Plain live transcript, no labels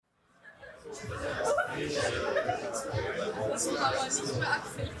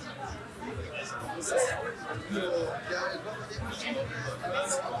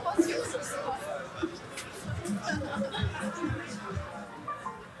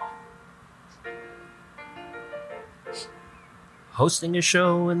Hosting a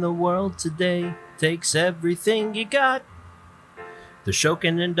show in the world today takes everything you got. The show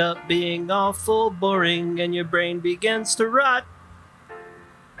can end up being awful boring and your brain begins to rot.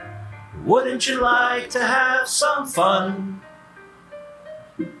 Wouldn't you like to have some fun?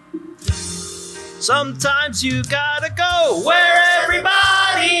 Sometimes you gotta go where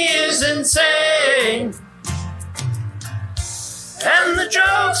everybody is insane, and the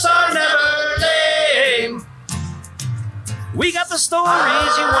jokes are never lame. We got the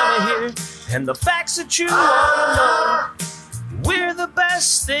stories you wanna hear and the facts that you wanna know. We're the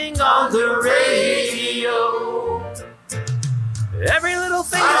best thing on the radio. Every little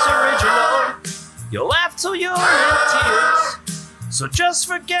thing is original. You'll laugh till you're in tears. So just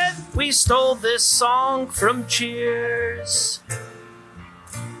forget we stole this song from Cheers.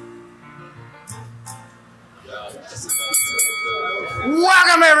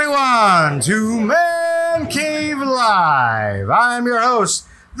 Welcome everyone to Man Cave Live. I'm your host,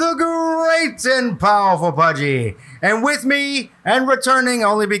 the great and powerful Pudgy. And with me, and returning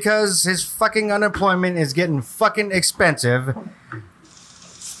only because his fucking unemployment is getting fucking expensive,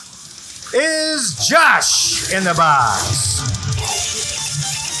 is Josh in the box.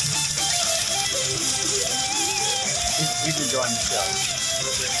 He's enjoying the show.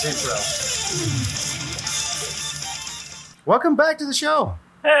 His intro. Welcome back to the show.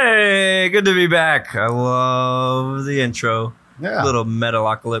 Hey, good to be back. I love the intro. Yeah. Little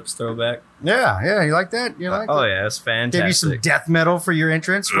Metalocalypse throwback. Yeah, you like that? You like Oh that? yeah, it's fantastic. Give you some death metal for your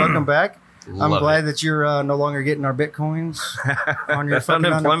entrance. Welcome back. I'm glad that you're no longer getting our bitcoins on your fucking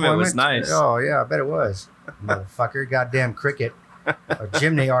unemployment was nice. Oh yeah, I bet it was. Motherfucker, goddamn cricket.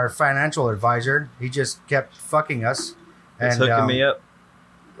 Jimmy, our financial advisor, he just kept fucking us. He's hooking me up.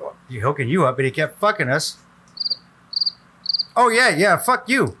 He's hooking you up, but he kept fucking us. Oh yeah, fuck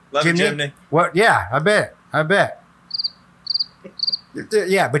you, Love you, Jimmy. What? Yeah, I bet.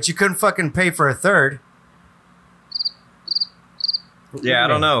 Yeah, but you couldn't fucking pay for a third. Yeah, I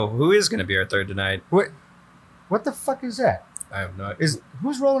don't know. Who is going to be our third tonight? What the fuck is that? I have no idea.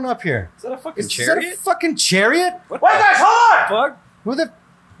 Who's rolling up here? Is that a fucking Is chariot? that a fucking chariot? Wait, guys, hold on! Fuck?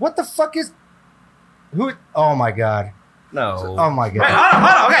 What the fuck is... Who? Oh my god. No. Oh my god. Wait, hold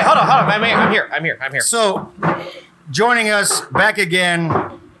on. Okay, hold on. I'm here. So, joining us back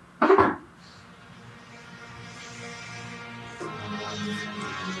again...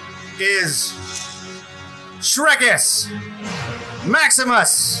 is Shrekus,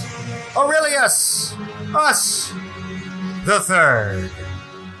 Maximus, Aurelius, us, the third.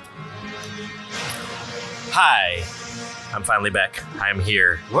 Hi, I'm finally back. I'm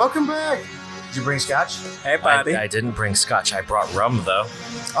here. Welcome back. Did you bring scotch? Hey, buddy. I didn't bring scotch. I brought rum, though.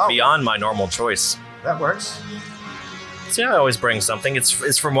 Oh, Beyond my normal choice. that works. See, I always bring something.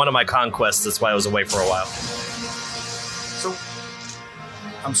 It's from one of my conquests. That's why I was away for a while. So,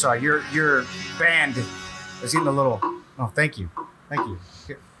 I'm sorry, your band is getting a little... Oh, thank you.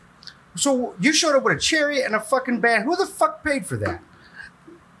 Okay. So, you showed up with a chariot and a fucking band. Who the fuck paid for that?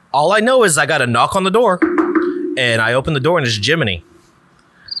 All I know is I got a knock on the door, and I opened the door, and it's Jiminy.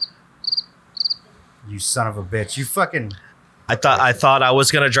 You son of a bitch. You fucking... I thought I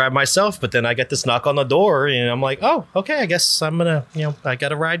was gonna drive myself, but then I get this knock on the door, and I'm like, oh, okay, I guess I'm gonna, I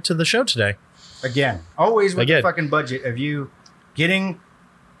got a ride to the show today. Again, always with the Again. fucking budget of you getting...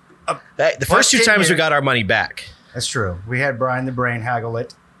 Hey, the first two Fuck times you. we got our money back, That's true. We had Brian the Brain haggle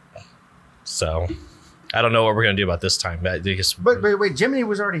it. so I don't know what we're gonna do about this time. Because, But wait, Jiminy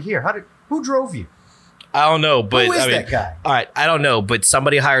was already here. Who drove you? I don't know, but Who is I mean, that guy? all right, I don't know, but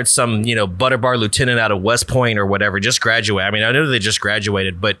somebody hired some, butter bar lieutenant out of West Point or whatever, just graduated. I mean, I know they just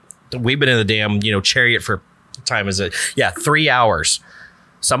graduated, but we've been in the damn, chariot for time is it? Yeah, 3 hours.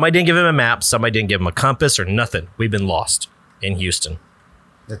 Somebody didn't give him a map. Somebody didn't give him a compass or nothing. We've been lost in Houston.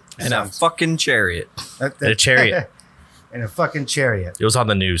 And a fucking chariot. A chariot. And a fucking chariot. It was on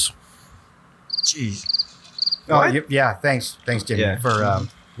the news. Jeez. Oh, yeah. Thanks, Jimmy, Yeah. for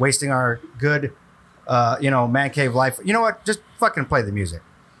wasting our good, man cave life. You know what? Just fucking play the music.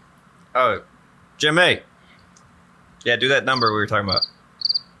 Oh, Jimmy. Yeah, do that number we were talking about.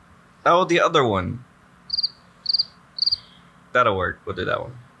 Oh, the other one. That'll work. We'll do that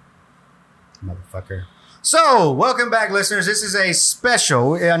one. Motherfucker. So, welcome back, listeners. This is a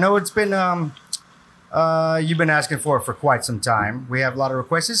special. I know it's been, you've been asking for it for quite some time. We have a lot of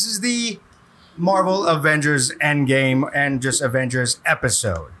requests. This is the Marvel Avengers Endgame and just Avengers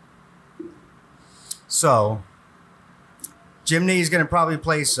episode. So, Jimny's going to probably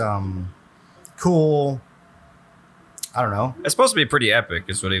play some cool, I don't know, It's supposed to be pretty epic,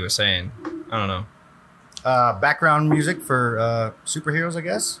 is what he was saying. I don't know. background music for superheroes, I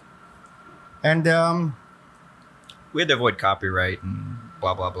guess. And We had to avoid copyright and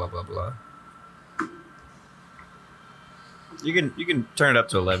blah blah blah blah blah. You can turn it up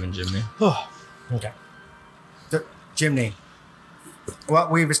to 11, Jimmy. Okay. Jimny. Well,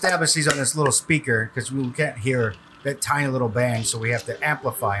 we've established he's on this little speaker because we can't hear that tiny little band, so we have to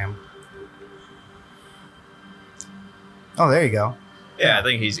amplify him. Oh, there you go. Yeah, I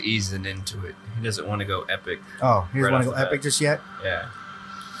think he's easing into it. He doesn't want to go epic. Oh, he doesn't Right want to off go the epic bat. just yet? Yeah,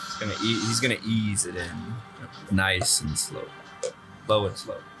 he's gonna ease it in, nice and slow, low and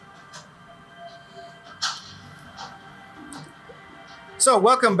slow. So,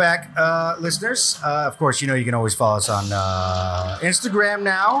 welcome back, listeners. Of course, you know you can always follow us on Instagram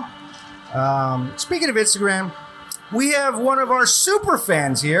now. Speaking of Instagram, we have one of our super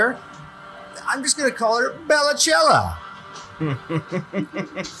fans here. I'm just going to call her Bellacella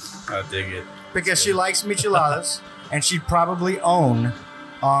I dig it. because she likes micheladas and she'd probably own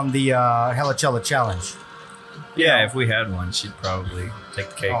on the Helacella Challenge. Yeah, if we had one, she'd probably take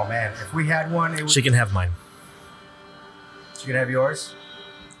the cake. Oh, man. If we had one, it would... She can have mine. She could have yours?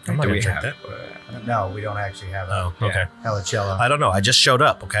 I'm not Do gonna we drink have? that. No, we don't actually have a Oh, okay. Helacella. I don't know. I just showed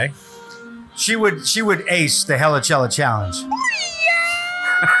up. Okay. She would ace the Helacella Challenge.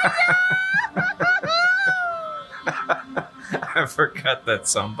 I forgot that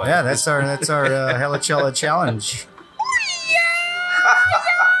somebody. Yeah, that's our Helacella Challenge.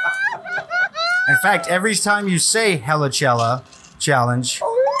 In fact, every time you say Helacella Challenge,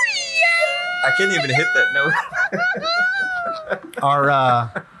 I can't even hit that note.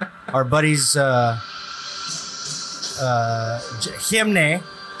 our buddies Himne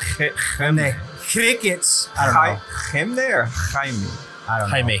Crickets. I don't know. Jaime or Jaime? I don't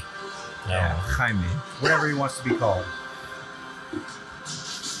know. Jaime. Yeah, Jaime. Whatever he wants to be called.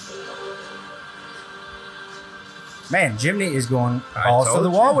 Man, Jimny is going I balls to told the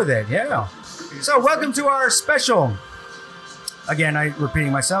wall you. with it. Yeah. So, welcome to our special, again, I'm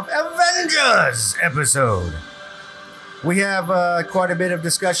repeating myself, Avengers episode. We have quite a bit of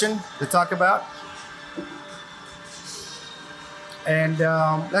discussion to talk about. And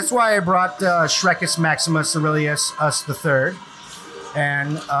that's why I brought Shrekus Maximus Aurelius Us the Third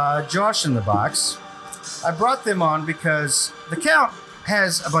and Josh in the box. I brought them on because the Count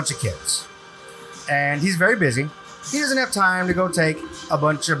has a bunch of kids. And he's very busy. He doesn't have time to go take a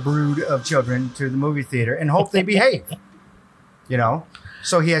bunch of brood of children to the movie theater and hope they behave. You know?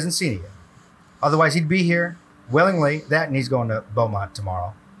 So he hasn't seen it yet. Otherwise, he'd be here willingly. That and he's going to Beaumont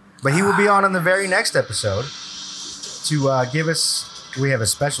tomorrow. But he will be on the very next episode to give us. We have a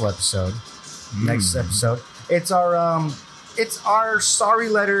special episode. Next episode. It's our sorry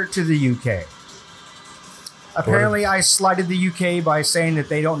letter to the UK. Apparently, I slighted the UK by saying that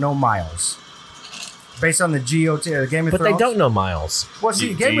they don't know Miles. Based on the Game of Thrones. But they don't know Miles. Well, see,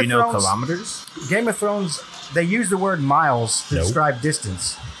 Do Game you of know Thrones. kilometers? Game of Thrones, they use the word miles to Nope. describe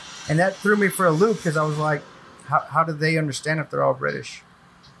distance. And that threw me for a loop because I was like, how do they understand if they're all British?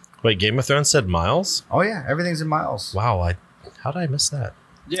 Wait, Game of Thrones said Miles? Oh, yeah, everything's in miles. Wow, how did I miss that?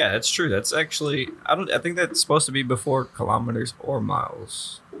 Yeah, that's true. That's actually I think that's supposed to be before kilometers or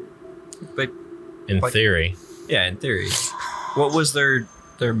miles. But In Like- theory. yeah, in theory. What was their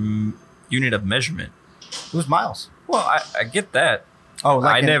unit of measurement? It was miles. Well, I get that. Oh,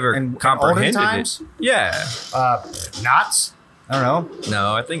 like I never in olden comprehended times? it. Yeah. Knots? I don't know.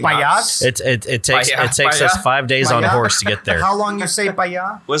 No, I think Bayas? It takes Baya- it takes us Baya? 5 days on Baya? horse to get there. How long you say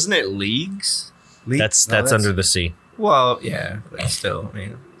baya? Wasn't it leagues? That's under the sea. Well, yeah, but still, I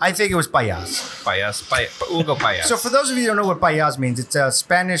mean, I think it was payas. payas, we'll go payas. So for those of you who don't know what payas means, it's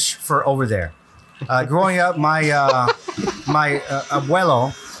Spanish for over there. Growing up, my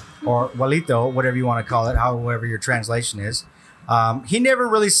abuelo, or abuelito, whatever you want to call it, however your translation is, he never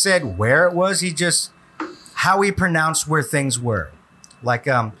really said where it was. He just, how he pronounced where things were. Like,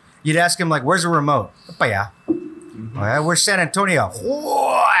 you'd ask him, like, where's the remote? Paya. Where's San Antonio?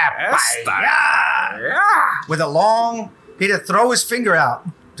 Oh, paya. With a long, he'd throw his finger out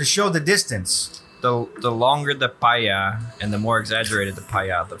to show the distance. the longer the paya and the more exaggerated the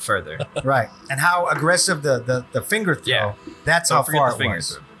paya, the further. Right. And how aggressive the finger throw. Yeah. That's Don't how forget far the it finger was.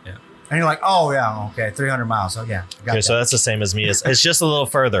 through. Yeah. And you're like, oh, yeah, okay, 300 miles. Oh, yeah. Got Okay, so that. that's the same as me. It's just a little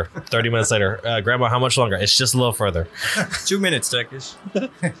further. 30 minutes later. Grandma, how much longer? It's just a little further. 2 minutes, Turkish.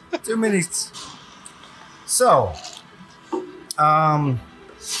 2 minutes. So,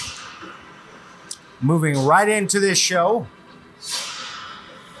 moving right into this show.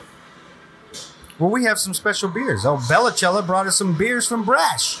 Well, we have some special beers. Oh, Bellacella brought us some beers from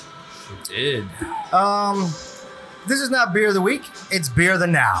Brash. Did. This is not beer of the week. It's beer of the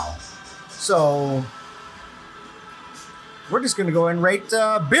now. So we're just gonna go and rate beer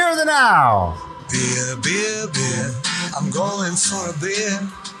of the now. Beer, beer, beer. I'm going for a beer.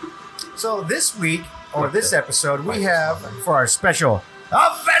 So this week or this episode, we have for our special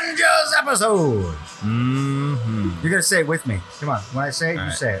Avengers episode. You're gonna say it with me. Come on. When I say it,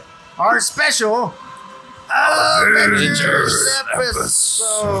 you say it. Our special Avengers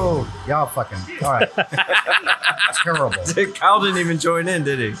episode. Y'all fucking all right. Terrible. Kyle didn't even join in,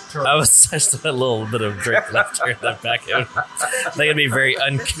 did he? I was just a little bit of drink left here in the back. I think it'd be very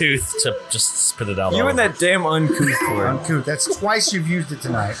uncouth to just spit it out. You all and that damn uncouth word. Uncouth. That's twice you've used it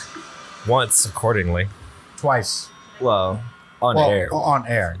tonight. once accordingly. Twice. Well, on Well, air. On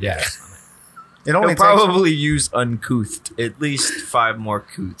air. Yes. It He'll only takes. probably use uncouthed at least 5 more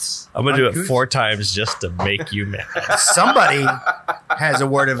couths. I'm gonna do it Uncouth? 4 times just to make you mad. Somebody has a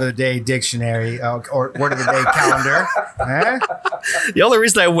word of the day dictionary or word of the day calendar. Eh? The only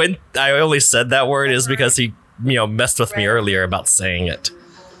reason I only said that word is because he, messed with me earlier about saying it.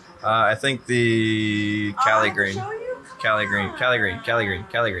 I think the Cali Green. Cali Green. Cali Green. Cali Green.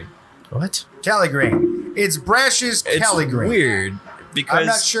 Cali Green. What? Cali Green. It's Brash's It's Cali Green. weird I'm because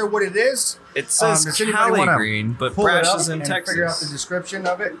not sure what it is. it says does anybody Cali wanna Green, but Pull it Brash up is in and figure out the Texas. description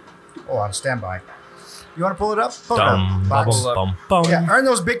of it. Oh, on standby. You want to pull it up? Pull Dum, it up. bum, Box. bum, bum. Yeah, earn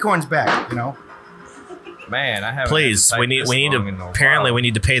those bitcoins back. Man, I haven't. Please, had to we type need this we need long in to a apparently while. we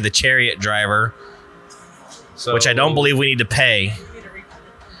need to pay the chariot driver, So, which I don't believe we need to pay.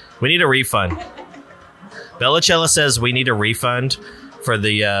 We need a refund. Bellacella says we need a refund for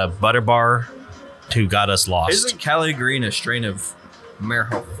the butter bar who got us lost. Isn't Cali Green a strain of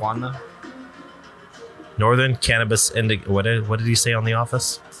marijuana? Northern cannabis indica. What did he say on The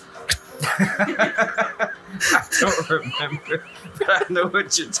Office? I don't remember, but I know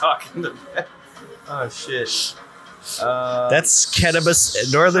what you're talking about. Oh shit. That's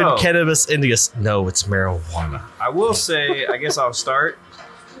cannabis. Northern so- cannabis indica. No, it's marijuana. I will say, I guess I'll start.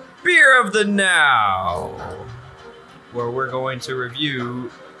 Beer of the Now, where we're going to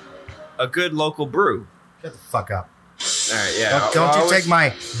review a good local brew. Shut the fuck up. All right, yeah. Don't you take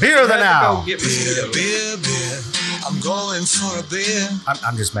my beer of the now. Go get Beer, mosquitoes. beer, beer. I'm going for a beer.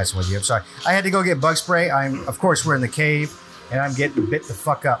 I'm just messing with you. I'm sorry. I had to go get bug spray. Of course, we're in the cave, and I'm getting bit the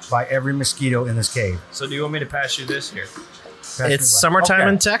fuck up by every mosquito in this cave. So do you want me to pass you this here? Pass me It's by. summertime Okay.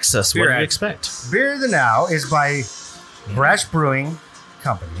 in Texas. What Beer do you ad. expect? Beer of the Now is by Brash Brewing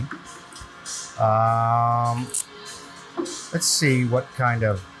Company. Let's see what kind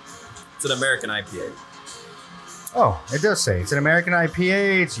of. It's an American IPA. Oh, it does say it's an American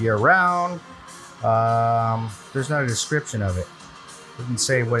IPA. It's year round. There's not a description of it. It doesn't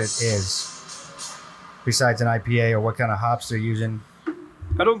say what it is. Besides an IPA or what kind of hops they're using.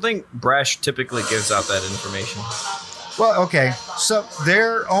 I don't think Brash typically gives out that information. Well, okay. So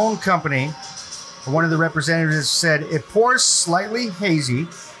their own company, one of the representatives said it pours slightly hazy,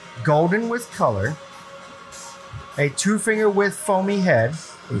 golden with color, a 2-finger width foamy head.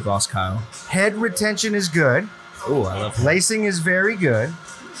 We've lost Kyle. Head retention is good. Oh, I love Lacing is very good.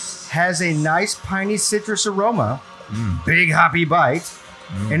 Has a nice piney citrus aroma. Big hoppy bite.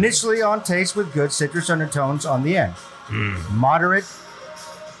 Initially on taste with good citrus undertones on the end. Moderate.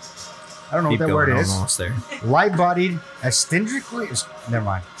 I don't know Keep what that going, word is. almost there. Light-bodied, astringently. Never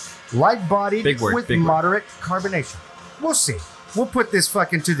mind. Light-bodied Big word, with big word. moderate carbonation. We'll see. We'll put this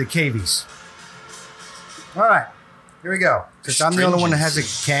fucking to the cavies. All right, here we go. Since I'm the only one that has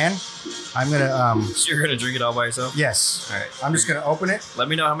a can, I'm gonna So you're gonna drink it all by yourself? yes. All right. I'm just gonna open it. Let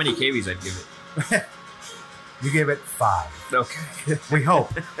me know how many KVs I'd give it. You give it 5. Okay. We hope.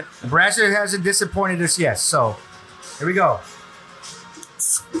 Brasher hasn't disappointed us yet, so here we go.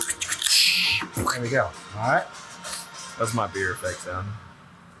 There we go. All right. That's my beer effect sound.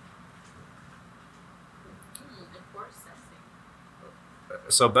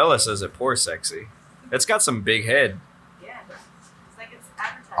 So Bella says it pours sexy. It's got some big head. Yeah, it's like it's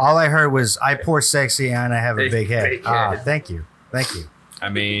advertised. All I heard was I pour sexy and I have a big head. Big Ah, head. thank you. Thank you. I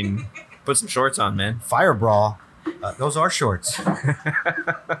mean, put some shorts on, man. Fire Brawl. Those are shorts.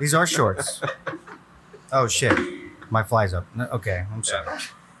 These are shorts. Oh shit. My fly's up. No, okay, I'm sorry. Yeah.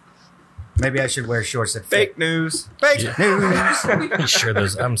 Maybe I should wear shorts that Fake fit. news. Fake news. You sure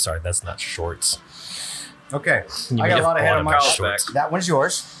those? I'm sorry, that's not shorts. Okay. You I got may a lot of have hair bought on my them Kyle's shorts. back. That one's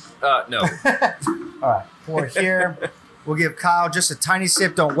yours. No. All right. Pour it here. We'll give Kyle just a tiny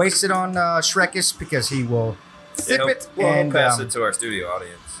sip. Don't waste it on Shrekus because he will sip it We'll and pass it to our studio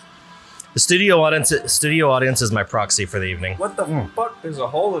audience. The studio audience is my proxy for the evening. What the fuck? There's a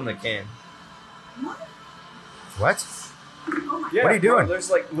hole in the can. What? Yeah, What are you doing? Bro, there's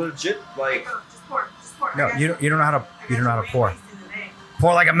like legit like. Just pour. Just pour. No, I got you don't know how to pour.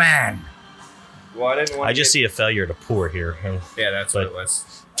 Pour like a man. Well, I didn't want. I just see a failure to pour here. Yeah, that's what it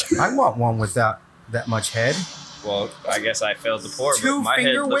was. I want one without that much head. Well, I guess I failed to pour. but 2 my head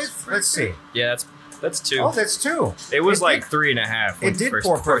finger looks- width. Let's see. Yeah, that's 2. Oh, that's 2. it was it like did- 3.5. when It did first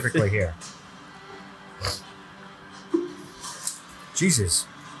pour poured. perfectly here. Jesus.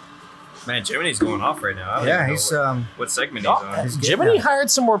 Man, Jiminy's going off right now. I don't Yeah, even know he's what segment he's on. he's getting Jiminy out. hired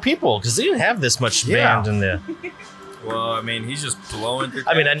some more people because they didn't have this much Yeah. band in there. Well, I mean, he's just blowing through.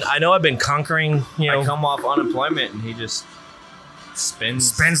 I mean, I know I've been conquering, I come off unemployment and he just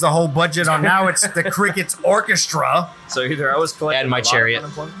spends. the whole budget on now it's the Crickets Orchestra So either I was collecting And my a lot of chariot.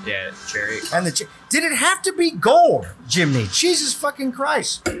 unemployment- Yeah, chariot. and the did it have to be gold, Jimmy? Jesus fucking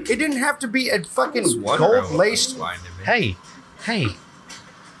Christ! It didn't have to be a fucking Just wondering what gold laced. was blinding me. hey,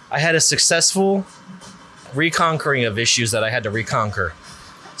 I had a successful reconquering of issues that I had to reconquer.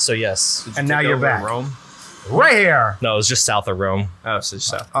 So yes. Did you And now take you're over back. Rome. Right here No, it was just south of Rome. Oh, so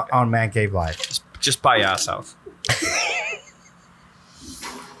south. on Man Cave Live. Just by your south.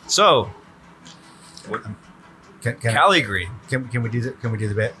 So, Can, Cali Green. can we do the Can we do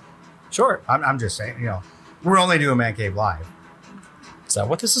the bit? Sure. I'm just saying, we're only doing Man Cave Live. Is that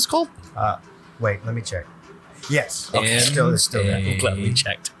what this is called? Wait, let me check. Yes, Okay. it's still there. And- Glad we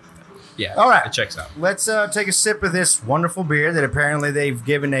checked. Yeah. All right. It checks out. Let's take a sip of this wonderful beer that apparently they've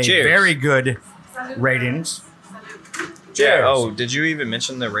given a Cheers. very good ratings. Yeah. Oh, did you even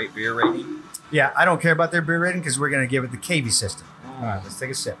mention the rate beer rating? Yeah, I don't care about their beer rating because we're going to give it the KV system. All right, let's take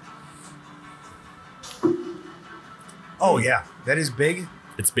a sip. Oh yeah, that is big.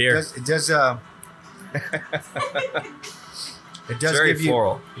 It's beer. It does. It does Very give you.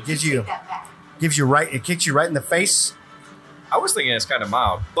 floral. It gives you. Gives you right. It kicks you right in the face. I was thinking it's kind of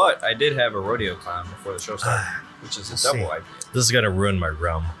mild, but I did have a rodeo clown before the show started, which is a Let's double see. IPA. This is gonna ruin my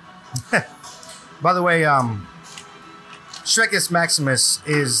rum. By the way, Streckus Maximus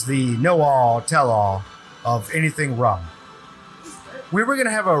is the know-all, tell-all of anything rum. We were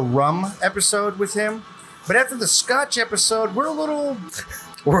gonna have a rum episode with him, but after the Scotch episode, we're a little.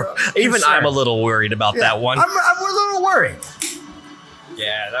 Even concerned. I'm a little worried about that one. we're a little worried.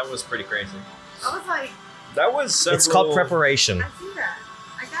 Yeah, that was pretty crazy. I was like, That was several. It's called preparation. I see that.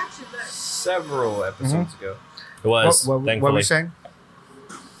 I got you, but Several episodes ago. It was, What were thankfully. we saying?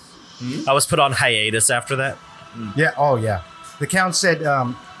 I was put on hiatus after that. Yeah. Oh, yeah. The count said,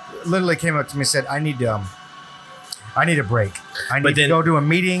 literally came up to me and said, I need a break. I need to then- go to a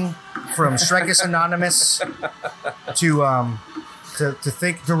meeting from Streckus Anonymous to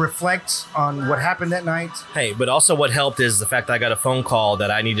think, to reflect on what happened that night. Hey, but also what helped is the fact that I got a phone call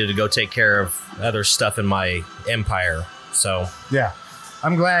that I needed to go take care of other stuff in my empire. So Yeah.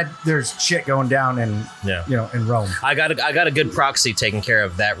 I'm glad there's shit going down in, yeah, in Rome. I got a good proxy taking care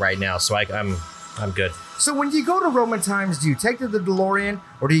of that right now. So I'm good. So when you go to Roman times, do you take the DeLorean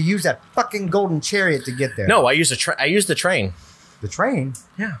or do you use that fucking golden chariot to get there? No, I used I used the train. The train?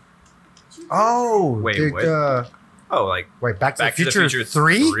 Yeah. Oh. Wait, did, what? Oh, like wait, Back to Back the to Future, the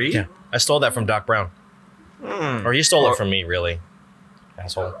Future 3? Yeah, I stole that from Doc Brown, or he stole it from me, really,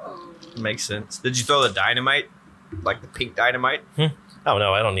 asshole. Makes sense. Did you throw the dynamite? Like the pink dynamite? Oh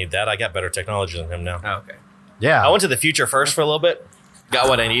no, I don't need that. I got better technology than him now. Oh, okay. Yeah. I went to the future first for a little bit, got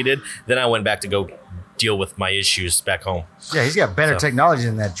what I needed, then I went back to go deal with my issues back home. Yeah, he's got better So. technology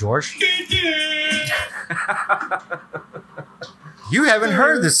than that, George. You haven't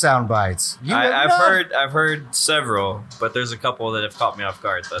heard the sound bites. You have not. I've heard several, but there's a couple that have caught me off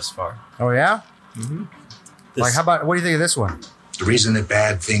guard thus far. Oh yeah. This- Like, how about? What do you think of this one? The reason that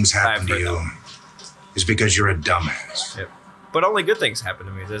bad things happen I've to heard you that. is because you're a dumbass. Yep. But only good things happen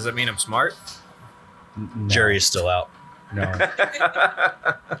to me. Does that mean I'm smart? No, Jury is still out. No.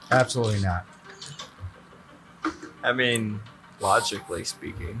 Absolutely not. I mean, logically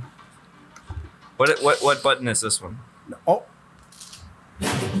speaking. What button is this one? Oh.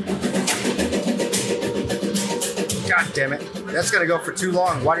 God damn it! That's gonna go for too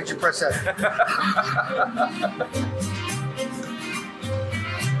long. Why did you press that?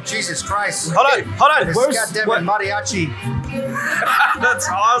 Jesus Christ! Hold on. This Where's- goddamn what? mariachi. That's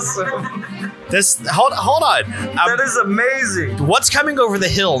awesome. This hold on. That is amazing. What's coming over the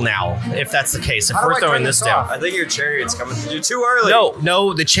hill now? If that's the case, if How do we're I throwing turn this this down. off? I think your chariot's coming. You're too early.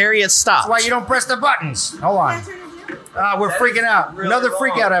 No, the chariot stopped. That's why you don't press the buttons. Hold on. We're That freaking is out. really Another wrong.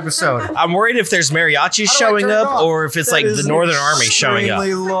 freak out episode. I'm worried if there's mariachis How do I showing turn it up off? or if it's like the Northern Army showing up.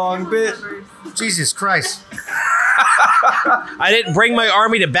 Extremely long bit. Jesus Christ! I didn't bring my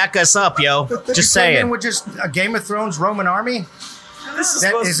army to back us up, yo. Did you Just come in saying. with just a Game of Thrones Roman army? This is That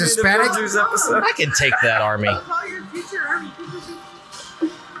supposed is to be Hispanic? the Avengers episode. I can take that army. Call your future army.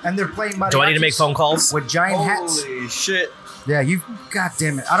 And they're playing mariachis Do I need to make phone calls? with giant hats. Holy shit. Yeah, you. God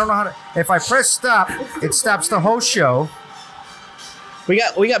damn it! I don't know how to. If I press stop, it stops the whole show. We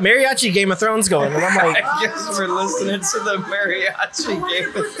got mariachi Game of Thrones going, and I'm like, I guess we're listening to the mariachi Game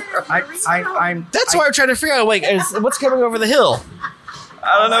of Thrones. I'm. that's why I'm trying to figure out, like, what's coming over the hill?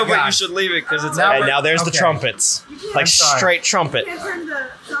 I don't know, but God. you should leave it because it's And now there's the Okay. trumpets, like sorry. straight trumpet. Can't turn the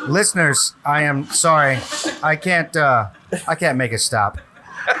sound. Listeners, I am sorry. I can't make it stop.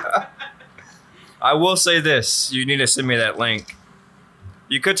 I will say this: you need to send me that link.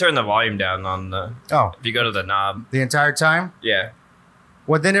 You could turn the volume down on the Oh, if you go to the knob. the entire time? Yeah.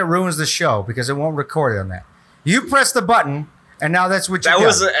 Well, then it ruins the show because it won't record it on that. You press the button, and now that's what you That got.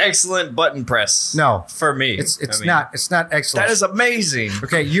 was an excellent button press. No. for me, It's I mean, not. It's not excellent. That is amazing.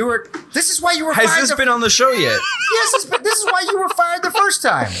 Okay, you were. This is why you were Has fired. this been on the show yet? Yes, this is why you were fired the first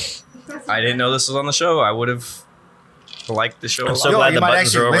time. I didn't know this was on the show. I would have liked the show. I'm a so lot. Yo, glad you the might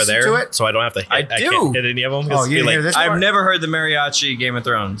buttons are actually over listen to there, it? so I don't have to hit. I can't do. hit any of them. Oh, you didn't hear this I've part? never heard the mariachi Game of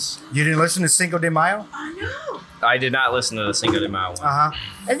Thrones. You didn't listen to Cinco de Mayo? I know. I did not listen to the Cinco de Mayo one. Uh huh.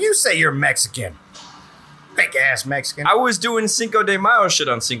 And you say you're Mexican. Fake ass Mexican. I was doing Cinco de Mayo shit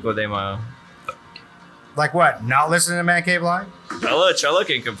on Cinco de Mayo. Like what? Not listening to Man Cave Live? Chella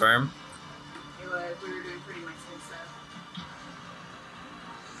can confirm. It was. We were doing pretty much the same stuff.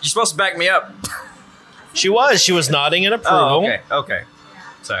 You're supposed to back me up. She was nodding in approval. Oh, okay.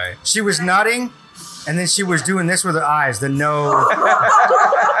 Sorry. She was nodding, and then she was doing this with her eyes. The no.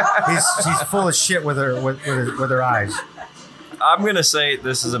 She's full of shit with her eyes. I'm gonna say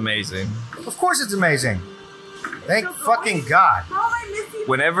this is amazing. Of course, it's amazing. Thank fucking God. How am I missing?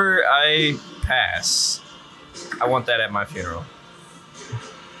 Whenever I pass, I want that at my funeral.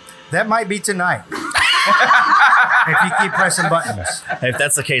 That might be tonight. If you keep pressing buttons. If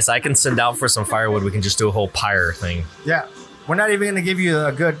that's the case, I can send out for some firewood. We can just do a whole pyre thing. Yeah. We're not even going to give you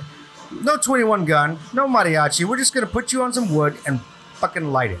a good. No 21 gun. No mariachi. We're just going to put you on some wood and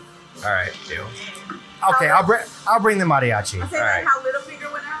fucking light it. All right, deal. Okay, I'll bring the mariachi. Say Alright. like how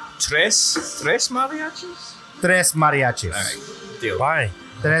Littlefinger went out. Tres mariachis? Tres mariachis. All right, deal. Why?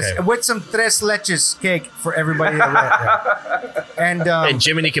 Tres, Okay. with some tres leches cake for everybody. And And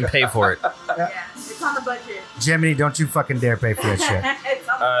Jiminy can pay for it. Yeah, it's on the budget. Jiminy, don't you fucking dare pay for that shit. It's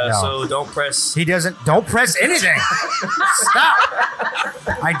on the No. So don't press. He doesn't. Don't press anything. Stop.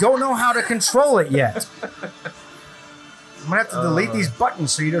 I don't know how to control it yet. I'm gonna have to delete these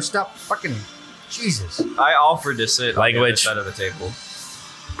buttons so you don't stop fucking. Jesus. I offered to sit on the other Language. side of the table.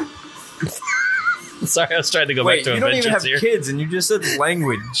 Sorry, I was trying to go Wait, back to you don't Avengers even have here. kids, and you just said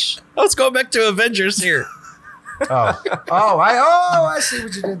language. Let's go back to Avengers here. I see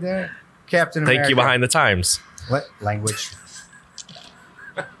what you did there, Captain America. Thank you behind the times. What language?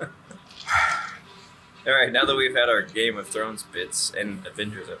 All right, now that we've had our Game of Thrones bits and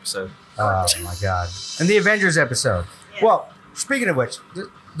Avengers episode, Oh my God! And the Avengers episode. Yeah. Well, speaking of which,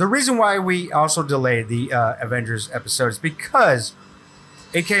 the reason why we also delayed the Avengers episode is because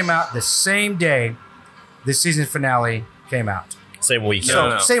it came out the same day the season finale came out. Same week. No,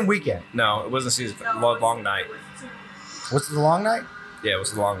 no. Same weekend. no, it wasn't season. No, Long night. What's the long night? Yeah, it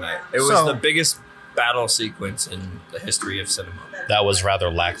was a long night. It was So- the biggest battle sequence in the history of cinema. That was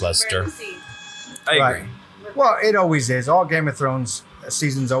rather lackluster. I Right. agree. Well, it always is. All Game of Thrones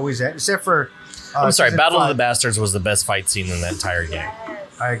seasons always end, except for. I'm sorry, season Battle of 5. the Bastards was the best fight scene in that entire game.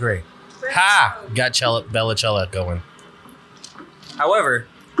 I agree. Ha! Got Bella Cella going. However,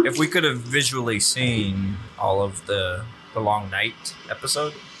 if we could have visually seen all of the long night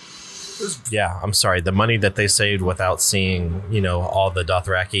episode, Yeah, I'm sorry. The money that they saved without seeing, all the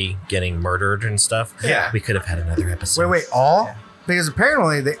Dothraki getting murdered and stuff. Yeah. We could have had another episode. Wait, all? Because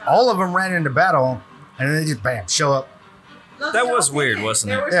apparently all of them ran into battle, and then they just bam show up. That was weird, wasn't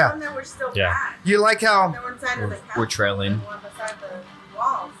There it? were Yeah. some that were still Yeah. back. You like how They were inside of the couch. We're trailing. One beside the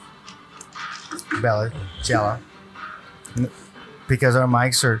walls. Bella, Jella, because our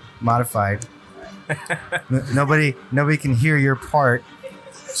mics are modified. Nobody can hear your part.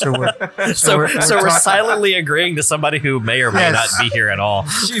 So we're So we're talking- silently agreeing to somebody who may or may Yes. not be here at all.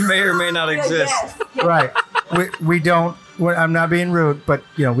 She may or may not exist. Yes. right. We don't. I'm not being rude, but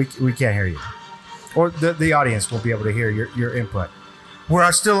we can't hear you, or the audience will be able to hear your input. We're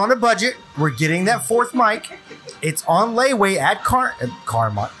still on a budget. We're getting that fourth mic. It's on layaway at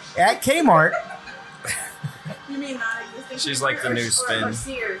Kmart. At Kmart You mean non-existing? She's like the new spin. Or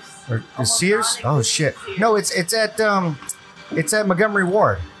Sears. or Almost Sears. Oh non-existing shit! Sears. No, it's at Montgomery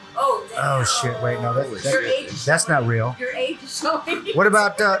Ward. Oh, damn. Oh shit! Wait, no, Your age is that's not showing. real. Your age is showing. What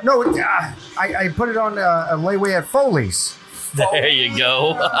about no? I put it on a layaway at Foley's. There you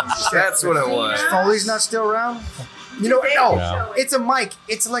go. That's what it was. Foley's not still around? You know, no, No. it's a mic.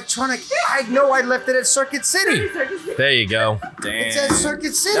 It's electronic. I know I left it at Circuit City. There you go. It's at Damn.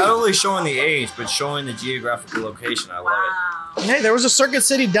 Circuit City. Not only showing the age, but showing the geographical location. I love Wow. Hey, there was a Circuit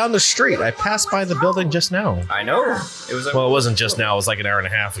City down the street. I passed by the building just now. it. I know. It was. Well, it wasn't just now. It was like an hour and a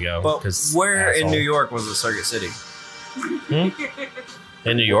half ago. But 'cause where in asshole. New York was the Circuit City?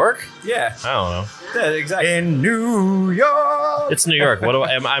 In New York? Yeah. I don't know. Yeah, exactly. In New York. It's New York. What do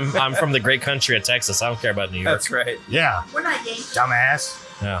I'm from the great country of Texas. I don't care about New York. That's right. Yeah, We're not Yankees. dumbass.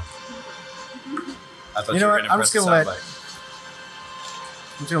 Yeah. I thought You know were what? gonna I'm press just the gonna soundbite.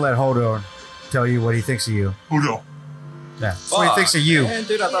 I'm just gonna let Hodor tell you what he thinks of you. Udo. Yeah, that's what he thinks of you. Man,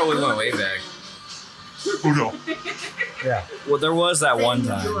 dude, I thought we went way back. Udo. Yeah. Well, there was that one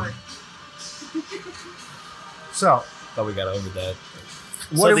time. So, Thought we got over that.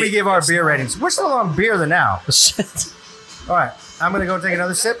 what do we give our beer ratings? We're still on beer the now. Shit. All right, I'm gonna go take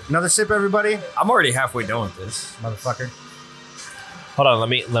another sip. Another sip, everybody. I'm already halfway done with this. Motherfucker. Hold on. Let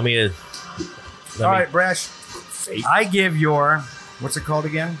me. All right, Brash. I give your what's it called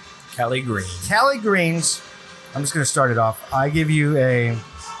again? Cali Green. Cali Greens. I'm just gonna start it off. I give you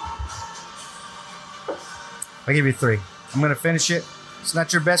 3. I'm gonna finish it. It's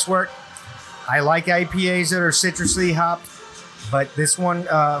not your best work. I like IPAs that are citrusly hopped, but this one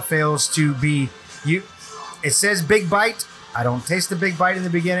fails to be you. It says big bite. I don't taste the big bite in the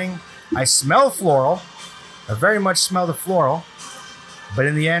beginning. I smell floral. I very much smell the floral, but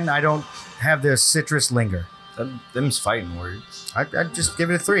in the end, I don't have the citrus linger. Them's fighting words. I'd just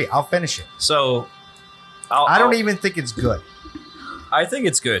give it a 3. I'll finish it. So, I don't even think it's good. I think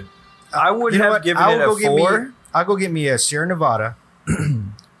it's good. I would You know have what? given I'll it go a get 4. I'll go get me a Sierra Nevada.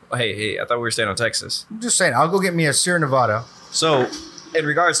 Hey, I thought we were staying on Texas. I'm just saying, I'll go get me a Sierra Nevada. So, in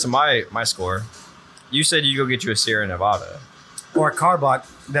regards to my score, you said you go get you a Sierra Nevada. Or a Carbach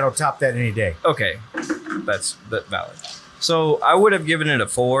that'll top that any day. Okay, that's valid. So I would have given it a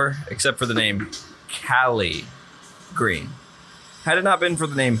 4, except for the name Cali Green. Had it not been for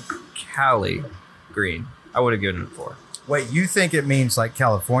the name Cali Green, I would have given it a 4. Wait, you think it means like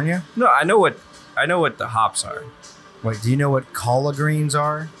California? No, I know what the hops are. Wait, do you know what Calla Greens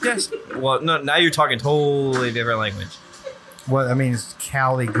are? Yes. Well, no. Now you're talking totally different language. Well, I mean, it's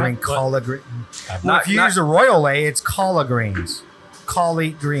Cali Green, What? Calla Green. Well, Not- if you not- use a Royal A, it's Calla Greens. Cali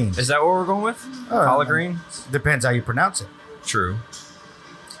Greens. Is that what we're going with? Oh, Cali Green. Depends how you pronounce it. True.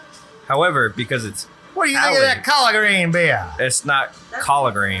 However, because it's What do you think of that Calla Green beer? not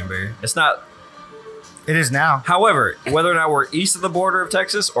Cali Green beer. It's not. It is now. However, whether or not we're east of the border of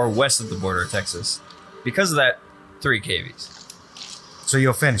Texas or west of the border of Texas, because of that, 3 KVs. So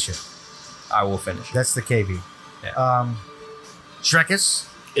you'll finish it. I will finish it. That's the KV. Yeah. Shrekus.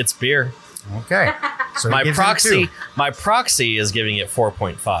 It's beer. Okay. So he My gives it a proxy. 2. My proxy is giving it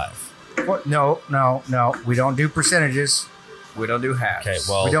 4.5. What? No. We don't do percentages. We don't do halves. Okay.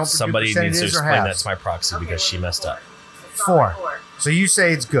 We Well, don't do somebody needs to percentages or explain that halves. to my proxy because she messed up. It's all 4. 4. So you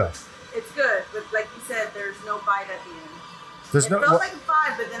say it's good. It's good, but like you said, there's no bite at the end. There's It no. felt what- like a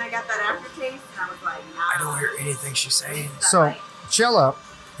 5, but then I got that aftertaste, and I was like, nah. I don't hear anything she's saying. That So bite. Chella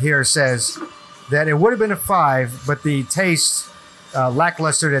here says that it would have been a 5, but the taste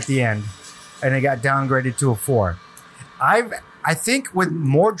lacklustered at the end, and it got downgraded to a 4. I think with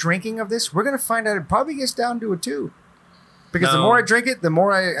more drinking of this, we're gonna find out it probably gets down to a 2, because the No. more I drink it, the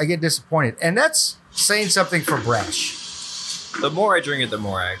more I get disappointed, and that's saying something for Brash. The more I drink it, the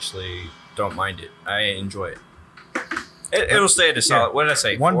more I actually don't mind it. I enjoy it. It'll stay at a solid. Yeah. What did I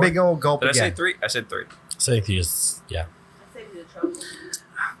say? One 4? big old gulp Did I say again. 3? I said 3. So I think you just I saved you the trouble.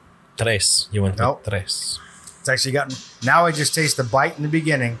 tres. You went Nope. with tres. It's actually gotten. Now I just taste the bite in the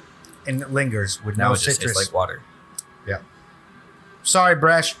beginning, and it lingers with Now no it just citrus. tastes like water. Yeah. Sorry,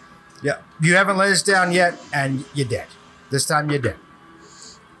 Brash. Yeah, you haven't let us down yet, and you're dead. This time you're dead.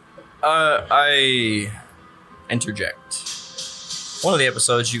 I interject. One of the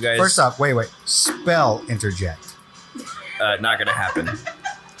episodes, you guys. First off, wait. Spell interject. Not gonna happen.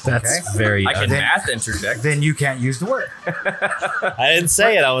 That's Okay. very. I can Then- math interject. Then you can't use the word. I didn't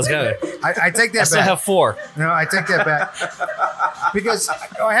say it. I was gonna. I take I that still back. have 4. No, I take that back. Because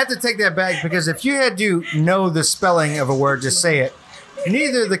I have to take that back because if you had to know the spelling of a word to say it,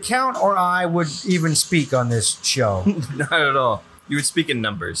 neither the Count or I would even speak on this show. Not at all. You would speak in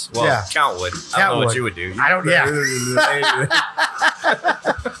numbers. Well, Yeah. Count would. I Count don't know would. what you would do. I don't- yeah.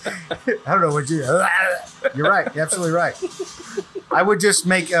 I don't know what you. You're right. You're absolutely right. I would just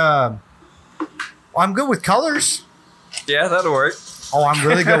make. I'm good with colors. Yeah, that'll work. Oh, I'm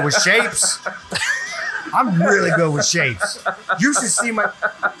really good with shapes. I'm really good with shapes. You should see my. All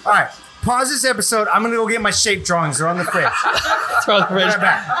right. Pause this episode. I'm gonna go get my shape drawings. They're on the fridge. Throw the fridge. Right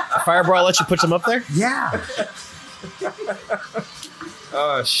back. Fireball, I'll let you put them up there? Yeah.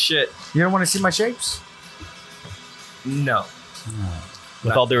 Oh shit. You don't want to see my shapes? No.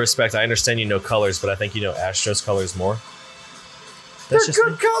 With all due respect, I understand you know colors, but I think you know Astros colors more. They're That's just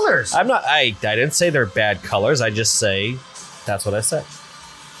good me. colors. I didn't say they're bad colors. I just say that's what I said.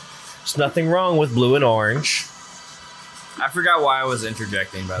 There's nothing wrong with blue and orange. I forgot why I was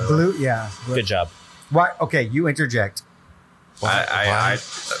interjecting, by the way. Blue, yeah. Good job. Why? Okay, you interject. I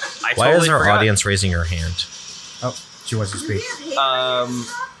Why totally is our forgot. audience raising her hand? Oh, she wants to speak.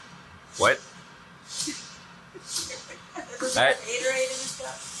 What? That- Haterade and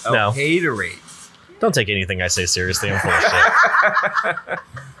stuff. Oh, No. Haterade. Don't take anything I say seriously. I'm full of shit.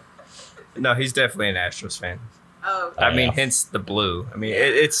 No, he's definitely an Astros fan. Oh, I mean, yeah. hence the blue. I mean,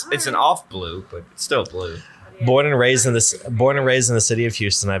 it's an off blue, but it's still blue. Born and raised in the city of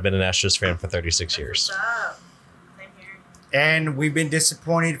Houston, I've been an Astros fan for 36 years. what's up? Same here. And we've been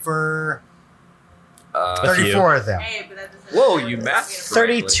disappointed for A few. 34 of them. Hey, but that doesn't. Whoa, you math.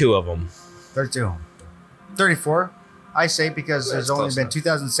 32 of them. 32. 34, I say, because That's there's only close been enough.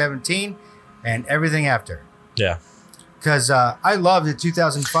 2017 and everything after. Yeah. Because I love the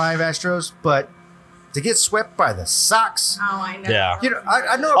 2005 Astros, but to get swept by the Sox, Oh, I know. Yeah. you know,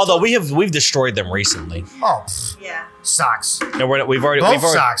 I know. Although we've destroyed them recently, oh, Yeah. Sox, and we've already both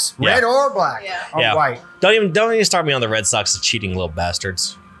Sox, yeah. red or black, Yeah. or Yeah. white. Don't even start me on the Red Sox, the cheating little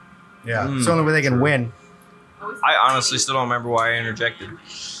bastards. Yeah, it's the only way they can win. I honestly still don't remember why I interjected.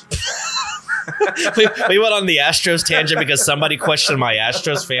 we went on the Astros tangent because somebody questioned my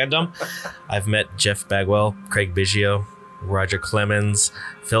Astros fandom. I've met Jeff Bagwell, Craig Biggio, Roger Clemens,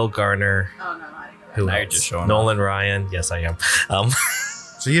 Phil Garner, Oh, no, I didn't go who Now you're else? just showing Nolan Ryan. Yes, I am.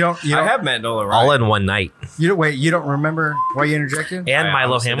 So you don't, I have met Nolan Ryan. All in one night. you don't wait. You don't remember why you interjected? And I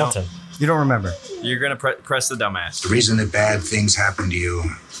Milo honestly Hamilton. You don't remember. You're gonna press the dumbass. The reason that bad things happen to you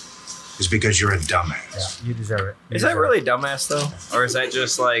is because you're a dumbass. Yeah, you deserve it. You Is that deserve really dumbass though, or is that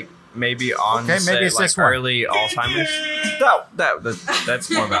just like maybe on Okay, maybe it's like this one. early Alzheimer's? That's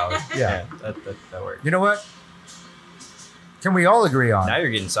more valid. Yeah. That works. it. You know what? Can we all agree on? Now you're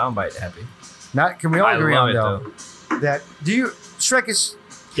getting soundbite happy. Not can we all I agree love on it, though that do you Shrek is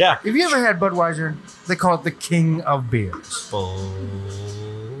Yeah. Have you ever had Budweiser? They call it the king of beers.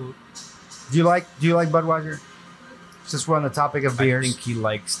 Do you like Budweiser? Since we're on the topic of I beers, think he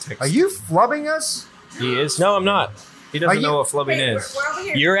likes Texas. are you flubbing us? He is. No, I'm not. He doesn't Are know you- what flubbing Hey, is. we're over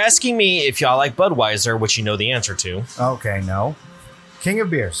here. You're asking me if y'all like Budweiser, which you know the answer to. Okay, no. King of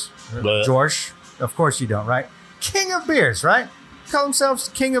beers, But George. Of course you don't, right? King of beers, right? Call themselves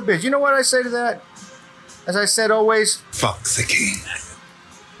the king of beers. You know what I say to that? As I said always, Fuck the king.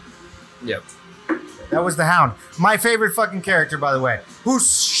 Yep. that was the Hound. My favorite fucking character, by the way, who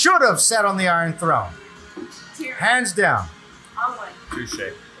should have sat on the Iron Throne, Here. hands down. I'll wait.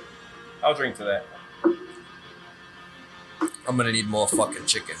 Touche. I'll drink to that. I'm gonna need more fucking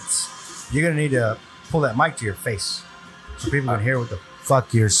chickens. You're gonna need to pull that mic to your face so people can hear what the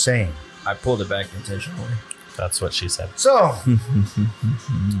fuck you're saying. I pulled it back intentionally. that's what she said. So,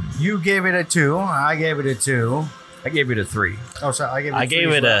 you gave it a 2. I gave it a 2. I gave it a 3. Oh, sorry, I gave it. I a 3 gave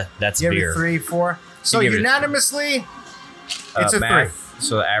as it well. a that's You gave beer. it 3, 4. So gave it a 3. unanimously, it's a 3. math,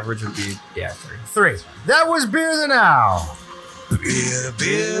 so the average would be 3. 3. That was beer the now. Beer,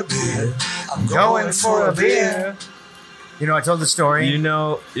 beer, beer. I'm Going for a beer. You know, I told the story. You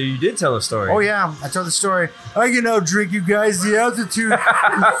know, you did tell a story. Oh yeah, I told the story. I can drink you guys. The altitude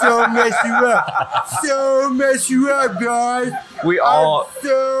will so mess you up. So mess you up, guys. We all. I'm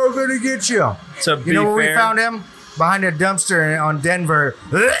so gonna get you. To You be know where fair, we found him? Behind a dumpster on Denver.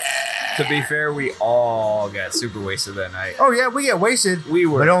 to be fair, we all got super wasted that night. Oh yeah, we get wasted. We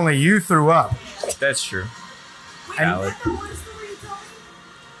were. But only you threw up. That's true. And- Valid. That's the one story you told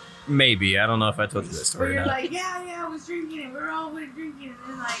me? Maybe. I don't know if I told you that Where story or you're not. like, yeah, I was drinking it. We were all drinking it. And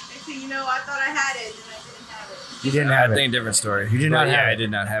then, like, next thing you know, I thought I had it, and I didn't have it. You didn't I have it. think different story. You did not But yeah, have it. I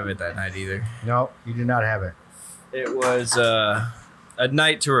did not have it that night either. No, you did not have it. It was a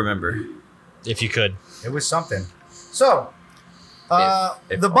night to remember. If you could. It was something. So,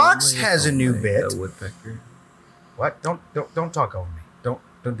 If the box only- has a new only bit. a woodpecker. What? Don't talk over me. Don't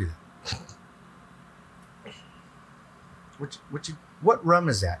do that. What rum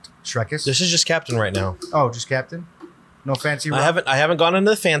is that, Shrekus? This is just Captain right now. Oh, just Captain. No fancy rum. I haven't gone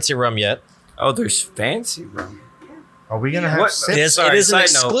into the fancy rum yet. Oh, there's fancy rum. Are we gonna have What? sips? It is- Sorry, an side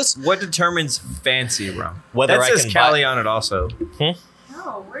note, exclusive- what determines fancy rum? Whether that I says can Cali buy- on it also.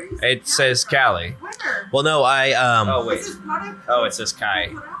 No, where do you It says Cali. Where? Well, no, Oh wait. This is product? Oh, it says Kai.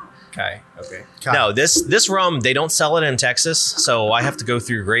 Put out. Kai. Okay. No, this rum, they don't sell it in Texas, so I have to go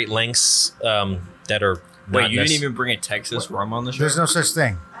through great lengths that are. Wait, not you didn't necess- even bring a Texas rum on the show? There's no such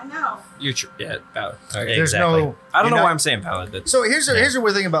thing. I know. Yeah, valid. Okay. There's Exactly. no. I don't you're know why not- I'm saying valid. But So here's the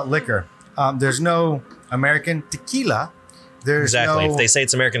weird thing about liquor. There's no American tequila. There's Exactly. no. If they say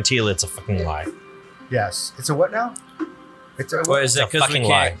it's American tequila, it's a fucking lie. Yes, it's a what now? It's a what is It's it? a Because we fucking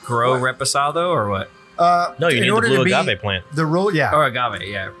can't lie. grow reposado or what? No, you in need the order blue to be- agave plant. The rule, yeah. Or agave,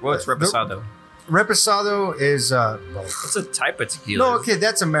 yeah. What's reposado? Reposado is It's a type of tequila. no, okay,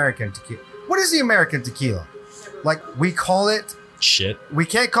 that's American tequila. What is the American tequila? Like we call it. Shit. We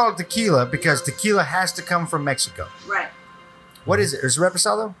can't call it tequila because tequila has to come from Mexico. Right. What is it? Is it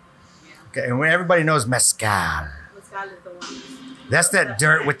reposado? Okay, and when everybody knows mezcal. Mezcal is the one. That's that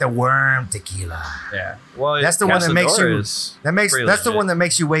dirt with the worm tequila. Yeah. Well, That's the one that makes you. is That's pretty the legit. one that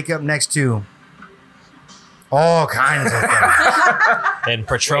makes you wake up next to all kinds of things. And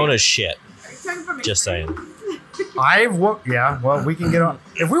Patrona's shit. Are you talking from Just saying. Well, we can get on.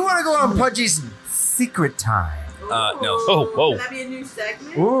 If we want to go on Pudgy's secret time. No. Oh, whoa. Would that be a new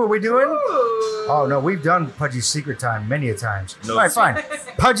segment? Ooh, are we doing? Ooh. Oh no, we've done Pudgy's secret time many a times. No. All right, fine.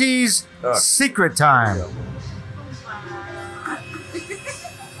 Pudgy's secret time.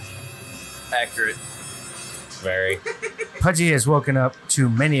 Accurate. Very. Pudgy has woken up to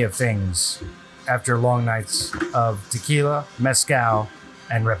many of things after long nights of tequila, mezcal,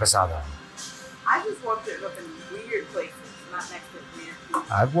 and reposado. I just woke up in weird places, not next to weird people.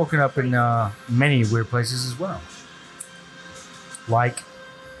 I've woken up in many weird places as well. Like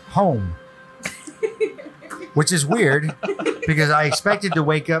home. Which is weird because I expected to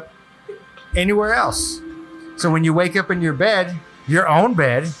wake up anywhere else. So when you wake up in your bed, your own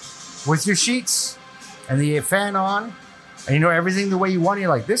bed, with your sheets and the fan on, and you know everything the way you want, you're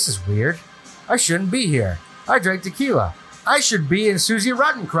like, this is weird. I shouldn't be here. I drank tequila. I should be in Susie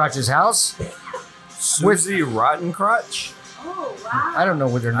Rottencrotch's house. Susie Rottencrotch? Oh, wow. I don't know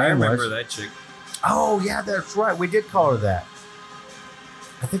what her I name remember was. that chick. Oh, yeah, that's right. We did call her that.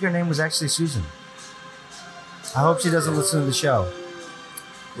 I think her name was actually Susan. I hope she doesn't listen to the show.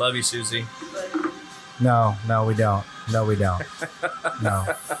 Love you, Susie. No, we don't. No, we don't. No.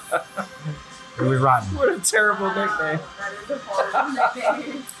 It was rotten. What a terrible nickname. That is a horrible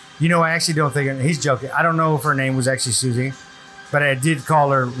nickname. You know, I actually don't think he's joking. I don't know if her name was actually Susie, but I did call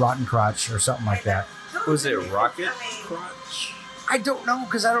her Rotten Crotch or something like that. Was it Rocket I mean- Crotch? I don't know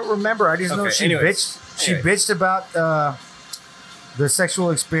because I don't remember. I just know Okay, she anyways. bitched. She Anyway. bitched about the sexual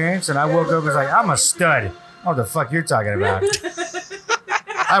experience, and I woke up and was like, "I'm a stud." I don't know what the fuck you're talking about?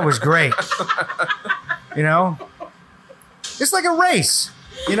 I was great. You know, it's like a race.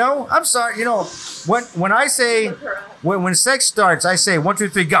 You know, I'm sorry. You know, when I say when sex starts, I say 1, 2,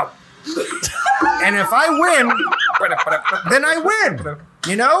 3, go. And if I win, then I win.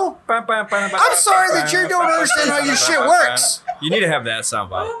 You know? I'm sorry that you don't understand how your shit works. You need to have that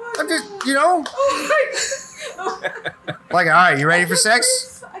soundbite. I'm just, you know, like, all right, you ready for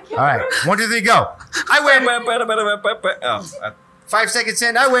sex? All right, 1, 2, 3, go. I win. Oh, 5 seconds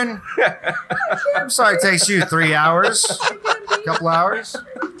in, I win. I'm sorry it takes you 3 hours, a couple hours.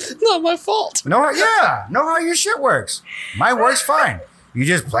 Not my fault. Know how your shit works. Mine works fine. You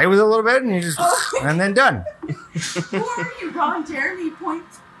just play with it a little bit and you just, and then done. Who are you, Ron Jeremy? Point.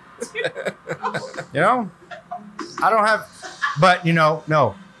 You know, I don't have, but you know,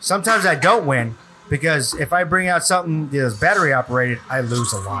 no. Sometimes I don't win because if I bring out something that's battery operated, I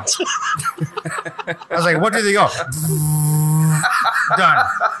lose a lot. I was like, 1, 2, 3, go. Done.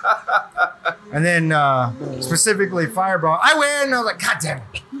 And then specifically Fireball, I win. I was like, God damn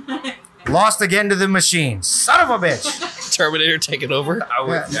it. Lost again to the machine. Son of a bitch. Terminator taking over. I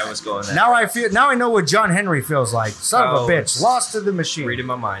was going there. Now I know what John Henry feels like. Son of Oh, a bitch. it's Lost to the machine. Reading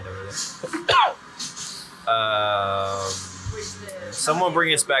my mind over there. Someone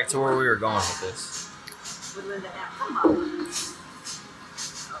bring us back to where we were going with this.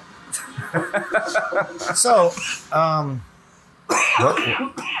 So,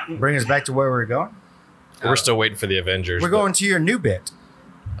 bring us back to where we're going. We're still waiting for the Avengers. We're going to your new bit.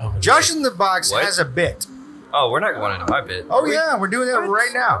 Oh, Josh in the Box What? has a bit. Oh, we're not going into my bit. Oh yeah, we're doing that right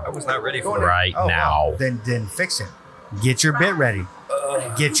I now. was not ready for Going it. right Oh, now. well, then fix it. Get your bit ready.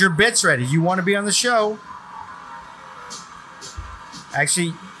 Get your bits ready. You want to be on the show.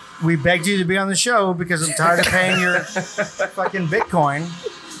 Actually, we begged you to be on the show because I'm tired of paying your fucking Bitcoin.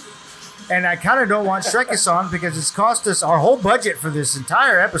 And I kind of don't want Strekis on because it's cost us our whole budget for this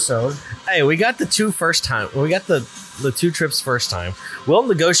entire episode. Hey, we got the two first time. We got the 2 trips first time. We'll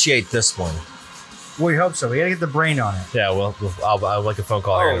negotiate this one. We hope so. We got to get the brain on it. Yeah, I'll make a phone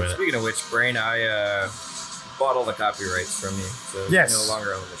call here in a Oh, minute. speaking of which, Brain, I bought all the copyrights from you, so Yes. you no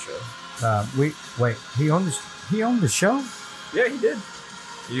longer own the show. He owned the show. Yeah, he did.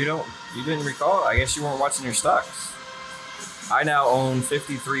 You didn't recall? I guess you weren't watching your stocks. I now own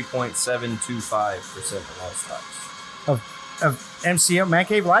 53.725% of all stocks. Of MCO Man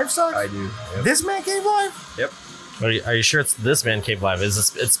Cave Live stocks? I do. Yep. This Man Cave Live? Yep. Are you sure it's this Man Cave Live? It's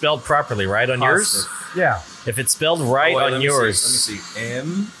spelled properly, right, on yours? Positive. Yeah. If it's spelled right Wait, on let me yours, see.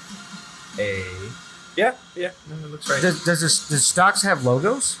 M-A. Yeah, no, it looks right. Does stocks have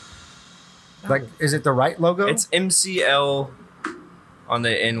logos? Like, is it the right logo? It's MCL on the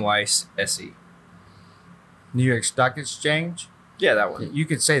NYSE. New York Stock Exchange. Yeah, that one. You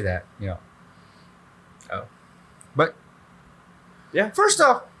could say that, you know. Oh. But Yeah. first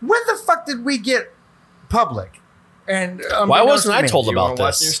off, when the fuck did we get public? And Why wasn't I unbeknownst to told me, You about want to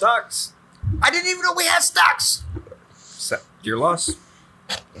watch your this? stocks? I didn't even know we had stocks. Your loss.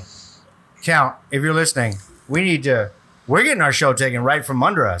 Count, if you're listening, we're getting our show taken right from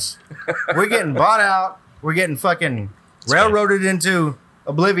under us. We're getting bought out. We're getting fucking railroaded into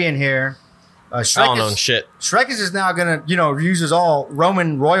oblivion here. I don't own Shrek shit. is now gonna, uses all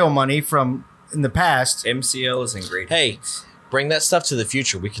Roman royal money from in the past. MCL is in great Hey, hands. bring that stuff to the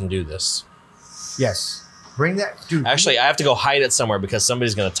future. We can do this. Yes, bring that, dude. Actually, I have to go hide it somewhere because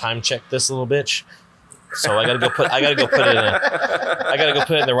somebody's gonna time check this little bitch. So I gotta go put it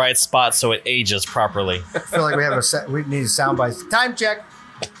in the right spot so it ages properly. I feel like we need a soundbite. Time check.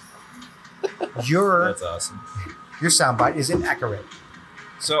 Your That's awesome. soundbite is inaccurate.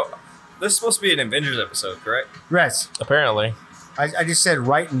 So, this is supposed to be an Avengers episode, correct? Rest. Apparently. I just said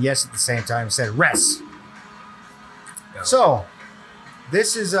right and yes at the same time. I said rest. No. So,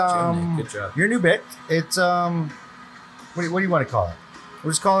 this is Good job. your new bit. It's what do you want to call it?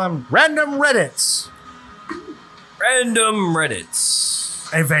 We'll just call them random Reddits, Random Reddits.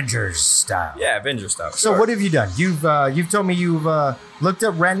 Avengers style. Yeah, Avengers stuff. So what have you done? You've told me you've looked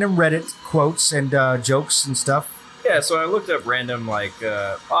up random Reddit quotes and jokes and stuff. Yeah, so I looked up random,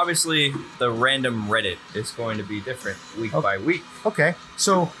 obviously the random Reddit is going to be different week by week. Okay,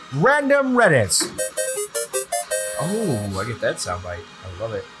 so random Reddits. Oh, I get that soundbite. I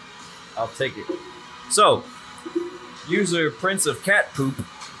love it. I'll take it. So, user Prince of Cat Poop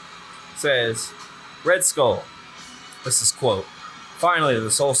says, Red Skull. This is quote. Finally,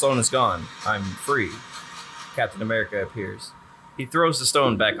 the Soul Stone is gone. I'm free. Captain America appears. He throws the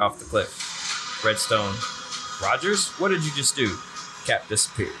stone back off the cliff. Red Stone. Rogers, what did you just do? Cap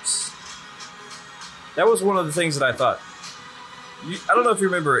disappears. That was one of the things that I thought. I don't know if you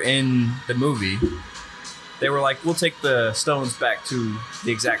remember in the movie, they were like, we'll take the stones back to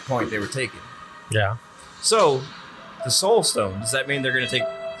the exact point they were taken. Yeah. So, the Soul Stone, does that mean they're going to take...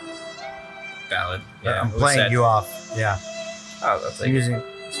 Valid. Yeah, I'm it was playing sad. you off. Yeah, Oh, that's like, using.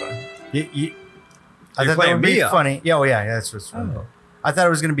 it's fine. I You're thought that playing would be me off. funny. Yeah, that's what's funny. Oh. I thought it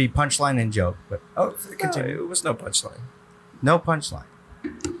was going to be punchline and joke, but No, continue. it was no punchline. No punchline.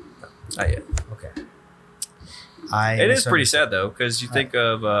 Not yet. Okay. It is pretty sad, though, because you think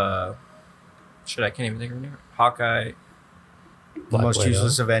of... I can't even think of her name. Hawkeye. The Black most Widow.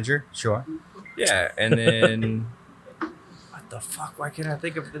 useless Avenger. Sure. Yeah, and then... what the fuck? Why can't I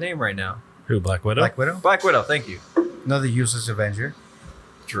think of the name right now? Who, Black Widow? Black Widow. Black Widow, thank you. Another useless Avenger.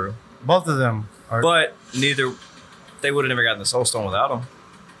 True. Both of them are But neither... They would have never gotten the Soul Stone without him.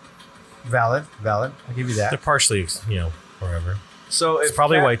 valid. I'll give you They're that. partially, wherever. So It's if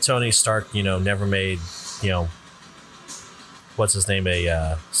probably Cap- why Tony Stark, never made, what's his name,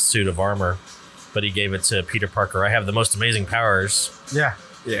 a suit of armor, but he gave it to Peter Parker. I have the most amazing powers, Yeah.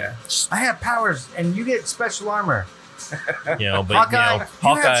 Yeah. I have powers, and you get special armor. but Hawkeye, you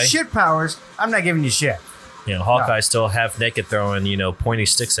Hawkeye, have shit powers. I'm not giving you shit. Hawkeye still half naked throwing, pointy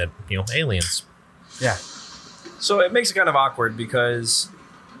sticks at, aliens. Yeah. So it makes it kind of awkward because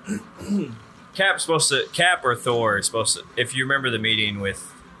Cap or Thor is supposed to, if you remember the meeting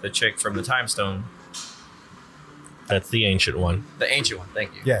with the chick from the Time Stone, That's the ancient one. the ancient one,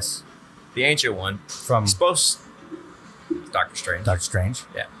 thank you. Yes. The ancient one, From Doctor Strange. Doctor Strange.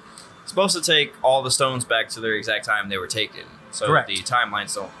 Yeah. Supposed to take all the stones back to their exact time they were taken. So Correct. the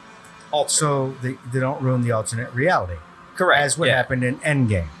timelines don't alter. So they don't ruin the alternate reality. Correct. As what yeah. happened in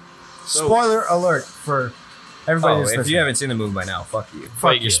Endgame. So- Spoiler alert for everybody Oh, that's if listening. you haven't seen the movie by now, fuck you. Fuck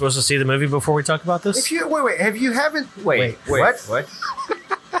Wait, you. you're supposed to see the movie before we talk about this? If you wait, have you haven't Wait. what? What?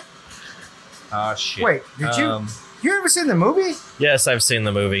 Ah, shit. Wait, did you you ever seen the movie? Yes, I've seen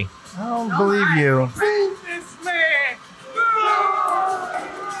the movie. I don't believe you.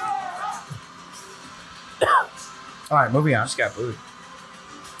 All right, moving on. just got booed.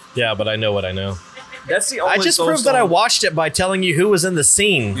 Yeah, but I know what I know. That's the only I just Soul proved that I Stone- watched it by telling you who was in the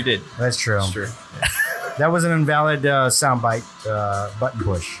scene. You did. That's true. That's true. That was an invalid soundbite button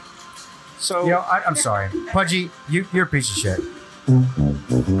push. So You know, I'm sorry, Pudgy. You're a piece of shit.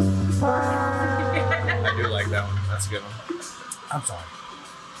 I do like that one. That's a good one. I'm sorry.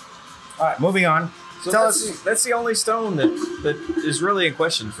 All right, moving on. So Tell that's, us. that's the only stone that is really in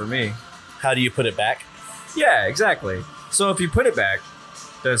question for me. How do you put it back? Yeah, exactly. So if you put it back,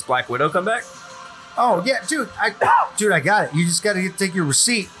 does Black Widow come back? Oh yeah, dude, I got it. You just got to take your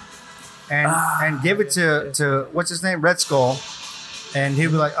receipt and give it to what's his name, Red Skull, and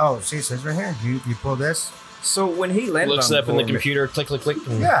he'll be like, "Oh, see, it says right here. You pull this, So when he landed Looks on it up in the floor- computer, click, click, click.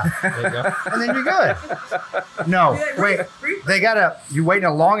 And yeah, There you go. and then you're good." No, wait, they you wait in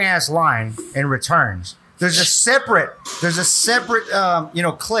a long ass line in returns. There's a separate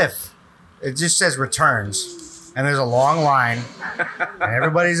cliff. It just says returns, and there's a long line, and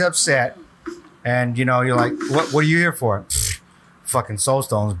everybody's upset. And you're like, what are you here for? Fucking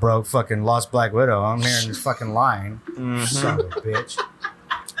Soulstone's broke. Fucking lost Black Widow. I'm here in this fucking line. Son of a bitch.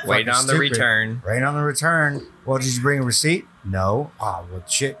 waiting on the Stupid. return. Right on the return. Well, did you bring a receipt? No. Oh, well,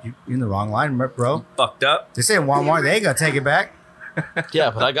 shit. You're in the wrong line, bro. Fucked up. They say Walmart, they ain't gonna take it back. Yeah,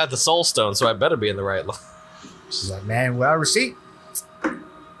 but I got the Soul Stone, so I better be in the right line. She's like, man, without a receipt,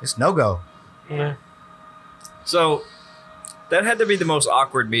 it's no go. Yeah. So that had to be the most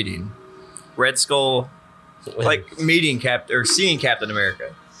awkward meeting. Red Skull, like seeing Captain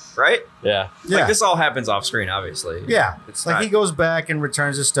America, right? Yeah. Yeah. Like this all happens off screen, obviously. Yeah. It's like not, he goes back and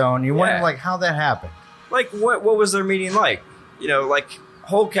returns the stone. You wonder Yeah. like how that happened. like what was their meeting like? Like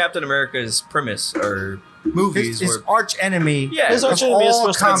whole Captain America's premise or movies His were arch enemy Yeah. His of arch enemy is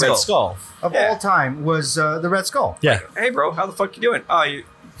all supposed to be Red comics Skull. of Yeah. all time was the Red Skull. Yeah. hey bro, how the fuck you doing? Oh,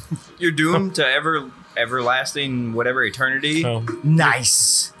 you're doomed to everlasting whatever eternity. Oh.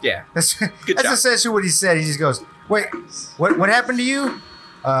 Nice. Yeah. That's Good that's job. essentially what he said. He just goes, "Wait, what happened to you?"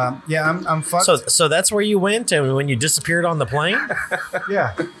 Yeah, I'm fucked. So that's where you went, and when you disappeared on the plane?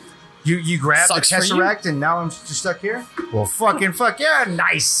 yeah, you grabbed Sucks the for you. Tesseract, and now I'm just stuck here. Well, fuck yeah,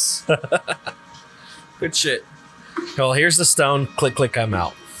 nice. Good shit. Well, here's the stone. Click, click. I'm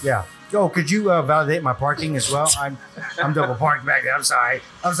out. Yeah. Oh, could you validate my parking as well? I'm double parked back there. I'm sorry.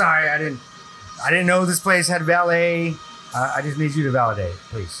 I didn't know this place had valet. I just need you to validate,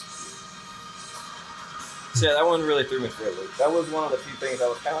 please. So yeah, that one really threw me for a loop. That was one of the few things I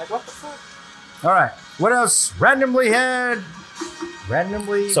was kind of like, what the fuck? All right. What else? Randomly.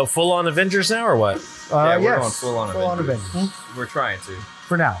 So full on Avengers now, or what? Yeah, we're yes. going full on Avengers. Avengers. We're trying to.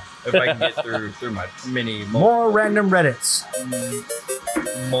 For now. If I can get through my mini More random Reddits.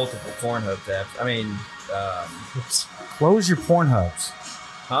 multiple Pornhub tabs. I mean, Close your Pornhubs.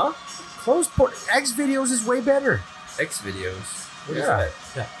 huh? Close X videos is way better. X videos. What is Yeah.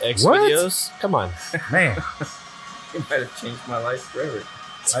 that? X What? videos? Come on. Man. It might have changed my life forever.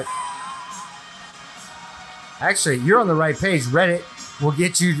 Actually, you're on the right page. Reddit will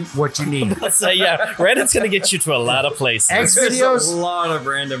get you what you need. So yeah, Reddit's gonna get you to a lot of places. X There's videos. a lot of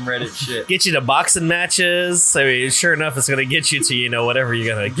random Reddit shit. Get you to boxing matches. I mean, sure enough, it's gonna get you to whatever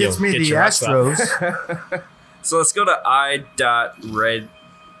you're gonna Gets me get the your rocks off. Astros. So let's go to i.red.it.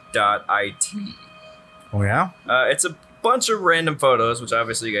 Oh yeah. It's a bunch of random photos, which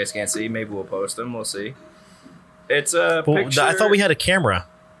obviously you guys can't see. Maybe we'll post them. We'll see. It's a Well, picture. I thought we had a camera.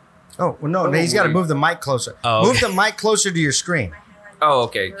 Oh well, no. He's got to move the mic closer. Oh, Move okay. the mic closer to your screen. Oh,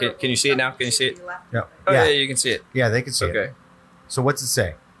 okay. Can you see it now? Can you see it? Yeah. Oh, yeah, Yeah. you can see it. Yeah, they can see it. Okay. So what's it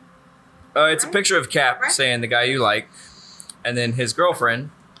say? It's a picture of Cap saying the guy you like, and then his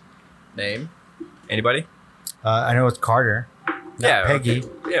girlfriend name. Anybody? I know it's Carter, not Peggy, Okay.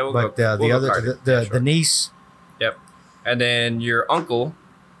 Yeah, we'll but go, the we'll go other Carter. the Yeah, sure. niece. Yep. And then your uncle,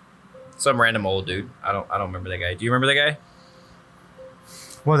 some random old dude. I don't remember that guy. Do you remember that guy?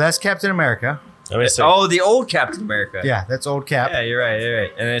 Well, that's Captain America. Let me see. Oh, the old Captain America. Yeah, that's old Cap. Yeah, you're right. You're right.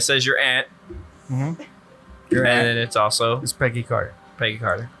 And then it says your aunt, Mm-hmm. and then it's also It's Peggy Carter. Peggy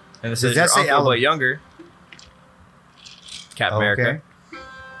Carter. And it Does says that your say uncle, Alabama? but younger. Captain Okay. America.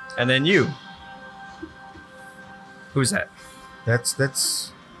 And then you. Who's that? That's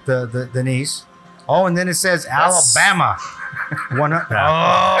the niece. Oh, and then it says Alabama.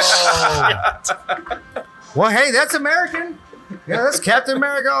 Well, hey, that's American. Yeah, that's Captain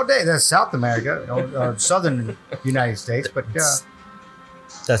America all day. That's South America, southern United States, but That's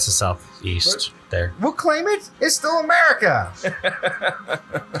the southeast there. we'll claim it. It's still America.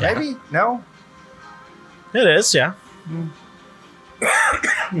 Maybe no. It is, yeah.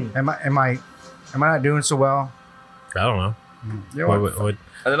 Am I not doing so well? I don't know. You know What- what-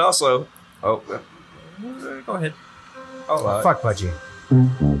 And then also, go ahead. Fuck Pudgy.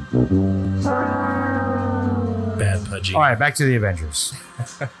 bad pudgy. All right, back to the Avengers.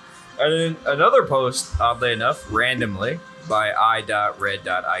 And then another post, oddly enough, randomly by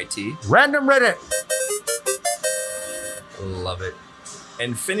i.red.it. Random Reddit. Love it.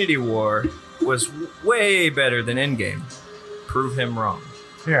 Infinity War was way better than Endgame. Prove him wrong.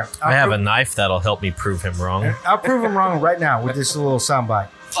 Here, I have a knife that'll help me prove him wrong. I'll prove him wrong right now with this little soundbite.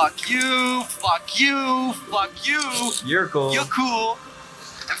 Fuck you, fuck you, fuck you. You're cool. You're cool.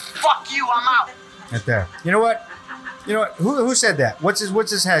 And fuck you, I'm out. Right there. You know what? Who said that? What's his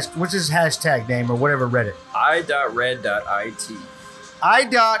hashtag name or whatever Reddit? i.red.it.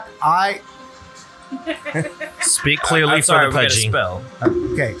 I. Speak clearly I'm sorry, for the we gotta pudgy. spell.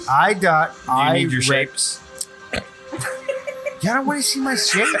 Okay. I. Do you need your shapes? Y'all don't want to see my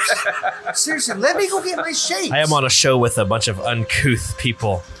shapes? Seriously, let me go get my shapes. I am on a show with a bunch of uncouth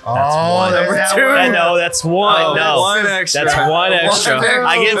people. That's Oh, one. there's that Two. one. No, that's one. Oh, no, one extra. that's one extra. One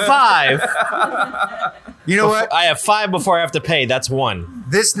I get extra. 5. You know what? I have 5 before I have to pay. That's 1.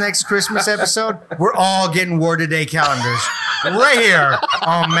 This next Christmas episode, we're all getting War Today calendars right here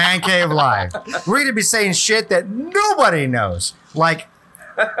on Man Cave Live. We're going to be saying shit that nobody knows, like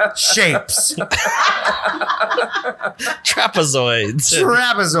shapes, Trapezoids.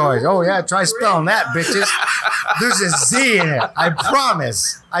 trapezoids. Oh yeah, try spelling that, bitches. There's a Z in it. I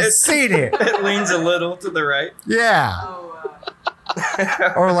promise. I seen it. It leans a little to the right. Yeah. Oh,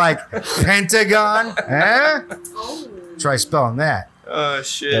 Or like pentagon. Eh? oh. Try spelling that. Oh,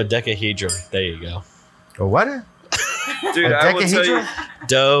 shit. Dodecahedron. There you go. Or what? Dude, I will tell you. Dodecahedron?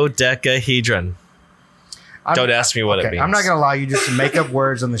 Dodecahedron. I'm- Don't ask me what it okay, means. I'm not going to allow you just to make up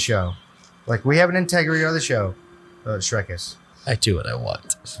words on the show. Like, we have an integrity on the show. Shrekus. I do what I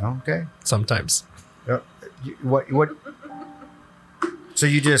want. Okay. Sometimes. What? So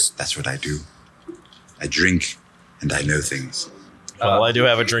you just... That's what I do. I drink and I know things. Well, I do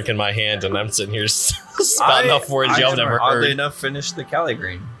have a drink in my hand, and I'm sitting here spouting off words y'all never Oddly heard. enough, finished the Cali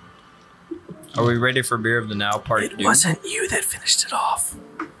Green. Are we ready for Beer of the Now Part 2? you that finished it off.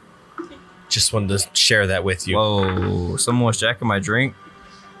 Just wanted to share that with you. Whoa, someone was jacking my drink.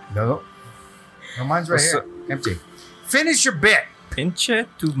 No. No, mine's right What's here. Empty. Finish your bit. Pinche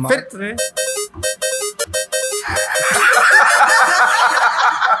tu madre.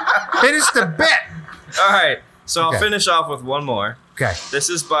 Finish the bit. All right, so Okay. I'll finish off with one more. Okay. This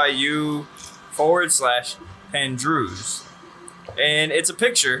is by you/Pandrews. And it's a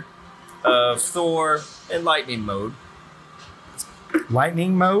picture of Thor in lightning mode.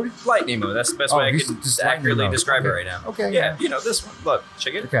 Lightning mode. Lightning mode, that's the best Oh, way I you can just lightning accurately mode. describe it Okay. right now. Okay, Yeah, yeah. you know this one. Look,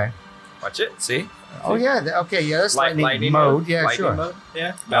 check it. Okay. Watch it. See? Oh, yeah. Okay, yeah, that's lightning, Lightning mode. Yeah, Lightning sure. mode.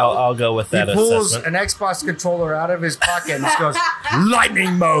 Yeah. I'll go with He that pulls assessment. an Xbox controller out of his pocket and just goes,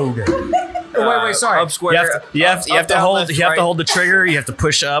 lightning mode. Oh, wait, sorry. Up square. You have to up, down, hold. left, You have to right. hold the trigger. You have to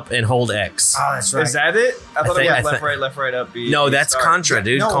push up and hold X. Oh, that's right. Is that it? I thought think- it I was left, think- right, left, right, up. B, No, B, that's start. Contra,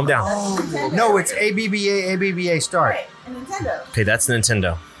 dude. Calm down. Oh, no, it's ABBA start. Right, a Nintendo. Okay, that's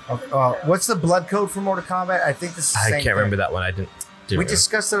Nintendo. What's the blood code for Mortal Kombat? I think this is the I same can't thing. remember that one. I didn't. Do We it.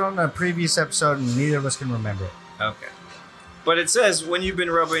 discussed it on a previous episode, and neither of us can remember it. Okay. But it says when you've been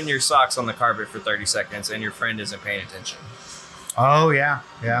rubbing your socks on the carpet for 30 seconds and your friend isn't paying attention. Oh, yeah,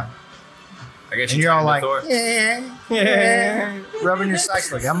 yeah. I guess And you're all like, Thor. yeah, rubbing your socks.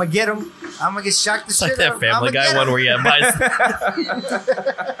 Like, I'm going to get him. I'm going to get shocked the It's shit like that out of him. Family Guy one where he buys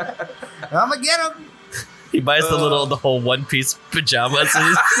I'm going to get him. the whole one piece pajamas.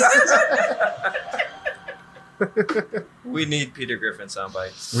 We need Peter Griffin sound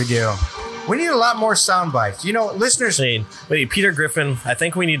bites. We do. We need a lot more sound bites. You know, listeners. Wait, Peter Griffin. I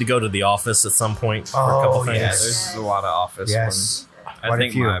think we need to go to the office at some point for a Oh, couple things. Yeah, yes. there's a lot of office Yes. ones. I Quite a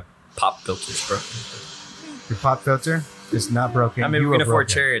think few. my pop filter's broken. Your pop filter is not broken. I mean, You we can are afford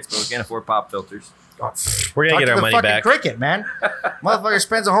broken. chariots, but we can't afford pop filters. We're gonna Talk get to our the money fucking back. Cricket, man. Motherfucker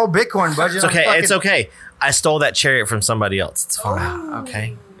spends a whole Bitcoin budget. It's on okay. fucking- It's okay. I stole that chariot from somebody else. It's fine.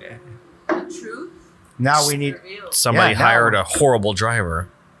 Okay. The truth Now we need. revealed. Somebody Yeah, now- hired a horrible driver.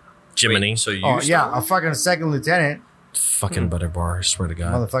 Jiminy. Wait, so you Oh stole yeah, it? a fucking second lieutenant. Fucking Butterbar. I swear to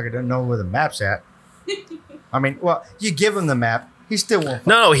God. Motherfucker doesn't know where the map's at. I mean, well, you give him the map, he still won't.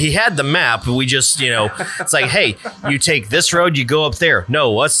 No, he had the map. We just, it's like, hey, you take this road, you go up there.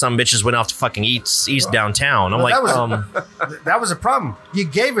 No, us some bitches went off to fucking east downtown. I'm Well, like, that was- That was a problem. You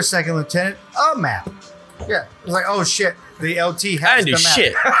gave a second lieutenant a map. Yeah, it was like, oh shit, the LT has I didn't do the map.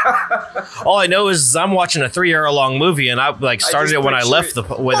 shit. All I know is I'm watching a 3-hour-long movie, and I started just it when I picture left it.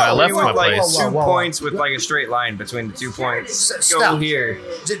 I left We my want like place. Whoa, two whoa. points with like a straight line between the 2 points. Go Stop. here.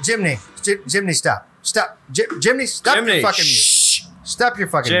 Jimny, stop. Stop. Jimny, stop Jimny, your fucking music. Shh. Stop your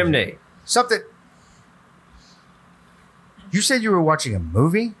fucking music. Chimney. Something. You said you were watching a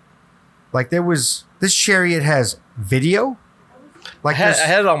movie? Like this chariot has video? Like I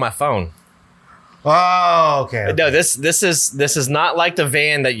had it on my phone. Oh, okay. No, this is not like the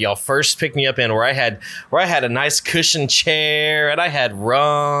van that y'all first picked me up in, where I had a nice cushion chair and I had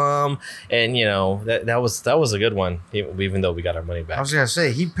rum, and that was a good one, even though we got our money back. I was gonna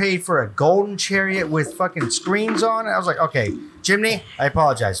say he paid for a golden chariot with fucking screens on it. I was like, okay, Jimmy, I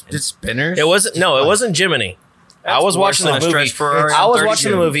apologize. It's spinners. It wasn't Jiminy. I was watching the movie. I was watching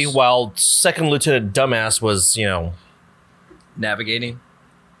the movie while Second Lieutenant Dumbass was, navigating.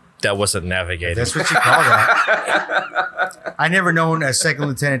 That wasn't navigating. That's what you call that. I never known a second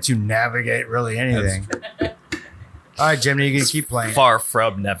lieutenant to navigate really anything. All right, Jimmy, you can keep playing. Far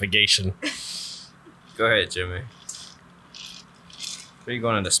from navigation. Go ahead, Jimmy. Are you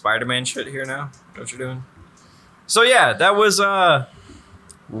going into Spider-Man shit here now? What you're doing? So yeah, that was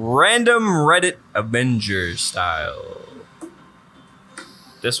random Reddit Avengers style.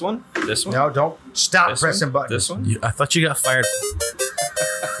 This one? No, don't stop This pressing one? buttons. This one? I thought you got fired.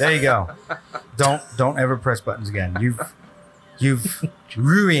 There you go. Don't ever press buttons again. You've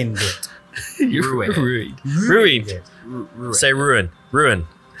ruined it. Ruined. Ruined. it. Say ruin. Ruin.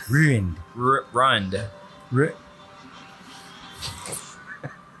 Ruined. Ruined. Ru-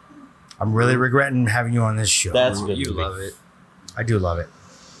 I'm really regretting having you on this show. That's good. You love it. I do love it.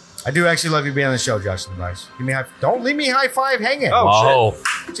 I do actually love you being on the show, Justin Rice. Give me don't leave me high five hanging. Oh, Oh,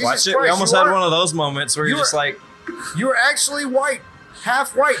 Jesus Watch it. Christ, We almost you had are- one of those moments where you're you just are- like, You are actually white,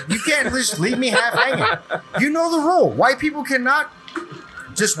 half white. You can't just leave me half hanging. You know the rule. White people cannot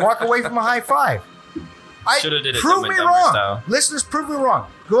just walk away from a high five. Shoulda did it Prove Dumb and me Dumber wrong. style. Listeners, prove me wrong.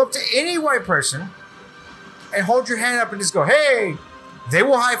 Go up to any white person and hold your hand up and just go, hey. They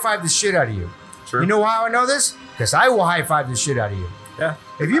will high five the shit out of you. True. You know how I know this? Because I will high five the shit out of you. yeah.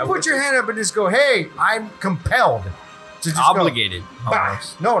 If you I put would your too. hand up and just go, hey, I'm compelled to just Obligated. go. Bah.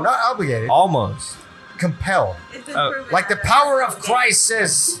 Almost. No, not obligated. Almost. Compelled. It's been Oh, proven Like the that power of Christ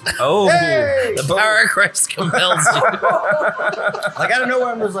says. Oh. Hey! the power of Christ compels you. Like out of nowhere,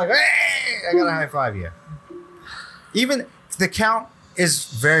 I'm just like, hey, I gotta high five you. Even the Count is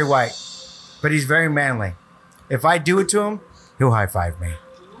very white, but he's very manly. If I do it to him, he'll high five me.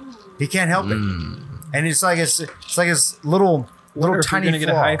 He can't help it, and it's like his little Wonder if tiny we're gonna get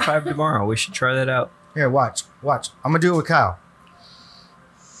a flaw. high five tomorrow. We should try that out. Here, watch. I'm gonna do it with Kyle.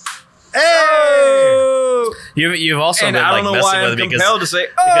 Hey! You've also And been I like don't know messing why with I'm me compelled to say,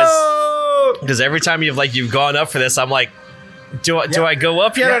 because oh! because every time you've gone up for this, I'm like, do I go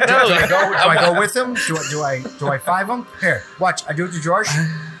up yet? Yeah, or do no? I go with him? Do I five him? Here, watch. I do it to George.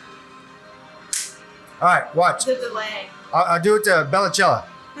 All right, watch. the delay. I'll do it to Bellacella.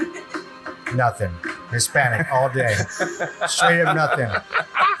 Nothing. Hispanic all day. Straight up nothing.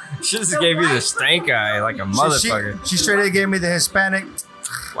 She just gave you the stank eye like a motherfucker. She straight up gave me the Hispanic.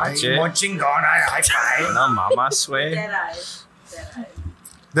 Watch it. Munching gone. I five. No, mama, swear. Dead eyes. Dead eyes.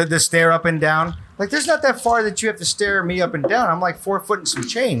 The stare up and down. Like there's not that far that you have to stare me up and down. I'm like 4 foot and some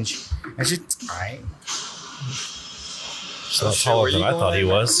change. And she, all right. So shit, taller where than you I thought going he in?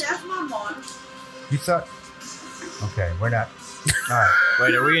 was. That's my mom. You thought? Okay, we're not. All right.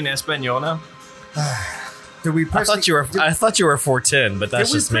 Wait, are we in Espanol? Did we I press? thought you were 410, but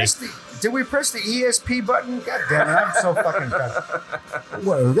that's just me. Did we press the ESP button? God damn it! I'm so fucking tired.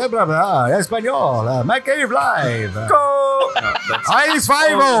 Well, blah blah blah. Espanol. Mac Cave Live. No, that's High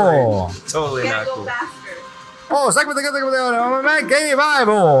five. totally You not gotta go cool. faster. Oh, sac with the Mac Cave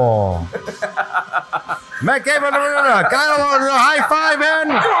Bible. Mac Cave Kyle high five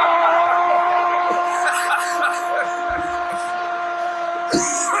and.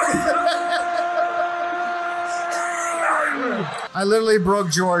 I literally broke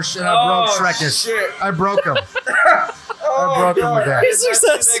George and I broke Shrekus. shit. I broke him. I broke him with that.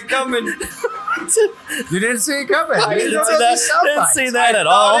 They're coming. You didn't see it coming. I You didn't know see these that, sound didn't bites. see that at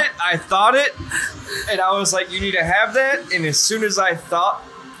all. I thought it, and I was like, you need to have that. And as soon as I thought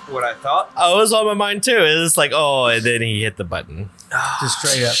what I thought, Oh, it was on my mind too. It was like, oh, and then he hit the button. Just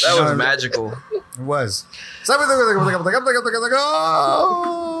straight up. that was No, magical. It was. You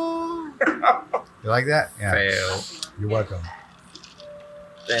like that? Yeah. Fail. You're welcome.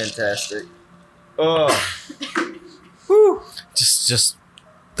 Fantastic. Oh, Just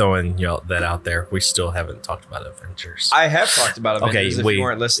throwing y'all that out there. We still haven't talked about Avengers. I have talked about Avengers. Okay, if you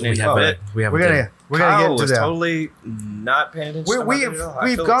weren't listening, We haven't. We haven't. We're done- gonna Kyle get to was that. totally not paying attention.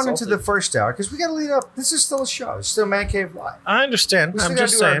 We've gone into the first hour because we got to lead up. This is still a show. It's still Man Cave Live. I understand. We still I'm got to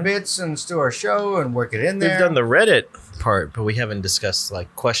just do our saying. bits and still our show and work it in there. We've done the Reddit part, but we haven't discussed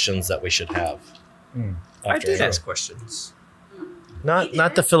like questions that we should have. I after did it. ask questions.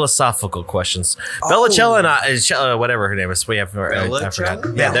 Not the philosophical questions. Bellacella and I, whatever her name is, we have. I forgot.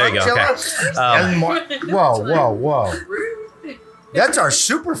 Bellacella? Yeah, there you go. Okay. And whoa. That's our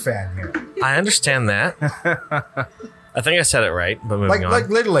super fan here. I understand that. I think I said it right, but moving on. Like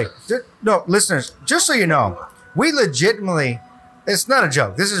literally. No, listeners, just so you know, we legitimately, it's not a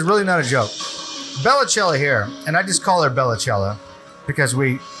joke. This is really not a joke. Bellacella here, and I just call her Bellacella because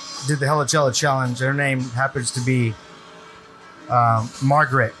we did the Hellicella challenge. Her name happens to be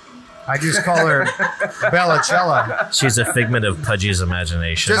Margaret. I just call her Bellacella She's a figment of Pudgy's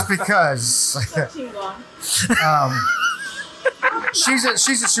imagination. just because she's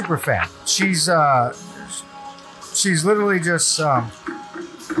a super fan. She's literally just I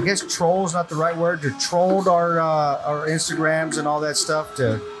guess troll's not the right word. To trolled our Instagrams and all that stuff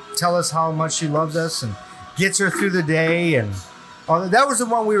to tell us how much she loves us and gets her through the day and all that. That was the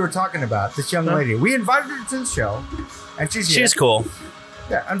one we were talking about. This young lady. We invited her to the show, and she's cool.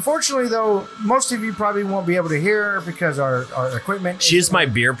 Yeah, unfortunately, though, most of you probably won't be able to hear her because our equipment. She's my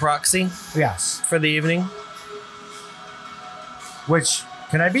beer proxy Yes. for the evening. Which,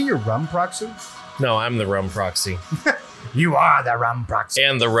 can I be your rum proxy? No, I'm the rum proxy. You are the rum proxy.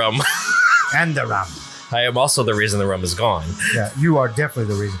 And the rum. And the rum. I am also the reason the rum is gone. Yeah, you are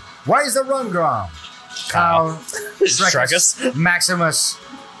definitely the reason. Why is the rum gone? Kyle, Streckus. Maximus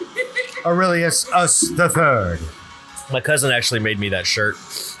Aurelius Us the Third. My cousin actually made me that shirt.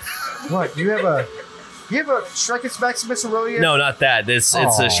 What? You have a Shrekkus Maximus Aurelius? No, not that. It's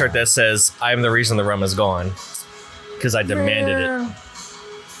a shirt that says, I'm the reason the rum is gone. Because I demanded it.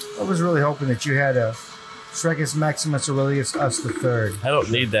 I was really hoping that you had a Shrekkus Maximus Aurelius Us the Third. I don't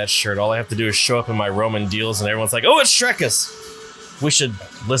need that shirt. All I have to do is show up in my Roman deals and everyone's like, oh, it's Shrekkus. We should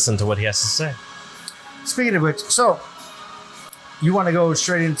listen to what he has to say. Speaking of which, so you want to go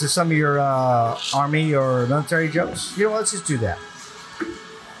straight into some of your army or military jokes? You know what? Let's just do that.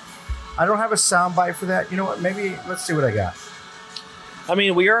 I don't have a soundbite for that. You know what? Maybe let's see what I got. I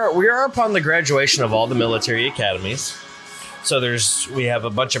mean, we are upon the graduation of all the military academies. So we have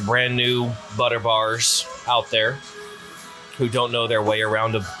a bunch of brand new butter bars out there who don't know their way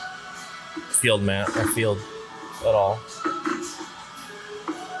around a field at all.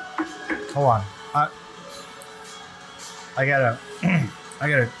 Hold on. I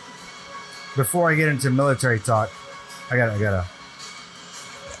gotta, before I get into military talk, I gotta.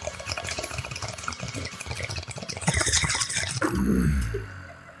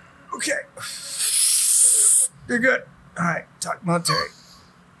 Okay. You're good. All right, talk military.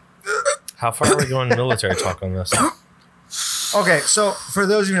 How far are we going military talk on this? Okay, so for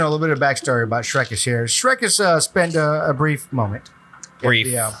those of you who know a little bit of backstory about Shrekkus here, Shrekkus spent a brief moment.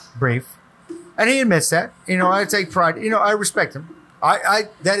 Brief. Brief. And he admits that. You know, I take pride. You know, I respect him. I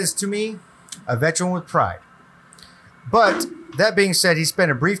that is to me a veteran with pride. But that being said, he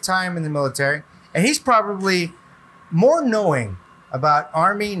spent a brief time in the military, and he's probably more knowing about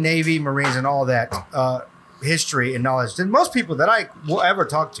Army, Navy, Marines, and all that history and knowledge than most people that I will ever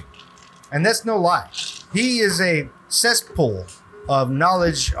talk to. And that's no lie. He is a cesspool of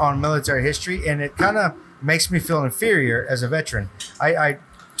knowledge on military history, and it kind of makes me feel inferior as a veteran. I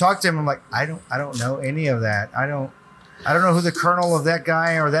talk to him. I'm like, I don't know any of that. I don't know who the colonel of that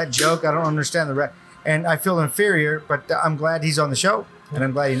guy or that joke. I don't understand and I feel inferior. But I'm glad he's on the show, and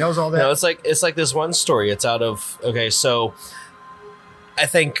I'm glad he knows all that. No, it's like this one story. It's out of so I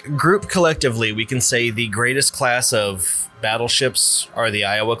think group collectively we can say the greatest class of battleships are the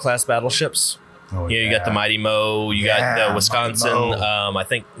Iowa class battleships. Oh, You got the Mighty Mo, you got the Wisconsin, Mighty I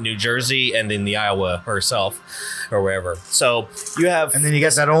think New Jersey, and then the Iowa herself or wherever. So you have, and then you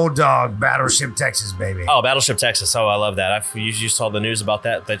got that old dog, Battleship Texas, baby. oh, Battleship Texas. Oh, I love that. You saw the news about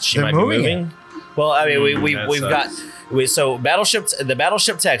that she They're might be moving moving. Well, I mean, we've got sucks. so the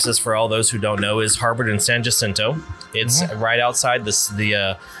Battleship Texas, for all those who don't know, is harbored in San Jacinto. It's right outside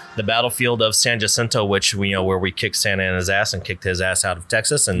the battlefield of San Jacinto, which we know where we kicked Santa Anna's ass and kicked his ass out of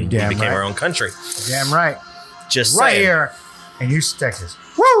Texas, and Damn we became right. our own country. Damn right. Just Right saying. here in Houston, Texas.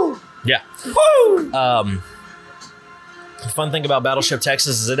 Woo! Yeah. Woo! The fun thing about Battleship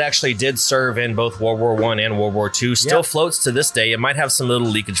Texas is it actually did serve in both World War I and World War II. Still floats to this day. It might have some little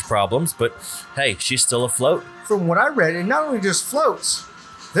leakage problems, but hey, she's still afloat. From what I read, it not only just floats,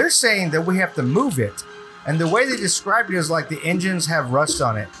 they're saying that we have to move it. And the way they described it is like the engines have rust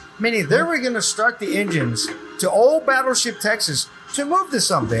on it. Meaning they were going to start the engines to old Battleship Texas to move this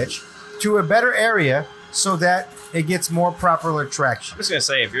sumbitch to a better area so that it gets more proper traction. I'm just gonna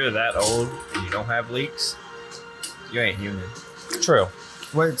say, if you're that old and you don't have leaks, you ain't human. True.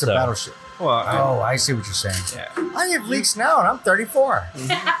 Well, it's a So- battleship. Well, I see what you're saying. yeah, I have leaks now, and I'm 34. you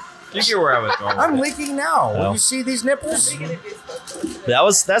get where I was going. I'm with it. leaking now. Well. You see these nipples?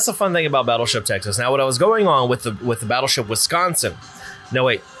 That's the fun thing about Battleship Texas. Now, what I was going on with the Battleship Wisconsin. No,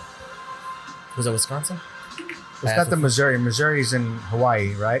 wait. Was it Wisconsin? It's not the Missouri. Missouri's in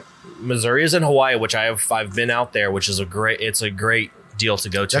Hawaii, right? Missouri is in Hawaii, which I've been out there, which is a great deal to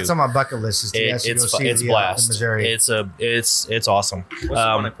go to. That's on my bucket list. Is to actually go see it's the, blast. Missouri. It's awesome. What's the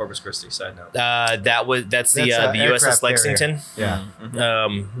one in Corpus Christi? Side note. That's the an USS aircraft Lexington. carrier. Yeah.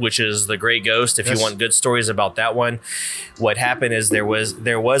 Which is the Great Ghost. If you Yes. want good stories about that one, what happened is there was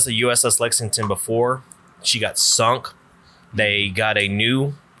a USS Lexington before. She got sunk. They got a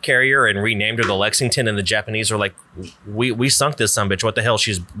new carrier and renamed her the Lexington, and the Japanese were like, we sunk this sumbitch. What the hell?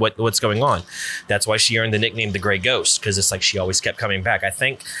 What's going on? That's why she earned the nickname the Gray Ghost, because it's like she always kept coming back. I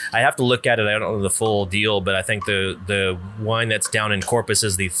think I have to look at it. I don't know the full deal, but I think the one that's down in Corpus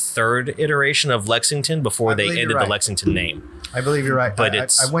is the third iteration of Lexington before I they believe ended you're the right. Lexington name. I believe you're right. But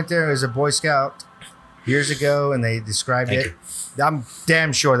I went there as a Boy Scout years ago, and they described Thank it. I'm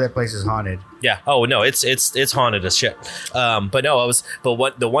damn sure that place is haunted. Yeah. Oh no, it's haunted as shit. But no,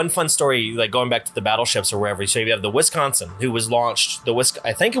 the one fun story, like going back to the battleships or wherever. So you have the Wisconsin, who was launched.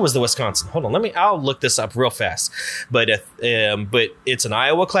 I think it was the Wisconsin. Hold on, I'll look this up real fast. But it's an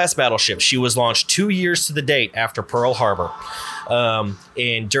Iowa class battleship. She was launched 2 years to the date after Pearl Harbor.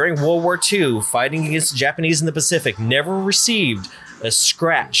 And during World War II, fighting against the Japanese in the Pacific, never received a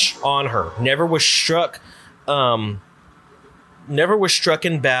scratch on her. Never was struck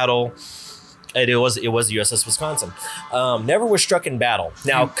in battle. It was USS Wisconsin. Never was struck in battle.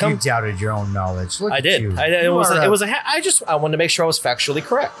 Now, You doubted your own knowledge. Look I at did. you. I wanted to make sure I was factually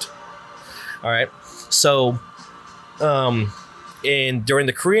correct. All right. So, during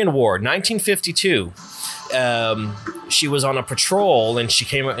the Korean War, 1952. She was on a patrol, and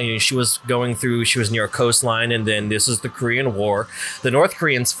she was near a coastline, and then this is the Korean War. The North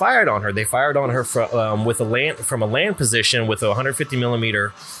Koreans fired on her. They fired on her from a land position with a 150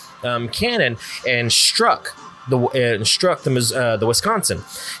 millimeter cannon, and struck the Wisconsin.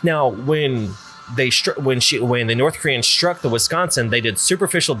 Now, when the North Koreans struck the Wisconsin, they did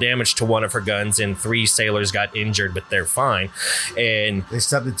superficial damage to one of her guns, and 3 sailors got injured, but they're fine. And They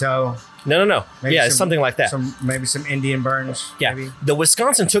stubbed the toe. no. Maybe Yeah, it's something like that. Maybe some Indian burns. Yeah, Maybe. the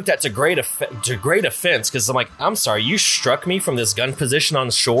Wisconsin took that to great offense, because I'm like, I'm sorry, you struck me from this gun position on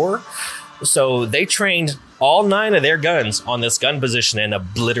shore. So they trained all 9 of their guns on this gun position and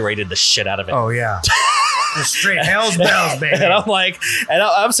obliterated the shit out of it. Oh yeah. Just straight hell's bells, baby. And I'm like,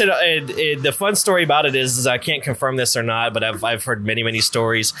 I'm saying, and the fun story about it is I can't confirm this or not, but I've heard many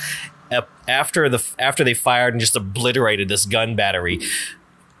stories. After they fired and just obliterated this gun battery,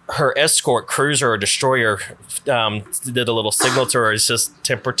 her escort cruiser or destroyer did a little signal to her. It's just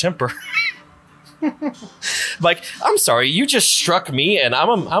temper. Like, I'm sorry, you just struck me, and I'm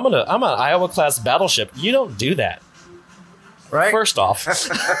an Iowa class battleship. You don't do that, Right? first off.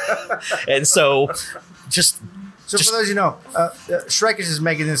 And so, So for those you know, Shrek is just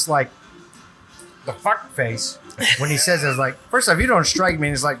making this like the fuck face when he says it's like, first off, you don't strike me,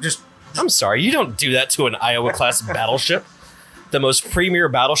 and it's like just I'm sorry, you don't do that to an Iowa class battleship. The most premier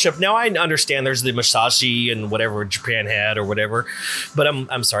battleship. Now I understand there's the Musashi and whatever Japan had or whatever, but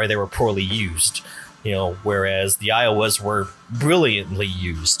I'm sorry, they were poorly used. Whereas the Iowas were brilliantly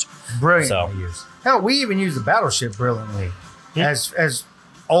used. brilliantly used. Hell, we even used the battleship brilliantly. Yeah. As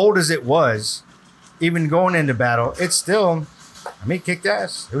old as it was, even going into battle, it's still, it kicked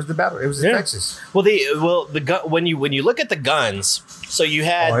ass. It was the battle. It was the Yeah. Texas. When you look at the guns, so you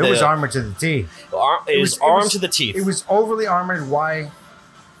had It was armored to the T. It was armed to the teeth. It was overly armored.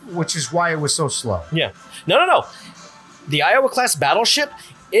 Which is why it was so slow. Yeah. No. The Iowa class battleship,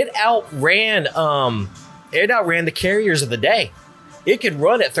 it outran the carriers of the day. It could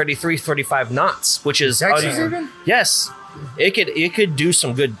run at 33, 35 knots, which is Texas even? Yes. It could do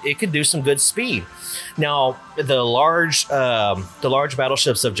some good speed. Now, the large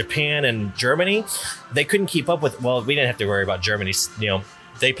battleships of Japan and Germany, they couldn't keep up with. Well, we didn't have to worry about Germany.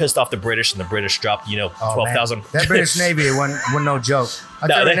 They pissed off the British, and the British dropped 12,000. That British Navy wasn't no joke. I'll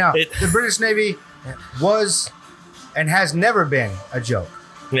tell you right now, the British Navy was and has never been a joke.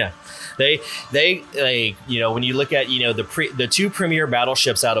 Yeah, they when you look at the 2 premier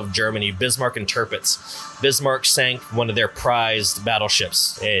battleships out of Germany, Bismarck and Tirpitz. Bismarck sank one of their prized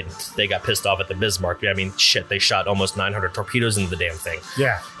battleships, and they got pissed off at the Bismarck. I mean, shit, they shot almost 900 torpedoes into the damn thing.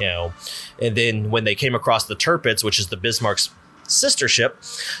 Yeah. And then when they came across the Tirpitz, which is the Bismarck's sister ship,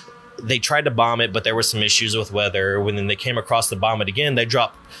 they tried to bomb it, but there were some issues with weather. When they came across to bomb it again, they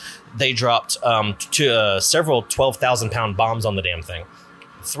dropped several 12,000-pound bombs on the damn thing.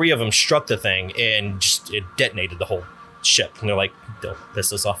 3 of them struck the thing, and it detonated the whole ship. And they're like, "Don't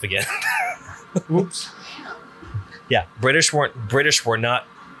piss us off again." Oops. Yeah, British were not.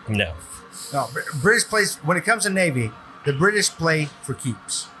 No. No, British plays when it comes to Navy. The British play for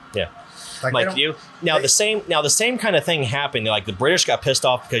keeps. Yeah. Like, they Like don't- you now the same kind of thing happened. Like the British got pissed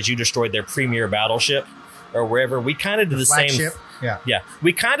off because you destroyed their premier battleship or wherever. We kind of did the same. flagship. Yeah. Yeah,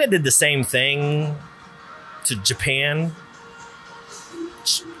 we kind of did the same thing to Japan.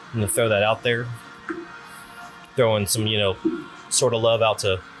 Just gonna throw that out there. Throwing some, sort of love out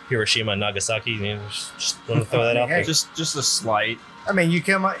to Hiroshima and Nagasaki. Just want to throw that out there. Hey. Just a slight. I mean, you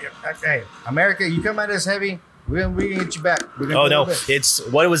come out. Hey, America, you come at us heavy. We can get you back. We're gonna Oh do a no! little bit. It's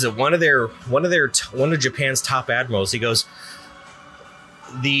what was it? One of Japan's top admirals. He goes,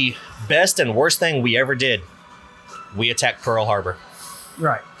 the best and worst thing we ever did, we attacked Pearl Harbor.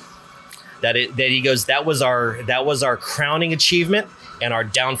 Right. That he goes, that was our crowning achievement and our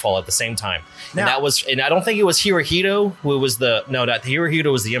downfall at the same time. Now- And I don't think it was Hirohito who was not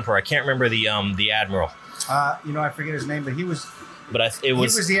Hirohito was the emperor. I can't remember the admiral, I forget his name, but he was but he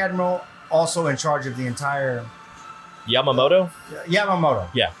was the admiral, also in charge of the entire Yamamoto. Yamamoto.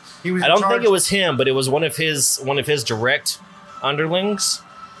 Yeah, He was. I in don't charge- think it was him, but it was one of his direct underlings.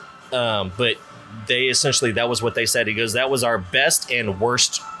 But they essentially, that was what they said. He goes, that was our best and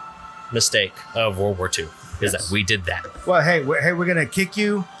worst mistake of World War II. Is that we did that? Well, hey, we're gonna kick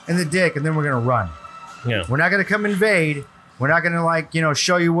you in the dick, and then we're gonna run. Yeah. We're not gonna come invade. We're not gonna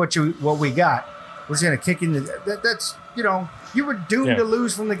show you what we got. We're just gonna kick you in the. That's you were doomed Yeah. to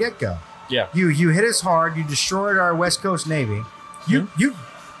lose from the get go. Yeah. You hit us hard. You destroyed our West Coast Navy. You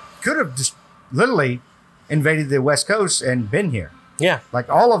could have just literally invaded the West Coast and been here. Yeah. Like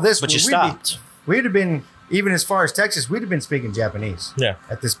all of this, But you we'd be- stopped. We'd have been even as far as Texas. We'd have been speaking Japanese. Yeah.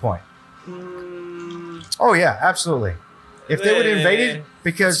 At this point. Oh yeah, absolutely. If they would have invaded,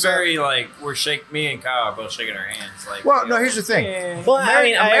 because It's very like me and Kyle are both shaking our hands. Like, well, no. Here's the thing. Well, I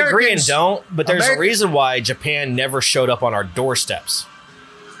mean, I agree and Americans- don't, but there's a Ameri- reason why Japan never showed up on our doorsteps.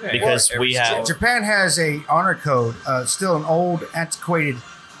 Because we have. Japan has a honor code, still an old, antiquated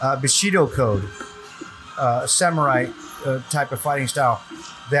Bushido code, samurai type of fighting style.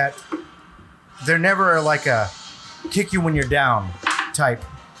 That they're never like a kick you when you're down type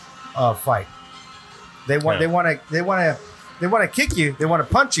of fight. They want to kick you. They want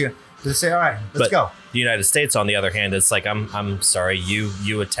to punch you. To say, all right, let's But go. the United States, on the other hand, it's like I'm sorry,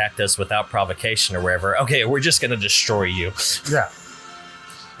 you attacked us without provocation or wherever. Okay, we're just gonna destroy you, Yeah.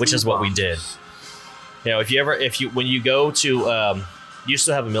 which is what we did. When you go to, you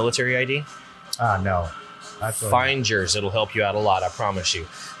still have a military ID? No. Absolutely. Find yours. It'll help you out a lot. I promise you.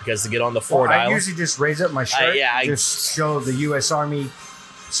 Because to get on the Ford I Island. usually just raise up my shirt. Just show the U.S. Army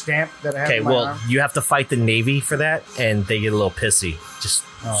stamp that I have. Okay, in my well, arm. you have to fight the Navy for that, and they get a little pissy. Just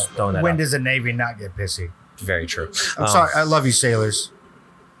throwing that When out. does the Navy not get pissy? Very true. I'm sorry. I love you, sailors.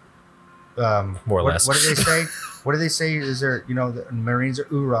 More or less. What do they say? What do they say? Is there, the Marines are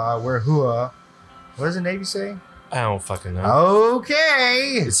oorah, we're hua. What does the Navy say? I don't fucking know.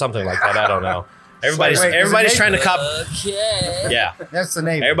 Okay. It's something like that. I don't know. Everybody's Wait, is it everybody's Navy? trying to copy. Yeah. That's the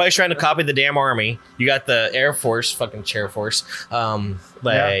Navy. Everybody's trying to copy the damn army. You got the Air Force, fucking Chair Force. It's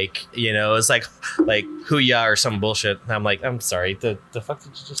like Hooyah or some bullshit. And I'm like, I'm sorry. The fuck did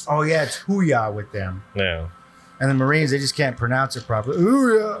you just? Oh, yeah, it's hooyah with them. No. And the Marines, they just can't pronounce it properly.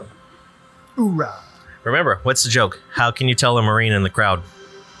 Oorah. Oorah. Remember, what's the joke? How can you tell a Marine in the crowd?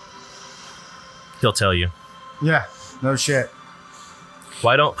 He'll tell you. Yeah, no shit.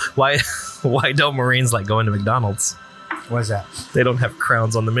 Why don't Marines like going to McDonald's? What is that? They don't have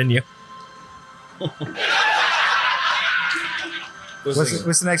crowns on the menu.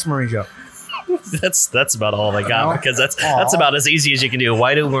 What's the next Marine joke? That's about all I got, No? because that's about as easy as you can do.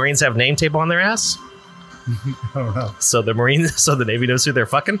 Why do Marines have name tape on their ass? I don't know. So the Navy knows who they're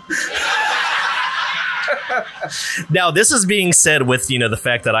fucking. Now, this is being said with, the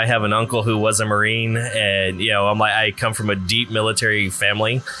fact that I have an uncle who was a Marine, and, I come from a deep military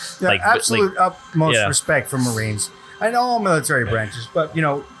family. Yeah, absolute utmost yeah. respect for Marines and all military branches. But,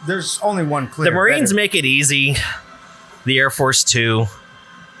 there's only one clear. The Marines better. make it easy. The Air Force too.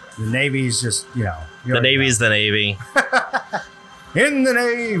 The Navy's just, The Navy's the Navy. in the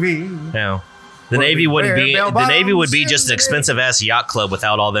Navy. Yeah. The Where Navy we wouldn't wear be. bell The Navy would be bottoms just in an the expensive ass yacht club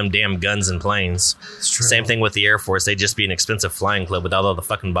without all them damn guns and planes. It's true. Same thing with the Air Force. They'd just be an expensive flying club without all the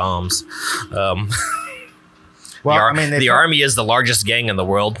fucking bombs. Well, the Army is the largest gang in the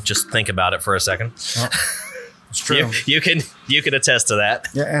world. Just think about it for a second. It's true. You can attest to that.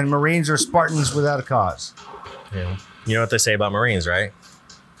 Yeah, and Marines are Spartans without a cause. Yeah. You know what they say about Marines, right?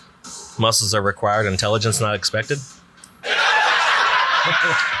 Muscles are required, intelligence not expected.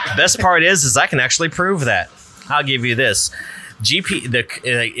 Best part is I can actually prove that. I'll give you this.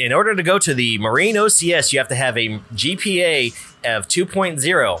 In order to go to the Marine OCS, you have to have a GPA of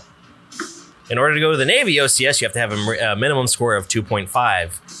 2.0. in order to go to the Navy OCS, you have to have a minimum score of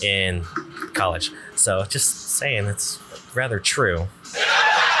 2.5 in college. So just saying, it's rather true.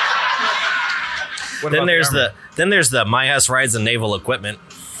 Then there's the My Ass Rides and Naval Equipment.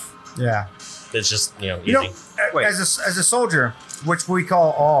 Yeah. It's just easy. You know, as a soldier, which we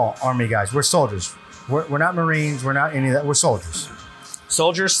call all Army guys, we're soldiers. We're not Marines. We're not any of that. We're soldiers.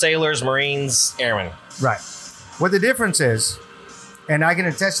 Soldiers, sailors, Marines, airmen. Right. What the difference is, and I can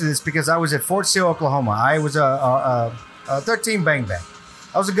attest to this because I was at Fort Sill, Oklahoma. I was a 13 bang bang.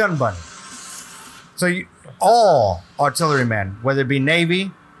 I was a gun bunny. So all artillerymen, whether it be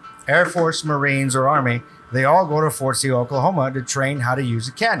Navy, Air Force, Marines, or Army, they all go to Fort Sill, Oklahoma to train how to use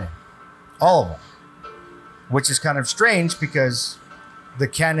a cannon. All of them. Which is kind of strange because the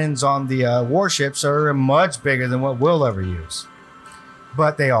cannons on the warships are much bigger than what we'll ever use.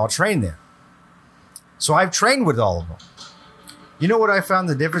 But they all train there. So I've trained with all of them. You know what I found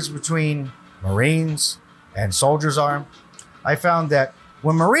the difference between Marines and soldiers are? I found that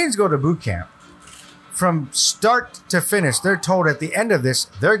when Marines go to boot camp, from start to finish, they're told at the end of this,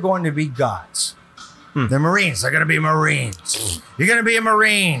 they're going to be gods. The Marines, they're going to be Marines. You're going to be a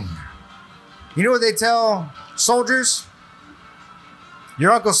Marine. You know what they tell soldiers?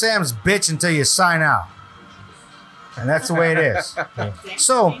 Your Uncle Sam's bitch until you sign out. And that's the way it is.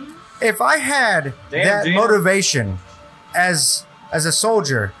 So if I had that Gina. motivation as a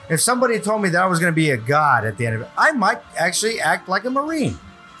soldier, if somebody told me that I was going to be a god at the end of it, I might actually act like a Marine.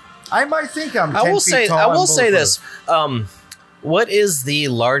 I might think I'm 10 I will feet say. tall I and will say bulletproof. this. What is the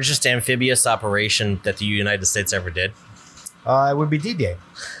largest amphibious operation that the United States ever did? It would be D-Day.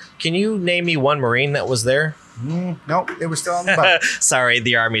 Can you name me one Marine that was there? Nope, it was still on the boat. Sorry,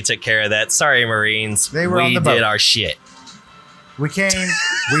 the Army took care of that. Sorry, Marines. They were we on the boat. did our shit. We came,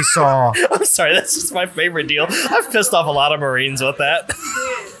 we saw. I'm sorry, that's just my favorite deal. I've pissed off a lot of Marines with that.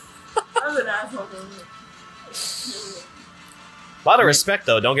 I was an asshole. A lot of respect,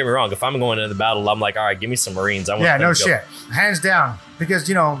 though. Don't get me wrong. If I'm going into the battle, I'm like, all right, give me some Marines. I want Yeah, them no to go. shit. Hands down.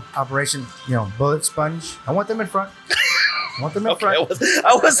 Because, Operation, Bullet Sponge. I want them in front. I want them in Okay, front.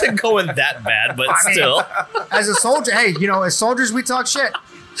 I wasn't going that bad, but still. As a soldier, hey, as soldiers, we talk shit.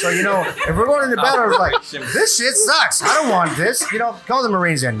 So, if we're going into battle, it's like, this shit sucks. I don't want this. Call the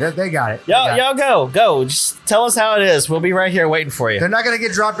Marines in. They got it. They got it. Y'all go. Just tell us how it is. We'll be right here waiting for you. They're not going to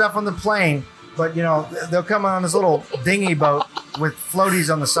get dropped off on the plane, but, they'll come on this little dinghy boat with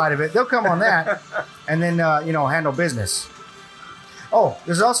floaties on the side of it. They'll come on that and then, handle business. Oh,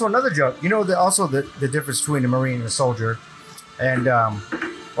 there's also another joke. The difference between a Marine and a soldier. And,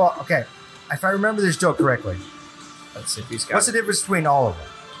 okay, if I remember this joke correctly, Let's see if he's got what's the difference between all of them?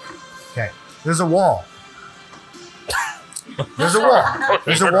 Okay, there's a wall. There's a wall.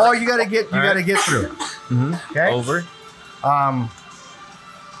 There's a wall you gotta get through. Okay. over.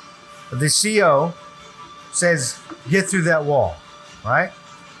 The CO says, get through that wall, right?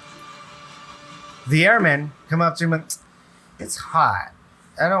 The airmen come up to him and, it's hot.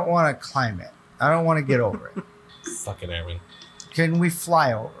 I don't want to climb it. I don't want to get over it. Fucking airman. Can we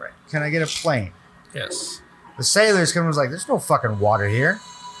fly over it? Can I get a plane? Yes. The sailors come and was like, there's no fucking water here.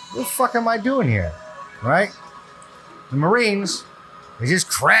 What the fuck am I doing here? Right? The Marines, they just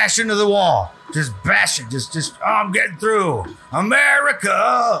crash into the wall. Just bash it. Just I'm getting through.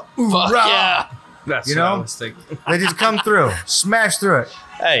 America. Fuck yeah. That's You what I know? was thinking. They just come through. Smash through it.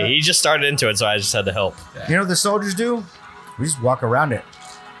 Hey, he just started into it, so I just had to help. You know what the soldiers do? We just walk around it.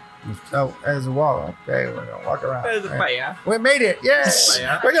 Oh, there's a wall. Okay, we're going to walk around. Yeah. We made it. Yay.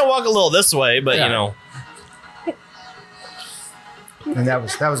 We're gonna walk a little this way, but Yeah. And that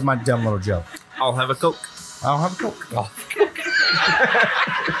was my dumb little joke. I'll have a Coke. I don't have a Coke.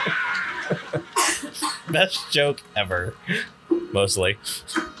 best joke ever. Mostly.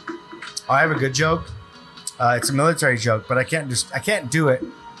 I have a good joke. It's a military joke, but I can't do it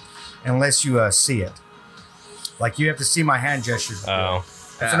unless you see it. Like you have to see my hand gestures. Oh.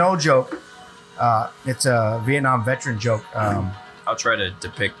 It's an old joke. It's a Vietnam veteran joke. I'll try to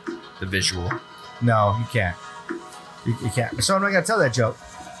depict the visual. No, you can't. You can't. So I'm not gonna tell that joke.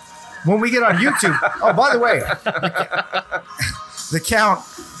 When we get on YouTube. Oh, by the way, the count.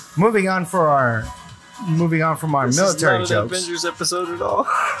 Moving on from our military This is not an jokes. Avengers episode at all.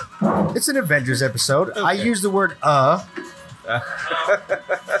 It's an Avengers episode. I Okay. use the word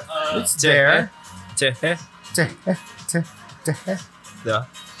It's there. Yeah.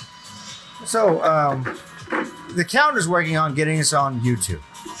 So, the count is working on getting us on YouTube.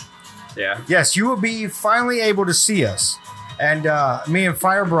 Yeah. Yes, you will be finally able to see us. And me and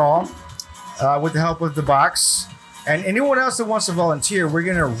Fire Brawl, with the help of the box, and anyone else that wants to volunteer, we're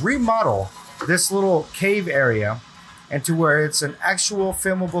going to remodel this little cave area into where it's an actual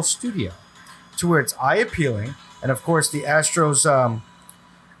filmable studio. to where it's eye appealing, and of course the Astros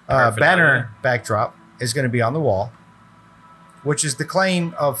Paraphernalia. banner backdrop is going to be on the wall, which is the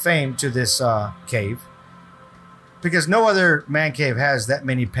claim of fame to this cave, because no other man cave has that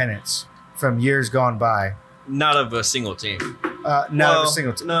many pennants from years gone by. Not of a single team. Not of Well, a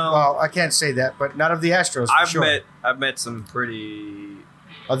single team. no. Well, I can't say that, but not of the Astros. For sure. I've met some pretty.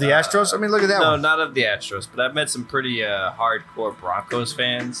 Of the Astros? I mean, look at that No, one. not of the Astros, but I've met some pretty hardcore Broncos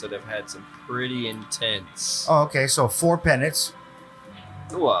fans that have had some pretty intense. Oh, okay. So 4 pennants.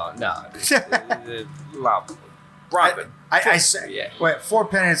 Well, no, Bronco. I say, Yeah. wait, 4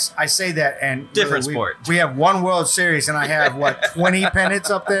 pennants. I say that, and Different we, sport. We have 1 World Series, and I have what 20 pennants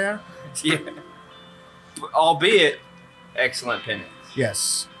up there. Yeah. Albeit excellent pennants.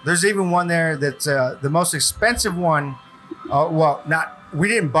 Yes, there's even one there that's the most expensive one. Well, not we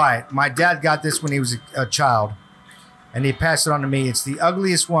didn't buy it. My dad got this when he was a child, and he passed it on to me. It's the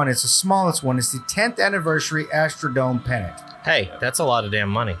ugliest one. It's the smallest one. It's the 10th anniversary Astrodome pennant. Hey, that's a lot of damn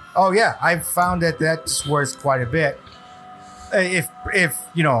money. Oh yeah, I've found that that's worth quite a bit, if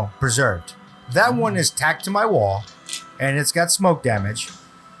you know, preserved. That one is tacked to my wall, and it's got smoke damage,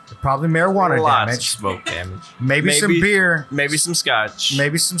 probably marijuana Lots of damage, smoke damage. maybe some beer, Maybe some scotch.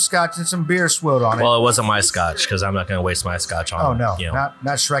 maybe some scotch and some beer swilled on it. Well, it wasn't my scotch because I'm not going to waste my scotch on. Oh no, you know.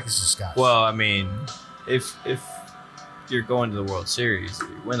 not Shrek's scotch. Well, I mean, if you're going to the World Series, if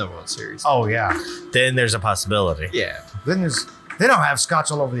you win the World Series, Oh yeah, Then there's a possibility. yeah. then they don't have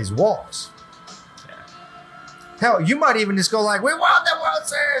scotch all over these walls. Hell, you might even just go like, "We won the World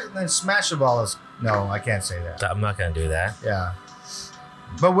Series," and then smash the ball. No, I can't say that. I'm not going to do that. Yeah,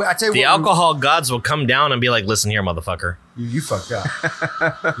 but I tell you The what, alcohol gods will come down and be like, listen here, motherfucker. you fucked up.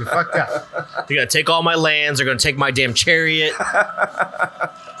 You fucked up. They're going to take all my lands. They're going to take my damn chariot.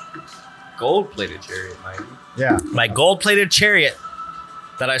 Gold-plated chariot, Mike. Yeah. My gold-plated chariot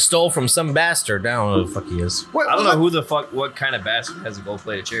that I stole from some bastard. I don't know who the fuck he is. What, I don't know what kind of bastard has a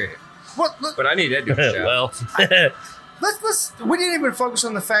gold-plated chariot, What, but I need that dude to shout. Well, let's. We didn't even focus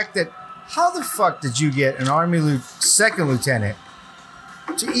on the fact that how the fuck did you get an Army second lieutenant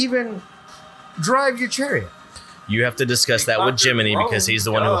to even drive your chariot? you have to discuss that with Jiminy because he's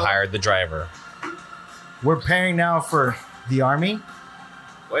the one who hired the driver. We're paying now for the Army.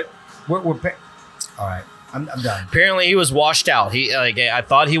 What? We're paying. All right, I'm done. Apparently, he was washed out. He like I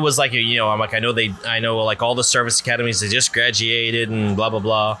thought he was like I'm like I know like all the service academies they just graduated and blah blah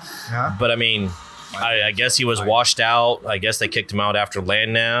blah. Huh? But I mean, I guess he was washed out. I guess they kicked him out after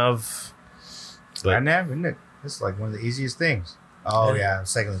land nav. Right now, isn't it? It's like one of the easiest things. Oh yeah,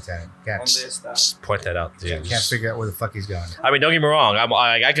 second lieutenant. Can't Just point that out, dude. can't figure out where the fuck he's going. I mean, don't get me wrong.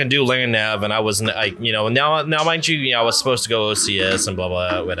 I can do land nav, and I was like, now mind you, I was supposed to go OCS and blah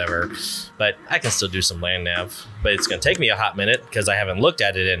blah whatever, but I can still do some land nav. But it's gonna take me a hot minute because I haven't looked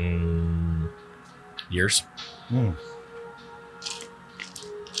at it in years.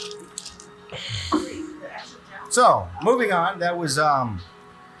 So moving on, that was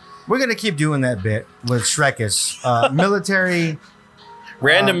we're gonna keep doing that bit with Shrekus. Military,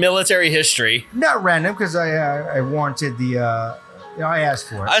 Random military history. not random because I warranted the I asked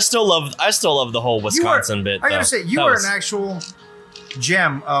for it. I still love the whole Wisconsin bit. I gotta though. say, you That are was- an actual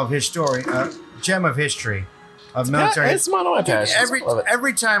gem of history of military. It's one of my passions. Love it.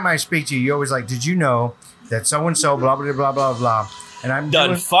 Every time I speak to you, you're always like, "Did you know that so and so blah blah blah blah blah?" And I'm done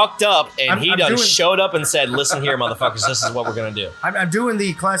doing, fucked up, and I'm he done doing- showed up and said, "Listen here, motherfuckers, this is what we're gonna do." I'm doing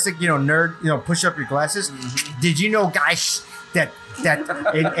the classic, nerd, push up your glasses. Mm-hmm. Did you know, guys, that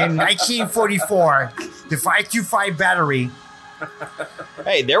in 1944, the 525 battery.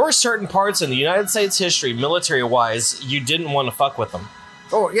 Hey, there were certain parts in the United States history, military-wise, you didn't want to fuck with them.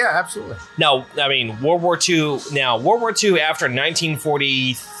 Oh yeah, absolutely. Now, I mean, World War II after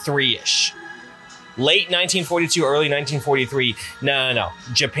 1943-ish. Late 1942, early 1943. No.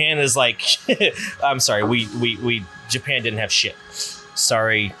 Japan is like, I'm sorry, we Japan didn't have shit.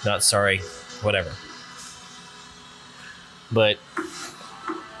 Sorry, not sorry, whatever. But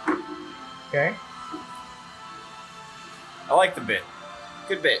Okay, I like the bit.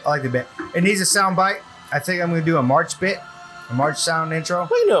 Good bit. I like the bit. It needs a sound bite. I think I'm gonna do a March bit, a March sound intro.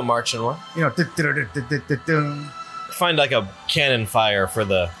 we can do a marching one. Dun. Find like a cannon fire for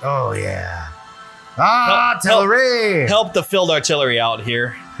the Oh yeah. Help- Artillery. help the field artillery out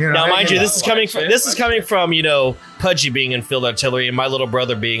here. Now, mind you, this is coming from Pudgy being in field artillery and my little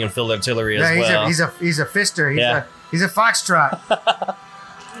brother being in field artillery as well. He's a fister. Yeah. He's a foxtrot.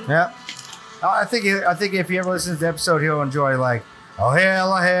 Yeah. I think if he ever listens to the episode, he'll enjoy like, oh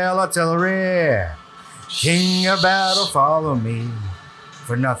hail artillery, king of battle, follow me.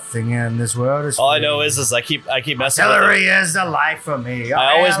 For nothing in this world is All I free. know is I keep messing with it. Artillery is the life for me.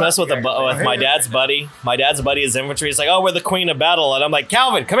 I always mess with my dad's buddy. My dad's buddy is infantry. He's like, "Oh, we're the queen of battle," and I'm like,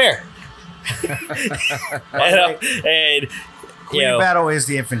 "Calvin, come here." and Queen of battle is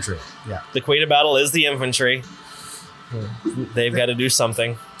the infantry. Yeah. the queen of battle is the infantry. They've got to do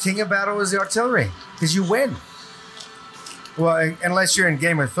something. King of battle is the artillery because you win. Well, unless you're in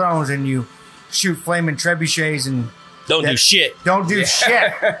Game of Thrones and you shoot flaming trebuchets and Don't do shit. don't do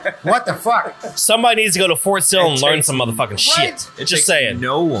shit. What the fuck? Somebody needs to go to Fort Sill and learn some motherfucking shit. It Just takes saying.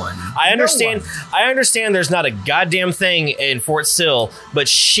 No one. I understand. I understand. There's not a goddamn thing in Fort Sill, but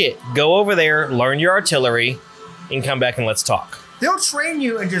shit, go over there, learn your artillery, and come back and let's talk. They'll train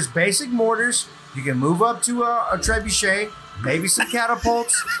you in just basic mortars. You can move up to a trebuchet, maybe some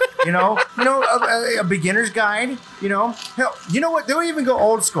catapults. A beginner's guide. Hell, you know what? They'll even go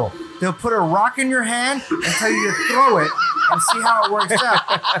old school. They'll put a rock in your hand and tell you to throw it and see how it works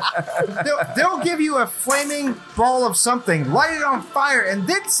out. They'll give you a flaming ball of something, light it on fire, and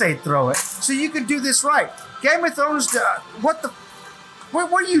then say throw it, so you can do this right. Game of Thrones. What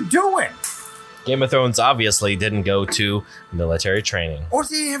are you doing? Game of Thrones obviously didn't go to military training. Or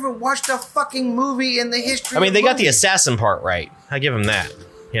they haven't watched a fucking movie in the history. I mean, of they got the movies. assassin part right. I give them that.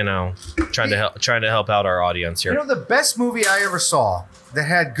 Trying to help out our audience here. The best movie I ever saw that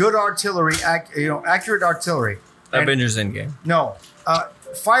had good artillery, accurate artillery. and- Avengers Endgame. No,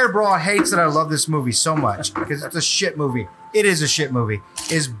 Firebrawl hates that I love this movie so much because it's a shit movie. It is a shit movie.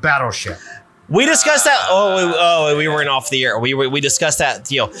 Is Battleship. We discussed that. Oh, we weren't off the air. We discussed that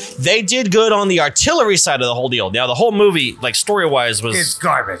deal. They did good on the artillery side of the whole deal. Now the whole movie, like story wise, was It's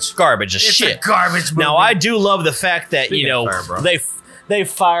garbage. garbage as It's shit. a garbage movie. Now I do love the fact that Speaking of Fireball. they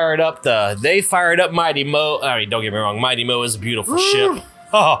fired up Mighty Mo. I mean, don't get me wrong, Mighty Mo is a beautiful ship.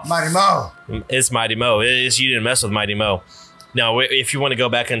 Oh, Mighty Mo. it's Mighty Mo. You didn't mess with Mighty Mo. Now, if you want to go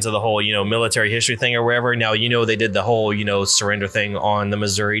back into the whole, military history thing or wherever, now, they did the whole, surrender thing on the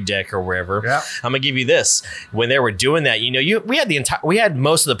Missouri deck or wherever. Yeah. I'm going to give you this. When they were doing that, we had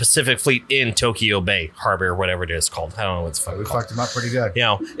most of the Pacific Fleet in Tokyo Bay Harbor or whatever it is called. I don't know what it's fucking We called. fucked him up pretty good.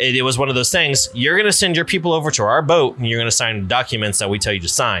 It was one of those things. You're going to send your people over to our boat and you're going to sign documents that we tell you to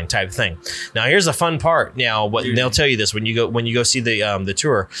sign, type of thing. Now, here's the fun part. Now, they'll tell you this when you go see the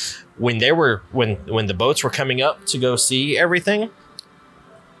tour. When the boats were coming up to go see everything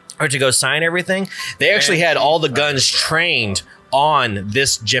or to go sign everything, they actually had all the guns trained on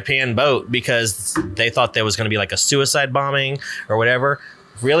this Japan boat because they thought there was going to be like a suicide bombing or whatever.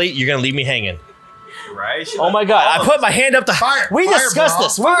 Really, you're going to leave me hanging? Right? Oh my god! I put my hand up to. We Fireball. discussed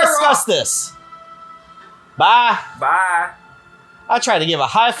this. We Fireball. discussed this. Bye. Bye. I tried to give a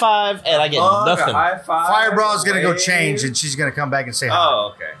high five and I get nothing. High five. Firebrawl's going to go wave. change and she's going to come back and say hi.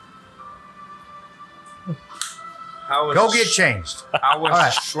 Oh, okay. How was Go get changed. I was All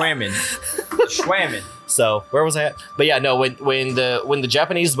right. schwamming. So where was I at? But yeah, no. When the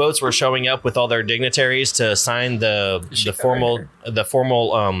Japanese boats were showing up with all their dignitaries to sign the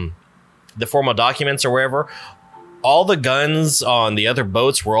formal documents or wherever, all the guns on the other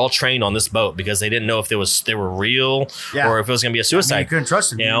boats were all trained on this boat because they didn't know if they were real Yeah. or if it was going to be a suicide. You couldn't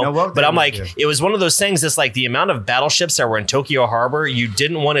trust him. You You know? know what But they I'm would like, do. it was one of those things that's like the amount of battleships that were in Tokyo Harbor, you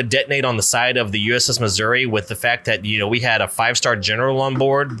didn't want to detonate on the side of the USS Missouri with the fact that, we had a 5-star general on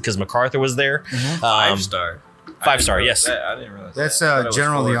board because MacArthur was there. Mm-hmm. 5-star. 5-star, yes. I didn't realize That's that. I thought it was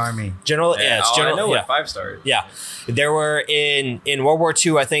General of the 4. Army. General, Yeah, it's general. I know yeah. what 5-star is. Yeah. There were in World War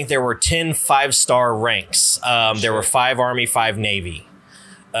II, I think there were 10 5-star ranks. There were 5 Army, 5 Navy.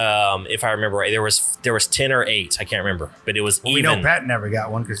 If I remember right, there was 10 or 8. I can't remember, but it was We even. know Pat never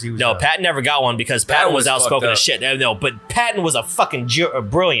got one because he was. No, Patton never got one because Patton was was outspoken fucked as up. shit. No, but Patton was a fucking a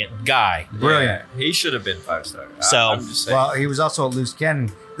brilliant guy. Brilliant. Yeah, he should have been 5-star. So- I'm just saying. Well, he was also a loose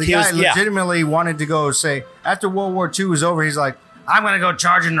cannon. The He guy was- yeah. legitimately wanted to go say, after World War II was over, he's like, I'm going to go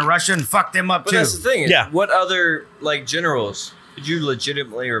charging the Russia and fuck them up but too. that's the thing. Yeah. What other generals did you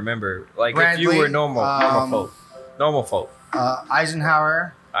legitimately remember? Like if you Bradley, were normal folk.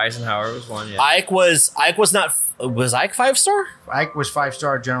 Eisenhower. Eisenhower was one. Yeah. Ike was Ike 5-star? Ike was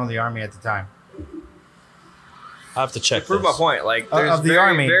 5-star General of the Army at the time. I have to check. Prove my this. point. Like there's of the very,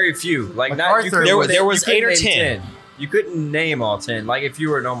 Army. very few. Like not you MacArthur couldn't- was- There was you couldn't 8 or name 10. You couldn't name all 10. Like if you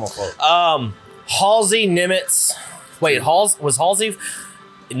were normal folk. Halsey, Nimitz. Wait, was Halsey?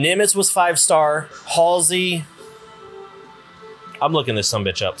 Nimitz was 5-star. Halsey. I'm looking this some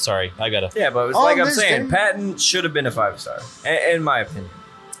bitch up. Sorry, I gotta. Yeah, but it's All like I'm this saying, thing- Patton should have been a 5-star, in my opinion.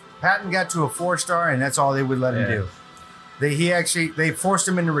 Patton got to a 4-star, and that's all they would let him Yeah. do. They forced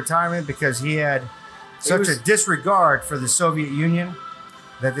him into retirement because he had such was- a disregard for the Soviet Union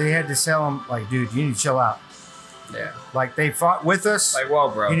that they had to tell him, like, dude, you need to chill out. Yeah. Like they fought with us. Like, well,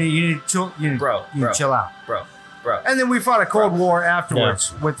 bro. You need to chill. You need Bro, you need bro. to chill out. Bro. And then we fought a Cold War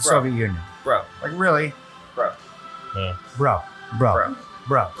afterwards with the Bro. Soviet Union. Bro. Like really, Bro. Yeah. bro. Bro.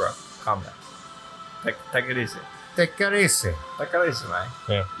 Calm down. Take it easy. Take it easy. Take it easy, man.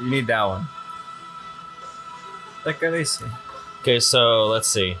 Yeah. You need that one. Take it easy. Okay, so let's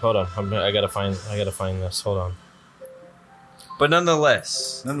see. Hold on. I gotta find this. Hold on. But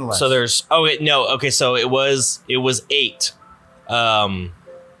nonetheless. So there's so it was 8.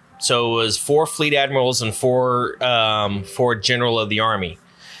 So it was 4 fleet admirals and 4 general of the army.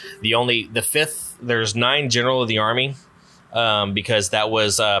 The fifth, there's 9 general of the army, because that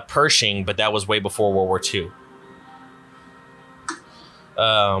was Pershing, but that was way before World War II.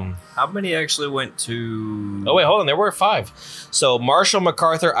 How many actually went to? Oh wait, hold on. There were 5. So Marshall,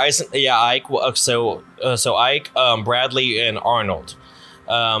 MacArthur, Ike. So Ike, Bradley, and Arnold.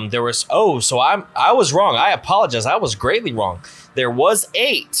 There was. So I was wrong. I apologize. I was greatly wrong. There was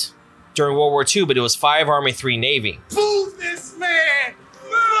 8 during World War II, but it was 5 Army, 3 Navy. Move this man!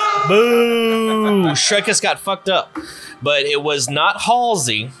 Boo! Shrekus got fucked up, but it was not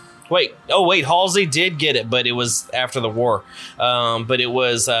Halsey. Wait, Halsey did get it, but it was after the war. But it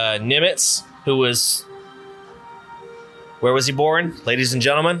was Nimitz, who was. Where was he born, ladies and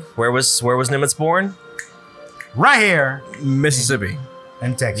gentlemen? Where was Nimitz born? Right here Mississippi.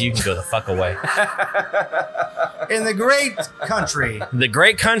 in Texas. You can go the fuck away. In the great country. The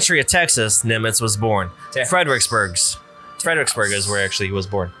great country of Texas, Nimitz was born. Texas. Fredericksburg is where actually he was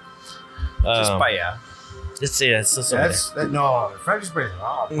born. Just by ya. It's over there. No, Fredericksburg.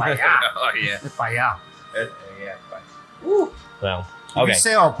 Oh, para allá. Oh yeah. Para allá. Yeah. Well, If you okay.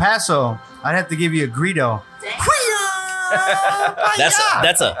 say El Paso, I'd have to give you a Greedo.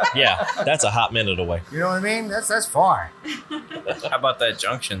 That's a hot minute away. You know what I mean? That's far. How about that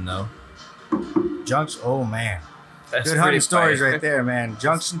junction though? Junction. Oh man, That's good hunting pretty stories fire. right there, man.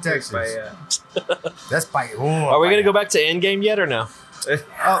 Junction, Texas. By ya. That's by. Oh, Are we gonna go back to Endgame yet or no?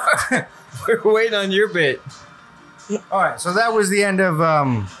 Oh. We're waiting on your bit. All right, so that was the end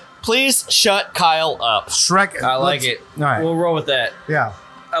of Please shut Kyle up. Shrek. I like it. All right. We'll roll with that. Yeah.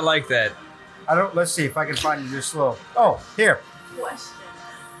 I like that. Let's see if I can find you this little. Oh, here. Question.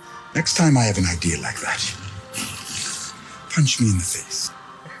 Next time I have an idea like that, punch me in the face.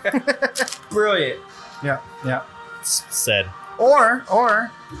 Brilliant. Yeah. Said. Or.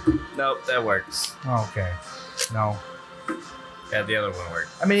 Nope, that works. Okay. No. Yeah, the other one worked.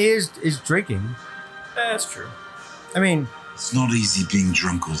 I mean, he's drinking. That's true. I mean, It's not easy being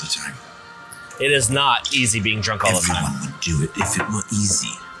drunk all the time. It is not easy being drunk all the time. Everyone would do it if it were easy.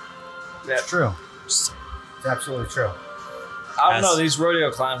 that's true. It's absolutely true. I don't Yes. know. These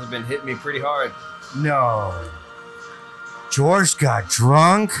rodeo clowns have been hitting me pretty hard. No. George got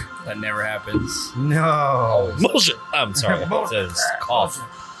drunk? That never happens. No. Bullshit. I'm sorry. Bullshit. It's cough.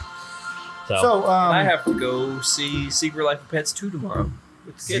 So, I have to go see Secret Life of Pets 2 tomorrow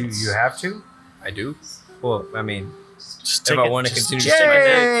with the kids. you have to? I do. Well, I mean, just if take I it- want to just- continue to stay my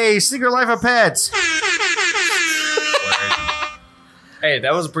day. Yay! Secret Life of Pets. Hey,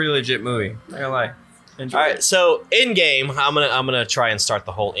 that was a pretty legit movie. Not gonna lie. Enjoy All right, it. so in game, I'm gonna try and start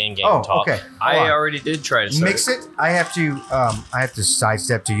the whole in game Oh, talk. okay. I Hold on. already did try to start Mix it. I have to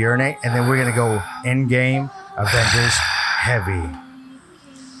sidestep to urinate, and then we're gonna go in game Avengers heavy.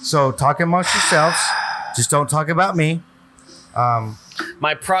 So talk amongst yourselves. Just don't talk about me.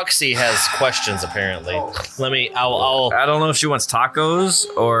 My proxy has questions apparently. I'll I don't know if she wants tacos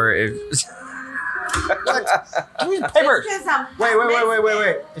or if. Paper. Because I'm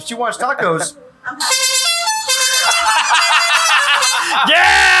Wait. If she wants tacos, I'm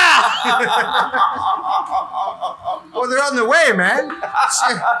yeah. well, they're on the way, man.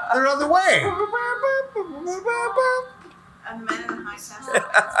 They're on the way. the man in the high castle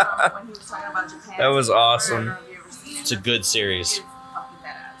when he was talking about Japan. That was awesome. Have you ever seen it? It's a good series. It's fucking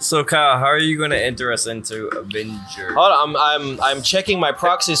badass. So Kyle, how are you going to enter us into Avenger? Hold on, I'm checking my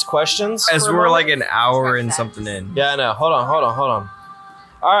proxy's questions. As for a we're moment. like an hour and something in. Yeah, I know. Hold on.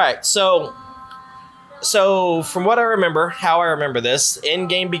 All right, so from what I remember, how I remember this,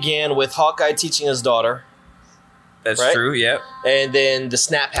 Endgame began with Hawkeye teaching his daughter, That's Right? true. Yep. and then the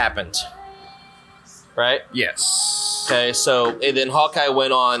snap happened. Right? Yes. Okay, so and then Hawkeye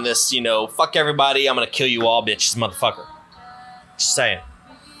went on this, fuck everybody, I'm gonna kill you all, bitches, motherfucker. Just saying.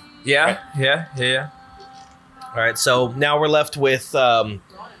 Yeah. Yeah. All right, so now we're left with, on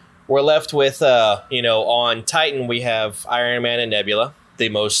Titan we have Iron Man and Nebula, the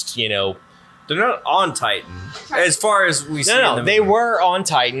most, They're not on Titan. As far as we see. in No, the they movie. were on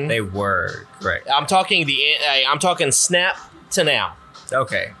Titan. They were correct. I'm talking snap to now.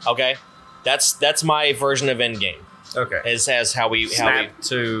 Okay. Okay. That's my version of Endgame. Okay. It says how we Snap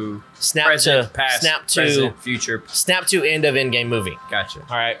to snap present, to past, snap to present, future. snap to end of Endgame movie. Gotcha.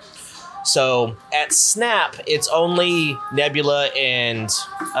 All right. So at Snap, it's only Nebula and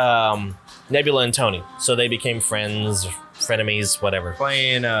Tony. So they became friends, frenemies, whatever.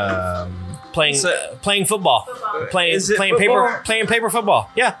 Playing Playing football. Playing Is it playing football? paper football.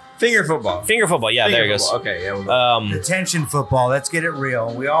 Yeah, finger football. finger football. Yeah, Finger there it goes. football. Okay, yeah. We'll go. Detention football. Let's get it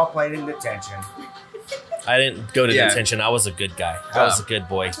real. We all played in detention. I didn't go to Yeah. detention. I was a good guy. I was a good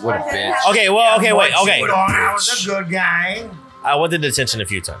boy. What a bitch. Okay, well, okay, wait, okay. Hold on, I was a good guy. I went to detention a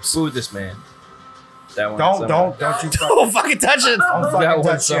few times. Boo this man. That one. Don't you Don't fucking touch it. don't That fucking one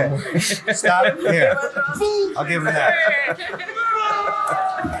touch it. Stop here. I'll give him that.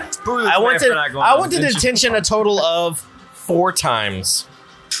 I went to detention a total of 4 times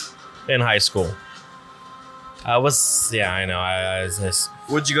in high school. I know. I was just,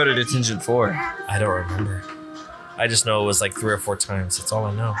 What'd you go to detention for? I don't remember. I just know it was like 3 or 4 times. That's all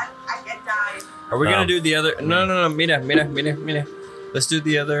I know. I get died. Are we No. gonna do the other? No. Mira. Let's do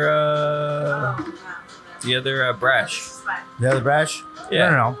the other brash. The other brash? Yeah.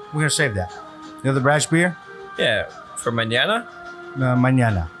 No. We're gonna save that. The other brash beer? Yeah, for mañana.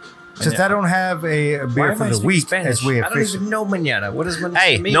 Mañana. Since I don't have a beer for the week, as we I don't officially. even know mañana. What does mañana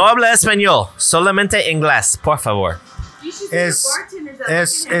Hey, mean? no habla español. Solamente inglés, por favor. You should see Es the bartenders that look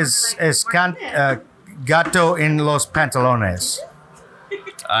at him, es they're like, "Bartender." gato en los pantalones.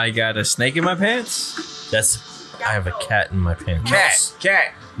 I got a snake in my pants. I have a cat in my pants.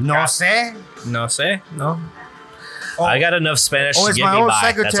 Cat. No sé. No sé. No. I got enough Spanish to as get my me old by.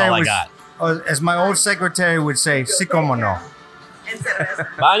 That's secretary all I was, got. as my old secretary would say, sí como no. Instead of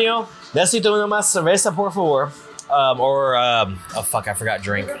Baño, necesito una más cerveza, por favor. Oh fuck, I forgot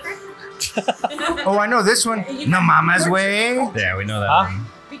drink. Oh, I know this one. No mama's way. All Yeah, we know that. Huh? One.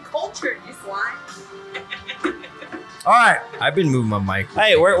 be cultured, you slime. right. I've been moving my mic.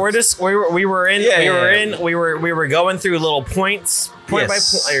 Hey, we were going through little points, point Yes.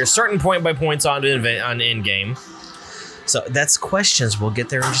 by point, or certain point by points on in game. So that's questions. We'll get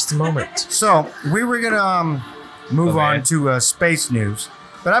there in just a moment. So we were gonna move Okay. on to space news,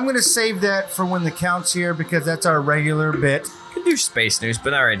 but I'm gonna save that for when the count's here because that's our regular bit. We can do space news,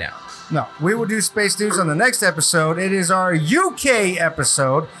 but not right now. No, we will do space news on the next episode. It is our UK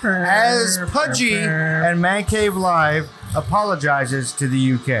episode as Pudgy and Man Cave Live apologizes to the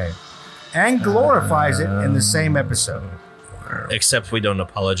UK and glorifies it in the same episode. Except we don't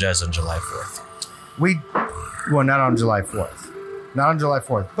apologize on July 4th. Well, not on July 4th. Not on July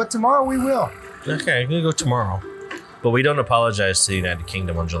 4th, but tomorrow we will. Okay, I'm gonna go tomorrow. But we don't apologize to the United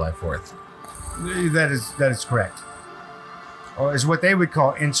Kingdom on July 4th. That is correct. Or is what they would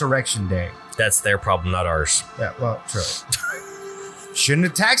call Insurrection Day. That's their problem, not ours. Yeah, well, true. Shouldn't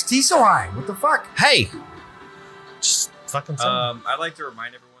have taxed T so high. What the fuck? Hey! Just fucking tell me. I'd like to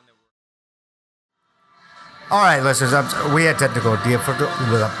remind everyone that All right, listeners, we had technical shit.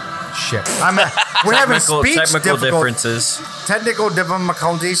 We're having speech technical difficult- differences. Technical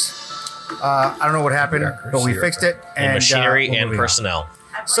difficulties. I don't know what happened, but we fixed it. And machinery we'll and move on. personnel.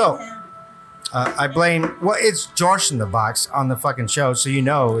 So, I blame. Well, it's Josh in the box on the fucking show, so you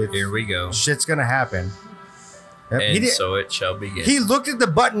know if Here we go. shit's gonna happen. Yep, And so it shall begin. he looked at the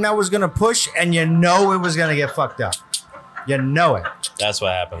button I was gonna push, and you know it was gonna get fucked up. You know it. That's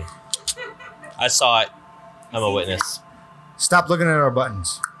what happened. I saw it. I'm a witness. Stop looking at our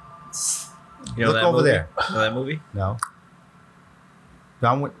buttons. You know look that over movie? there. Know that movie? No.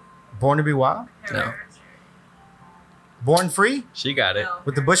 Done with Born to Be Wild? No. Born Free She got it.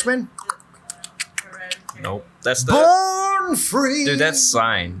 with the Bushmen? Nope. That's the Born Free. dude. That's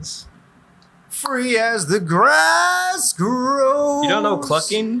Signs. Free as the grass grows. You don't know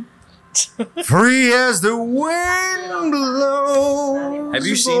Clucking? Free as the wind blows. Have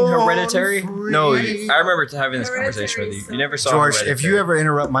you seen Hereditary? Born No, free. I remember having this conversation with you. You never saw George, Hereditary. if you ever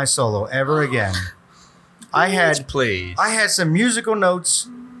interrupt my solo ever again, I had please. some musical notes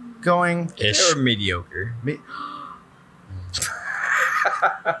going. They Ish. were mediocre.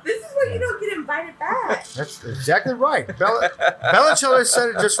 This is why you don't get invited back. That's exactly right. Bella Chiller said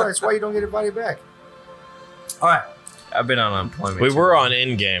it just right. That's why you don't get invited back. All right. I've been on unemployment. We too were long. on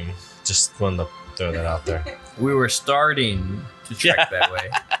Endgame. Just wanted to throw that out there. We were starting to track that way.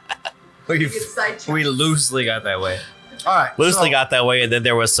 We loosely got that way. All right. Loosely so, got that way, and then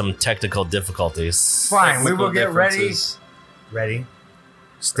there was some technical difficulties. Fine. We will Technical get ready. differences. Ready.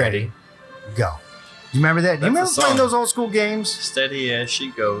 Steady. Go. You remember that? Do you That's a remember playing song. those old school games? Steady as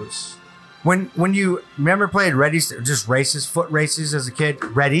she goes. When you remember playing ready, just races, foot races as a kid?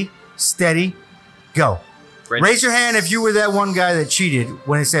 Ready, steady, go. Ready? Raise your hand if you were that one guy that cheated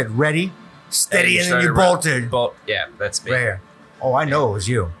when it said ready, steady, and then started you bolted. Yeah, that's me. Right here. Oh, I know it was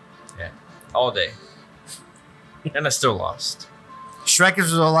you. Yeah, all day, and I still lost. Shrek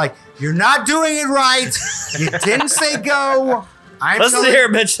was all like, "You're not doing it right. You didn't say go." Let's hear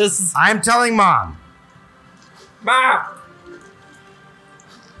it, bitches. I'm telling Mom. Mom.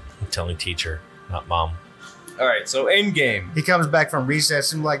 I'm telling teacher, not mom. All right, so end game. He comes back from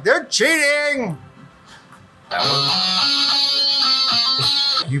recess and like, they're cheating. That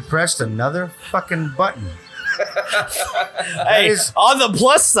one. You pressed another fucking button. Hey, is- on the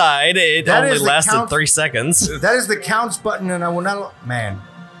plus side, it That only is the lasted count- 3 seconds. That is the counts button, and I will not. Man,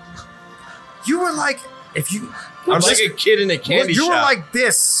 you were like, if you. I'm like a kid in a candy You shop. were like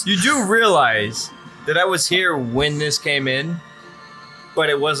this. You do realize that I was here when this came in, but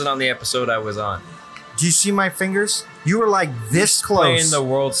it wasn't on the episode I was on. Do you see my fingers? You were like this Playing close. the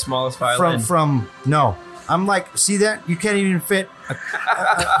world's smallest violin. From no. I'm like, see that? You can't even fit.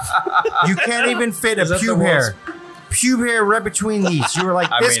 You can't even fit a Is that the pube hair. world's- Pube hair right between these. You were like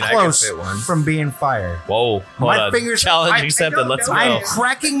I this mean, I could close fit one. from being fired. Whoa, hold My on. fingers. Challenge I accepted. don't Let's know. go. I'm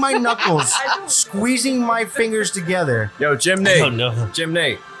cracking my knuckles, squeezing my fingers together. Yo, Jim Nate. Oh, no. Jim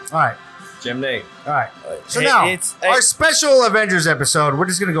Nate. All right. Jim Nate. All right. So Hey, now, it's- our special Avengers episode, we're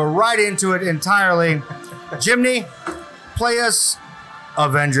just going to go right into it entirely. Jimny, play us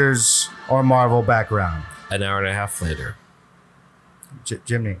Avengers or Marvel background. An hour and a half later.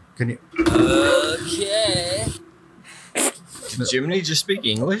 Jimny, can you? Did Jiminy just speak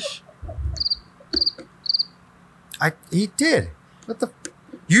English? He did. What the?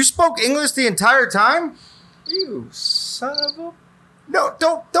 You spoke English the entire time? You son of a... No,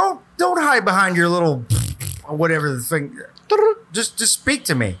 don't hide behind your little whatever the thing. Just speak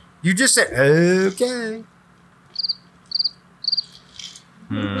to me. You just said okay.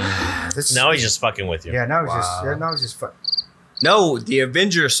 This- Now he's just fucking with you. yeah. Now it's Wow. just fun. No, the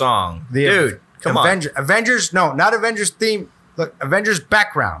Avenger song. Dude, come on. Avengers. No, not Avengers theme. Look, Avengers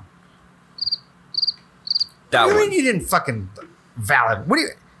background. That What do you one. mean you didn't fucking valid? What do you?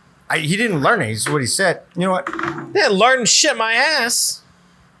 He didn't learn it. Is what he said. You know what? Yeah, learn shit my ass.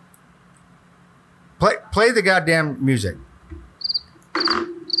 Play the goddamn music.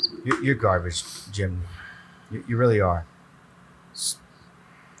 You're garbage, Jim. You really are.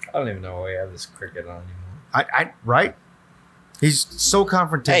 I don't even know why we have this cricket on anymore. Right? He's so Hey,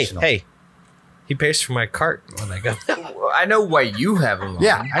 confrontational. hey. He pays for my cart when I go. Well, I know why you have him on.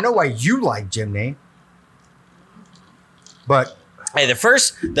 Yeah, I know why you like Jimny. But Hey, the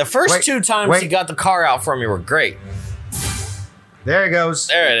first Wait, 2 times wait. he got the car out for me were great. there it goes.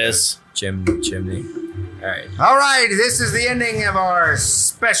 There it is. Chimney. All right. All right, this is the ending of our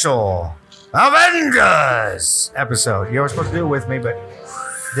special Avengers episode. You were supposed to do it with me, but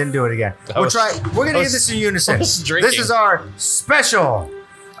didn't do it again. We'll try. We're gonna I do was- this in unison. I was drinking. This is our special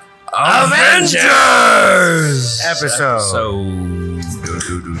Avengers episode. So,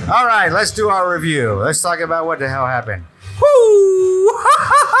 All right, let's do our review. Let's talk about what the hell happened.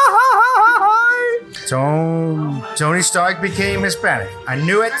 Tony Stark became Hispanic. I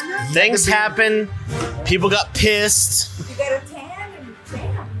knew it. Things happen. People got pissed. You got a tan and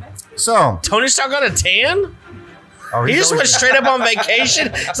damn. So, Tony Stark got a tan? oh, He he's just went always- straight up on vacation.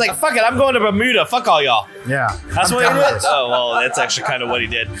 It's like, fuck it, I'm going to Bermuda. Fuck all y'all. Yeah, That's I'm what he down with did? this. Oh, well, that's actually kind of what he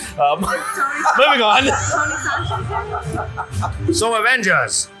did. Moving on. So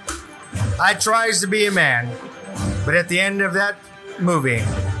Avengers. I tries to be a man, but at the end of that movie,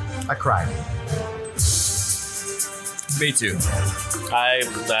 I cried. me too.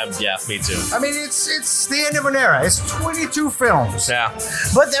 Yeah, me too. I mean, it's the end of an era. It's 22 films. Yeah,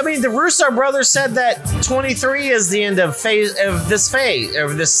 but I mean, the Russo brothers said that 23 is the end of this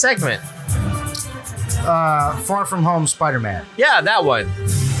segment. Far From Home Spider-Man, Yeah, that one.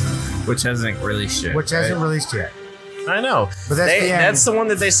 Which hasn't released yet. which hasn't released yet. I know. But that's the end. That's the one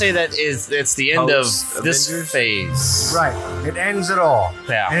that they say that it's the end Post of this Avengers? phase. Right. It ends it all.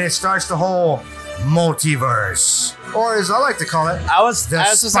 Yeah. And it starts the whole multiverse, or as I like to call it, I was the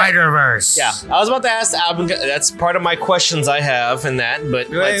gonna say- Spider-Verse. Yeah, I was about to ask. That's part of my questions I have in that. But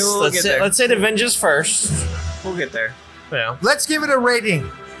Wait, we'll get there. let's say the Avengers first. We'll get there. Yeah. Let's give it a rating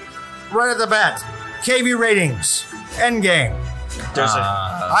right at the bat. KV ratings. Endgame. There's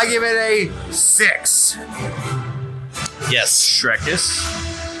I give it a 6. yes,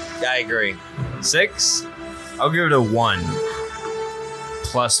 Shrekus. I agree. 6. I'll give it a 1.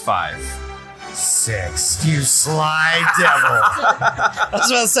 Plus 5. 6. You sly devil. I was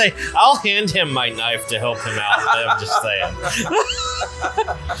about to say I'll hand him my knife to help him out. I'm just saying.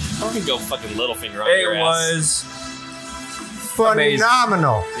 I can go fucking Littlefinger on your It ass. was amazing.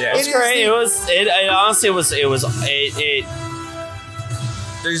 Phenomenal. Yeah. It It's is great. the- It honestly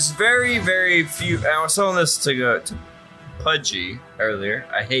there's very, very few. I was telling this to Pudgy earlier.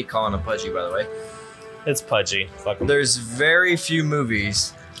 I hate calling him Pudgy, by the way. It's Pudgy. Fuck 'em. There's very few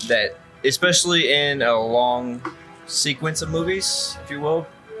movies that, especially in a long sequence of movies, if you will,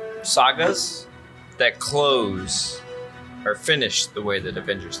 sagas, that close or finish the way that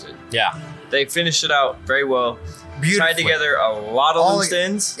Avengers did. Yeah. They finished it out very well. Beautifully. Tied together a lot of All- loose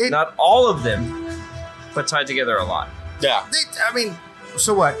ends. it- Not all of them, but tied together a lot. Yeah. I mean,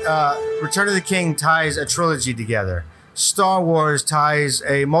 so what? Return of the King ties a trilogy together. Star Wars ties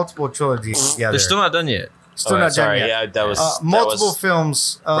a multiple trilogy together. They're still not done yet. Still not sorry. done yet. Yeah, that was Multiple that was,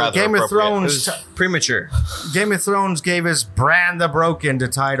 films. rather Game of appropriate. It Thrones. was premature. Game of Thrones gave us Bran the Broken to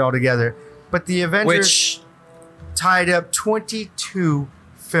tie it all together, but the Avengers Which, tied up 22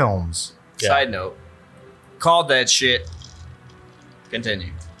 films. Yeah. side note, called that shit.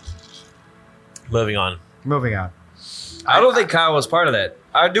 Continue. Moving on. Moving on. I don't think Kyle was part of that.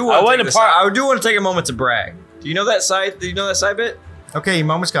 I do want. wasn't a part- I do want to take a moment to brag. Do you know that side? Do you know that side bit? Okay, your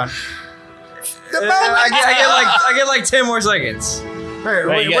moment's gone. I get like 10 more seconds.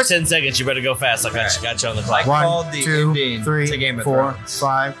 Wait, you got 10 seconds. You better go fast. I got you on the clock. Like- One, called the 2, ending 3, to Game of 4, Thrones.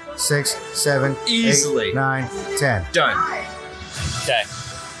 5, 6, 7, Easily. 8, 9, 10. Done. Okay.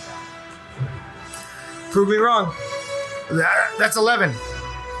 Prove me wrong. That's 11.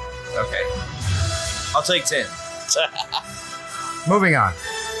 Okay. I'll take 10. Moving on.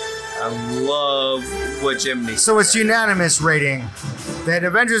 I love what Jiminy So it's unanimous rating that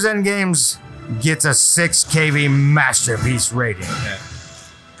Avengers Endgames gets a 6 kV masterpiece rating.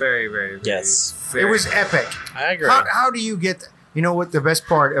 Very, very, very. Yes. Very, It was epic. I agree. How do you get? You know what? The best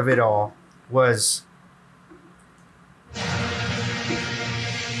part of it all was.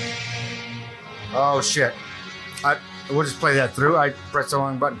 Oh shit! We'll just play that through. I pressed the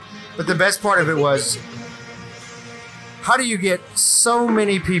wrong button. But the best part of it was. How do you get so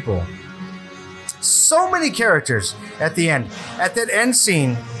many people, so many characters at the end? At that end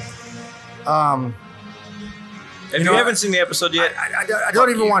scene, If you know, haven't seen the episode yet, I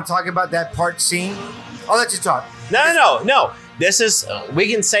don't even want to talk about that part scene. I'll let you talk. No. This is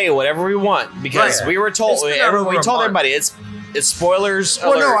we can say whatever we want because Right. we were told. It's been over We a told month. everybody it's spoilers.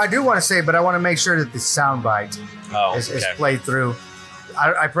 Well, no, alert. I do want to say, but I want to make sure that the soundbite Oh, is okay. played through.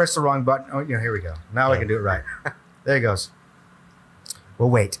 I pressed the wrong button. Oh, here we go. Now I can do it right. There it goes.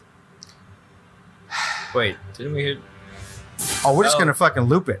 Well, wait. wait, didn't we hear? Oh, we're just Oh. gonna fucking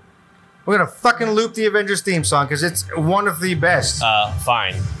loop it. We're gonna fucking loop the Avengers theme song because it's one of the best.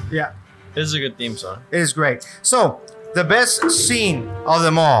 Fine. Yeah, This is a good theme song. it is great. So, the best scene of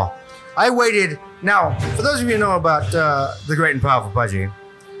them all. I waited. Now, for those of you who know about the Great and Powerful Pudgy,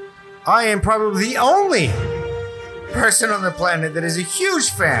 I am probably the only person on the planet that is a huge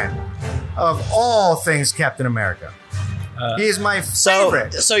fan of all things Captain America. He is my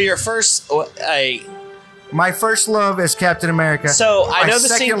favorite. So your first, My first love is Captain America. so I My know the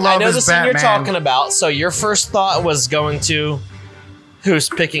second scene. I love know is the scene you're Batman. talking about. So your first thought was going to who's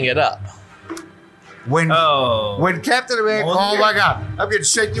picking it up? When Oh. when Captain America, oh my God, I'm getting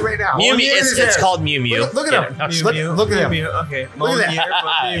shaky right now. Mew Mew. Look at his It's hair. called Mew Mew. Look at him. Yeah. Look at him. Okay. Look at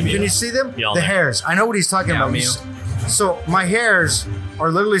that. Can you see them? Meow The Meow. hairs. I know what he's talking Meow about. Meow. So my hairs are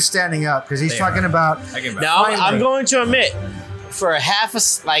literally standing up because he's They talking are. about. Now I'm Finally. going to admit, for a half a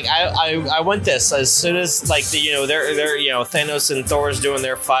like I went this as soon as like the they're Thanos and Thor's doing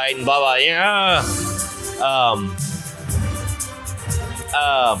their fight and blah blah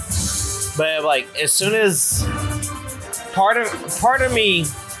but like as soon as part of me,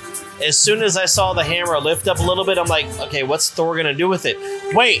 as soon as I saw the hammer lift up a little bit, I'm like, okay, what's Thor gonna do with it?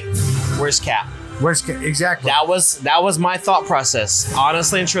 Wait, where's Cap? Where's exactly? That was my thought process,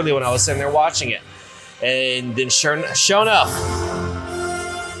 honestly and truly, when I was sitting there watching it. And then sure enough,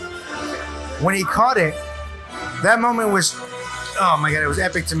 When he caught it, that moment was, oh my God, it was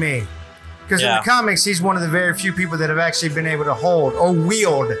epic to me. Because in Yeah. the comics, he's one of the very few people that have actually been able to hold or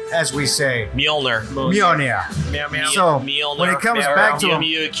wield, as we say, Mjolnir. Mjolnir. Meow meow. So Mjolnir. when it comes Meow, back to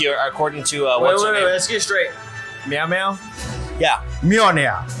Mew him, Mew, according to Wait, what's her wait, name? let's get straight. Meow meow. Yeah,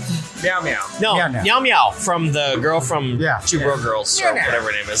 Mjolnir. Meow meow. no, Meow, meow. Meow Meow from the girl from Yeah. Two Broke Girls or Meow, meow. whatever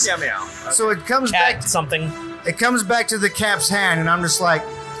her name is. Meow meow. So it comes back. Cat something. It comes back to the Cap's hand, and I'm just like,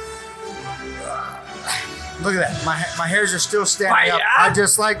 look at that. My hairs are still standing up. I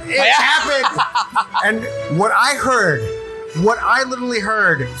just like it happened. And what I literally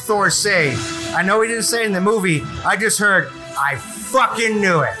heard Thor say, I know he didn't say it in the movie. I just heard, I fucking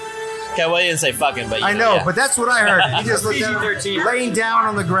knew it. Okay, well, he didn't say fucking, but I know, yeah. but that's what I heard. He just looked at him, PG-13. laying down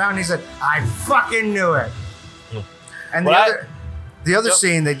on the ground. He said, I fucking knew it. And Well, the other Yep.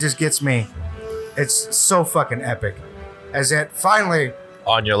 scene that just gets me, it's so fucking epic. As that finally,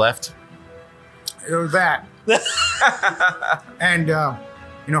 On your left. It was that. And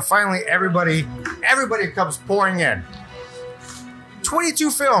finally everybody comes pouring in.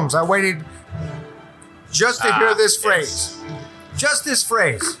 22 films I waited just to hear this phrase. Just this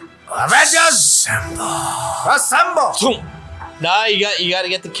phrase. Avengers assemble. Nah, you got to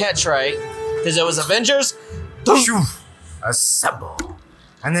get the catch right, because it was Avengers. Assemble.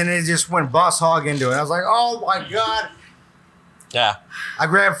 And then it just went boss hog into it. I was like, oh my god. Yeah. I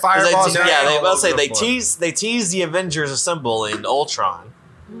grabbed fireballs. They teased the Avengers Assemble in Ultron.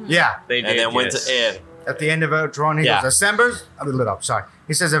 Yeah. They did, And then went to Ed. At the end of Ultron, he Yeah. goes, Assemblers? I lit up, sorry.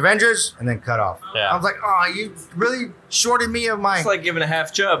 He says Avengers, and then cut off. Yeah. I was like, oh, you really shorted me of my... It's like giving a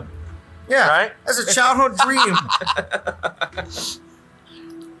half chub. yeah, Right? that's a childhood dream.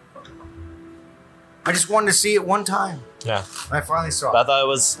 I just wanted to see it one time. Yeah. And I finally saw I it. thought it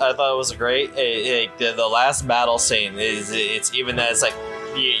was a great. The last battle scene it's even that it's like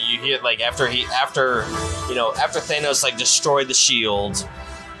you hear like after Thanos like destroyed the shield,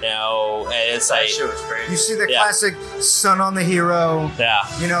 and it's That like shit was crazy. You see the Yeah. classic sun on the hero. yeah,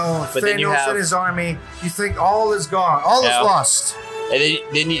 But then you Thanos have- and his army. You think all is gone. All Yeah. is lost. and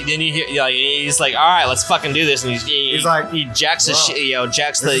then you hear like he's like, all right, let's fucking do this, and he's like, he jacks the "Whoa.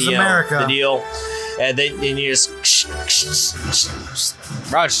 jacks This is the America." the deal, and then you just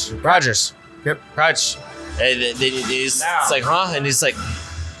Rogers. Yep. Raj. And then he's it's like, huh? And he's like,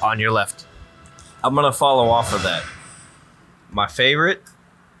 on your left. I'm gonna follow off of that. My favorite,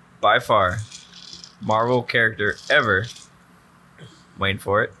 by far, Marvel character ever. Waiting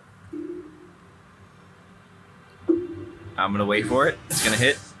for it. I'm gonna wait for it. It's gonna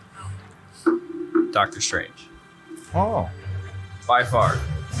hit. Doctor Strange. Oh. By far,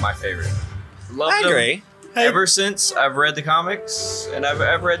 my favorite. Loved I him agree. Ever since I've read the comics, and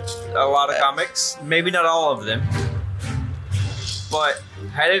I've read a lot of comics, maybe not all of them, but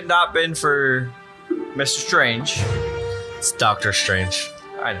had it not been for Mr. Strange, It's Doctor Strange.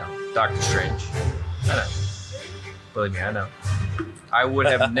 I know, Doctor Strange, I know, believe me, I know, I would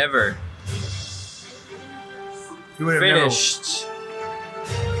have never You would have finished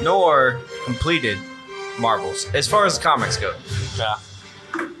nor completed Marvels as far as the comics go. Yeah.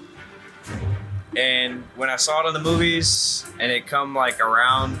 And when I saw it in the movies, and it come like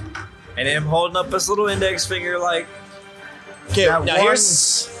around, and him holding up his little index finger, like, Okay, That now one-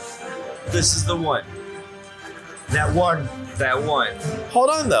 here's. this is the one, that one. that one. Hold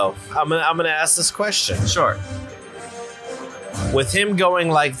on though. I'm gonna ask this question. Sure. With him going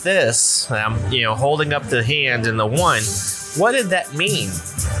like this, holding up the hand and the one, what did that mean?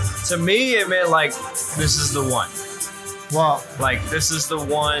 To me, it meant like, this is the one. Well, Like, this is the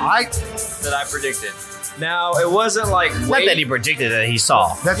one I. that I predicted. Now, it wasn't like, Not that he predicted that he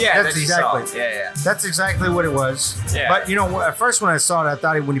saw. That's that you saw. exactly. Yeah. That's exactly what it was. Yeah. But at first when I saw it, I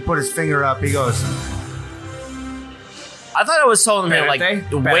thought when he put his finger up, he goes, I thought it was telling him like,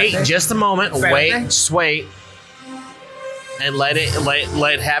 Espérate, wait espérate. just a moment, Espérate. wait, just wait, and let it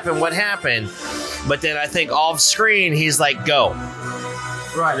happen. What happened? But then I think off screen he's like, go.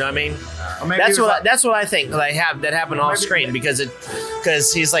 right. You know what I mean? Or maybe he was like- That's what I think that happened off screen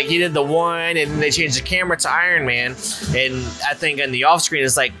because he's like he did the one and they changed the camera to Iron Man, and I think in the off screen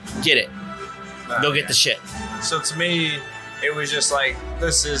it's like, get it, go get the shit. So to me, it was just like,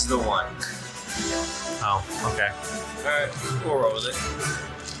 this is the one. Oh, okay. Alright, we'll roll with it.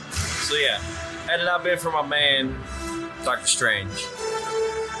 So yeah, had it not been for my man, Doctor Strange.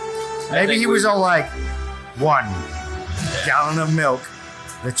 I Maybe think he we- was all like, 1 gallon of milk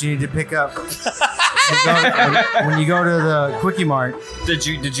that you need to pick up when you go to the Quickie Mart. Did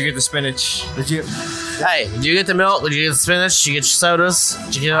you get the spinach? Did you? Hey, did you get the milk? Did you get the spinach? Did you get your sodas?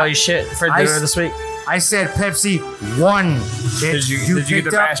 Did you get all your shit for I dinner s- this week? I said Pepsi 1. Did you get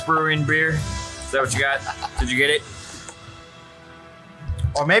picked the up- Bass Brewing beer? Is that what you got? Did you get it?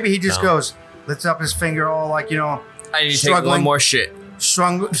 Or maybe he just No. goes, lifts up his finger, all like I need to take Struggling. one more shit.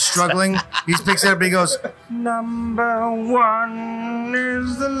 struggling. He picks it up and he goes, Number 1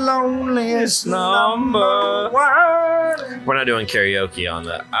 is the loneliest Number one. We're not doing karaoke on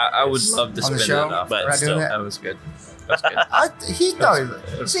that. I would love to On the spin show? that off, But We're not doing still, that? that was good. That's good. He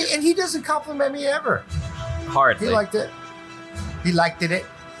thought, see, and he doesn't compliment me ever. He Hardly. liked it. He liked it.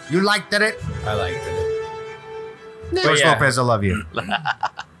 You liked it. I liked it. George yeah. Lopez, I love you.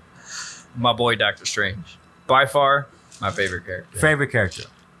 My boy Doctor Strange. By far, my favorite character. Favorite character.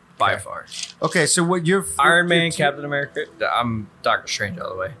 By far. Okay, so what your Iron Man, your, Captain America. I'm Doctor Strange all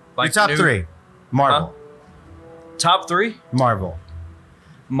the way. Your top new- 3. Marvel. Top 3? Marvel.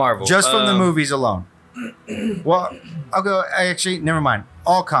 Marvel. Just from the movies alone. Well, I'll go. Actually, never mind.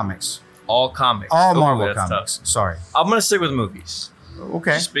 All comics. All comics. All Ooh, Marvel that's comics. tough. Sorry. I'm going to stick with movies.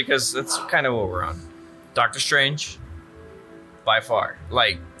 Okay. Just because that's kind of what we're on. Doctor Strange, by far.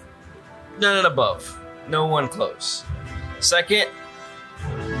 Like, none above. No one close. Second,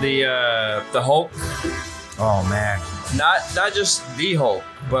 the Hulk. Oh man. Not just the Hulk,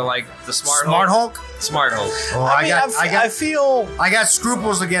 but like the Smart Hulk. Smart Hulk. Oh, I got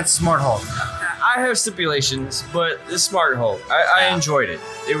scruples against Smart Hulk. I have stipulations, but the Smart Hulk, I enjoyed it.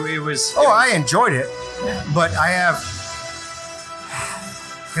 It was. I enjoyed it, but I have.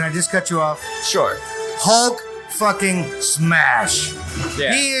 Can I just cut you off? Sure. Hulk fucking smash.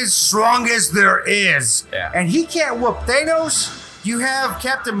 Yeah. He is strong as there is. Yeah. And he can't whoop Thanos. You have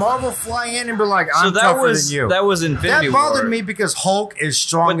Captain Marvel fly in and be like, I'm tougher than you. That was Infinity War. That bothered me because Hulk is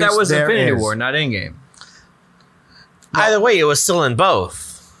strong as there is. But that was Infinity War, not Endgame. Either way, it was still in both.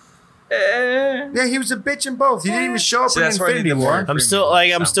 Yeah, he was a bitch in both. He didn't even show up in Infinity War. I'm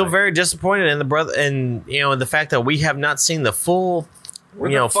still very disappointed in the brother, and the fact that we have not seen the full,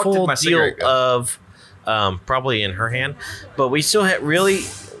 full deal of, probably in her hand, but we still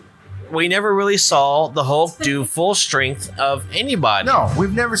we never really saw the Hulk do full strength of anybody. No,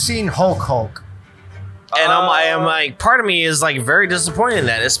 we've never seen Hulk. And I'm like, part of me is like very disappointed in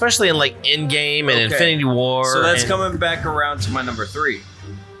that, especially in like Endgame and Infinity War. So that's coming back around to my number 3,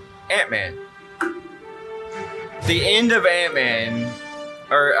 Ant-Man. The end of Ant-Man,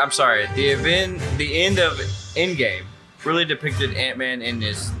 or I'm sorry, the end of Endgame really depicted Ant-Man in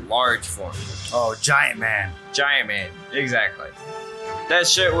his large form. Oh, Giant Man. Giant Man, exactly. That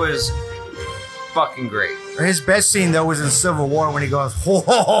shit was fucking great. His best scene though was in Civil War when he goes,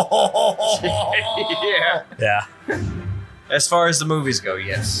 yeah. As far as the movies go,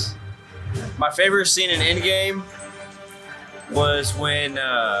 yes. My favorite scene in Endgame was when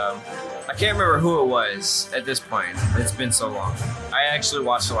I can't remember who it was at this point. It's been so long. I actually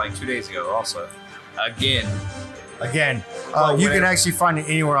watched it like 2 days ago. Also, again. You can actually find it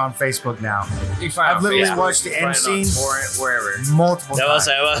anywhere on Facebook now. I've literally watched the end scene wherever multiple times.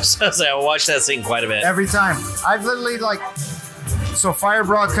 I watched that scene quite a bit. Every time. I've literally so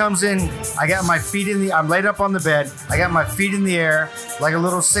Firebra comes in. I got my feet I'm laid up on the bed. I got my feet in the air like a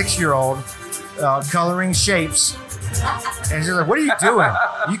little 6-year-old, coloring shapes. And she's like, "What are you doing?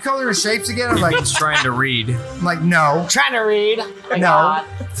 Are you coloring shapes again?" I'm like, "He's trying to read." I'm like, "No, trying to read." No,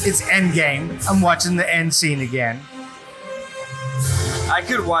 it's Endgame. I'm watching the end scene again. I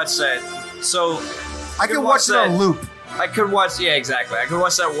could watch that. So I could watch it on loop. I could watch. Yeah, exactly. I could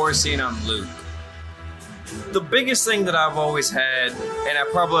watch that war scene on loop. The biggest thing that I've always had, and I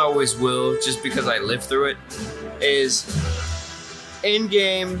probably always will, just because I lived through it, is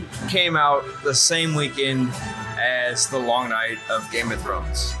Endgame came out the same weekend as the long night of Game of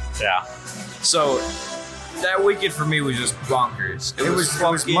Thrones. Yeah. So that weekend for me was just bonkers. It was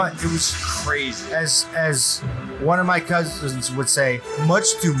crazy. As one of my cousins would say,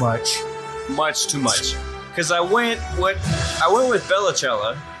 much too much. Much too much. Because I went with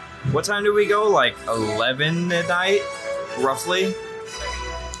Bellacella. What time did we go? Like 11 at night, roughly.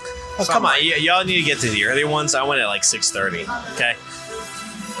 Oh, come on, y'all need to get to the early ones. I went at like 6:30. Okay.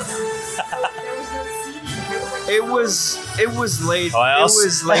 It was late. I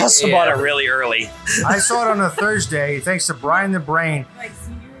also bought it really early. I saw it on a Thursday, thanks to Brian the Brain.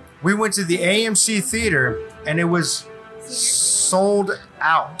 We went to the AMC theater and it was sold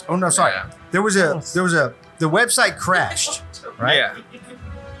out. Oh no, sorry. Yeah. The website crashed, right? Yeah.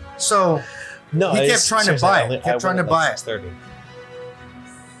 So he kept trying to buy it. Kept trying to buy it. 6:30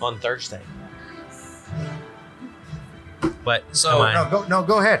 on Thursday. But so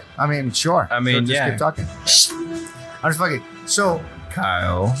go ahead. I mean, sure. I mean, just keep talking. I'm just fucking. So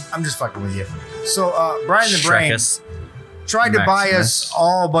Kyle, I'm just fucking with you. So Brian the Brain tried to buy us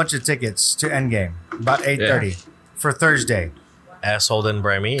all a bunch of tickets to Endgame about 8:30 for Thursday. Asshole didn't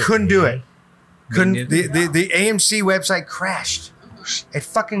buy me. Couldn't do it. Couldn't. The AMC website crashed. It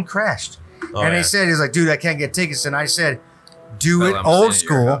fucking crashed. And he said, he's like, dude, I can't get tickets. And I said, do it old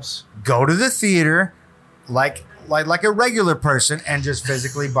school. Go to the theater, like a regular person, and just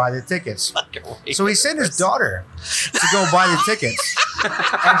physically buy the tickets. So he sent his daughter to go buy the tickets.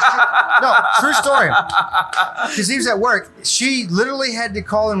 No, true story. Because he was at work. She literally had to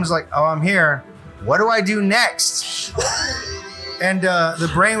call him and was like, oh, I'm here. What do I do next? And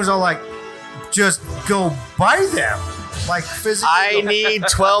the Brain was all like, just go buy them. Like physically. I need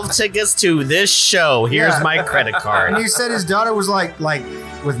 12 tickets to this show. Here's my credit card. And he said his daughter was like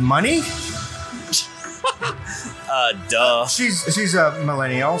with money? Duh. She's a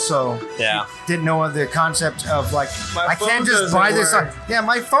millennial, so yeah, didn't know the concept of like I can't just buy this. Yeah,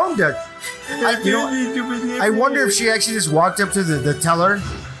 my phone does. I wonder if she actually just walked up to the teller.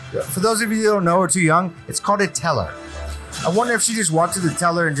 For those of you who don't know or too young, it's called a teller. I wonder if she just walked to the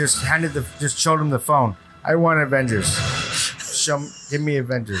teller and just showed him the phone. I want Avengers. Give me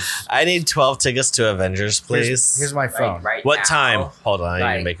Avengers. I need 12 tickets to Avengers, please. Here's my phone. Right What now. time? Hold on,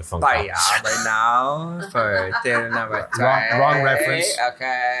 I need to make a phone call. Right now for dinner number 2. Wrong reference.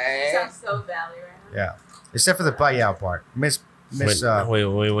 Okay. Sounds so Valley right now. Yeah. Except for the payout part. Miss We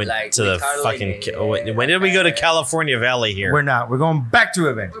went Like, to we the totally fucking. need it. When did we go to California Valley here? we're not. We're going back to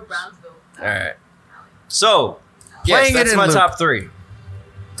Avengers. Or Brownsville. All right. So, Playing yes, it that's in my loop. top 3.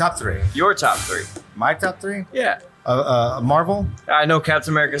 Top 3. Your top 3. My top 3? Yeah. Marvel? I know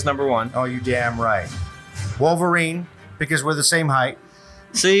Captain America's number 1. Oh, you damn right. Wolverine, because we're the same height.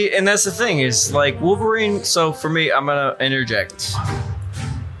 See, and that's the thing is like Wolverine. So for me, I'm gonna interject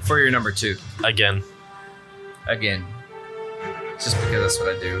for your number 2 Again. just because that's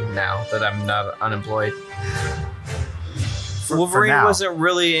what I do now that I'm not unemployed. For Wolverine now. wasn't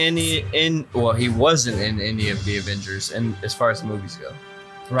really he wasn't in any of the Avengers, and as far as the movies go,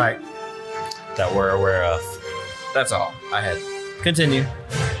 Right. That we're aware of. that's all I had. Continue.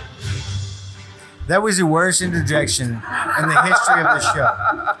 That was the worst interjection in the history of the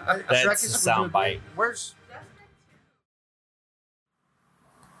show. That's a soundbite. Where's?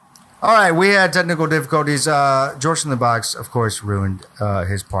 All right, we had technical difficulties. George in the Box, of course, ruined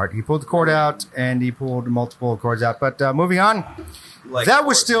his part. He pulled the cord out, and he pulled multiple cords out. But moving on, Like that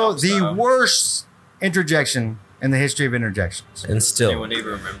was still Forrest the Gump worst interjection in the history of interjections. And style. still, Anyone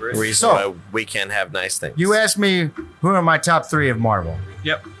even remember it? reason So- why we can't have nice things. You asked me who are my top 3 of Marvel.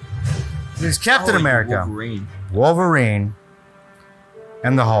 Yep. It's Captain Oh, America, Wolverine. Wolverine,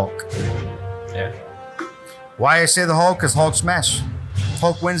 and the Hulk. Yeah. Why I say the Hulk? Because Hulk smash.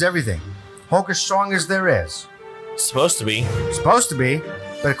 Hulk wins everything. Hulk is strong as there is. Supposed to be. Supposed to be,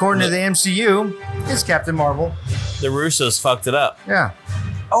 but according to the MCU, it's Captain Marvel. The Russos fucked it up. Yeah,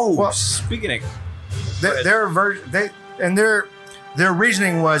 Oh, Well- speaking of, their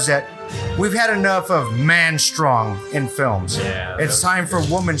reasoning was that we've had enough of man strong in films. Yeah, It's time for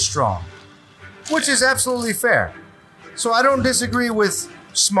woman strong, which is absolutely fair. So I don't disagree with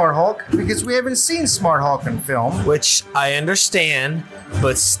Smart Hulk because we haven't seen Smart Hulk in film. Which I understand,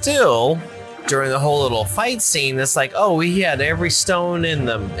 but still, during the whole little fight scene, it's like, oh, he had every stone in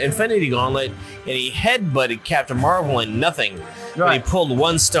the Infinity Gauntlet, and he headbutted Captain Marvel and nothing. But he Right. pulled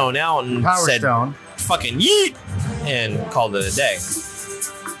one stone out and Power said, Stone, fucking yeet, and called it a day.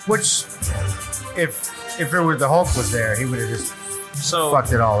 which if it were the Hulk was there, he would have just so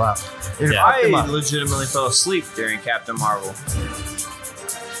fucked it all up. It Yeah. fucked him I up. legitimately fell asleep during Captain Marvel.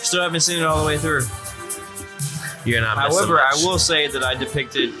 Still haven't seen it all the way through. You're not missing However, I much. will say that I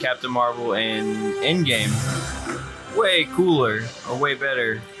depicted Captain Marvel in Endgame way cooler or way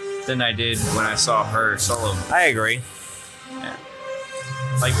better than I did when I saw her solo. I agree.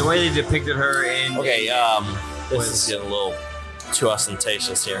 Like the way they depicted her in Okay, this Was- is getting a little too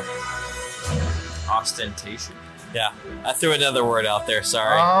ostentatious here. ostentation. Yeah, I threw another word out there.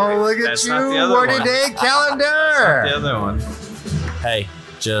 Sorry. Oh, look at That's you, not the other Wordy one. Day The calendar. other one. Hey,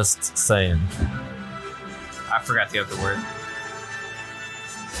 just saying. I forgot the other word.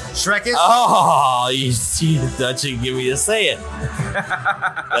 Shrekis. Oh, you thought you'd give me to say it.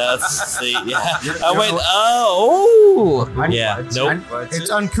 That's see, yeah. I went, oh, yeah, It's nope. What's It's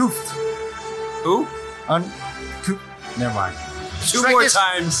it? uncouth. Who? Uncouth. Never mind. Two more Shrekis.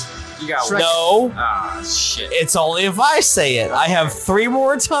 times. You got Shrek- No, Ah, shit. it's only if I say it. I have 3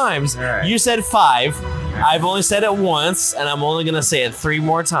 more times. All right. You said 5. I've only said it once, and I'm only gonna say it 3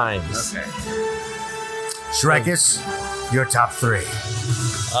 more times. Okay. Shrekis, your top 3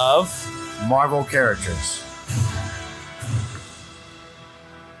 Of Marvel characters.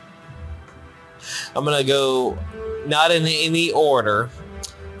 I'm gonna go not in any order.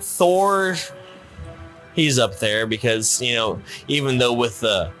 Thor, he's up there because even though with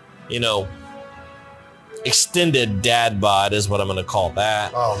the extended dad bod is what I'm gonna call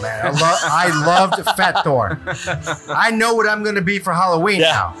that. Oh man, I loved Fat Thor. I know what I'm going to be for Halloween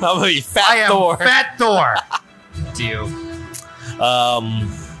Yeah, now. I'm gonna be Fat I am Thor. Fat Thor. Deal.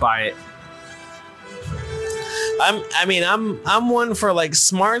 Buy it. I'm one for like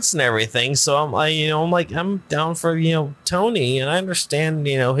smarts and everything, so I'm down for Tony, and I understand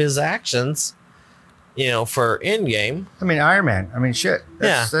his actions for Endgame. I mean, Iron Man. I mean, shit.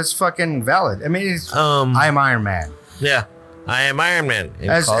 That's fucking valid. I mean, I'm Iron Man. Yeah, I am Iron Man.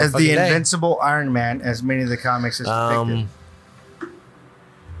 And As call it the fucking day. invincible Iron Man, as many of the comics has depicted.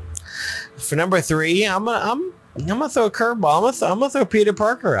 For number 3, I'm gonna throw a curveball. I'm gonna throw Peter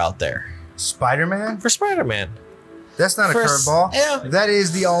Parker out there Spider-Man? for Spider-Man. That's not a First- curveball. yeah. That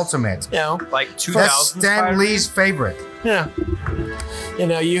is the ultimate. Like 2000. That's Stan Lee's favorite. Yeah.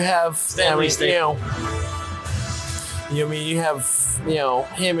 You have Stanley you You know, I mean, you have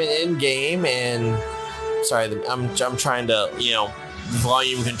him in Endgame, and sorry, I'm trying to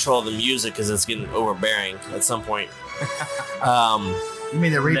volume control the music because it's getting overbearing at some point. You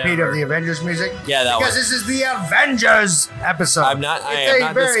mean the repeat of the Avengers music? Yeah, that because one. this is the Avengers episode. I'm not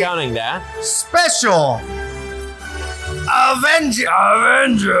discounting that. Special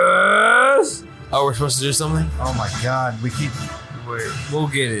Avengers. Oh, we're supposed to do something? Oh my God, We'll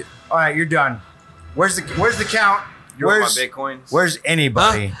get it. All right, you're done. Where's the count? You want my Bitcoins? Where's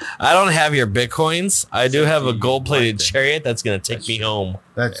anybody? Huh? I don't have your Bitcoins. I do have a gold-plated chariot that's gonna take me home.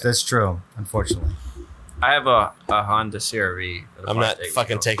 That's true. Unfortunately, I have a Honda CR-V. I'm not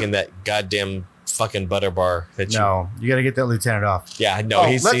fucking taking that goddamn fucking butter bar. No, you got to get that lieutenant off. Yeah, no,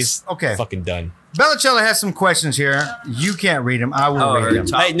 he's okay. Fucking done. Bellacella has some questions here. You can't read them. I will read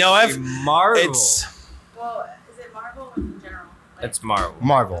them. Hey, no, Marvel. Well, is it Marvel or in general? It's Marvel.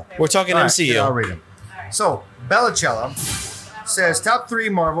 Marvel. We're talking All right, MCU. I'll read them. So Bellacella says top 3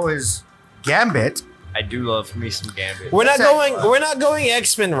 Marvel is Gambit. I do love me some Gambit. We're not going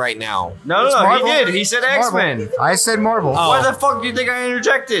X-Men right now. No, It's Marvel. he did. He said Marvel. X-Men. I said Marvel. Oh. Why the fuck do you think I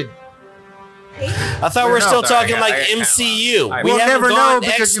interjected? I thought we were still Sorry, talking I like got MCU. Alright, We We'll haven't never know gone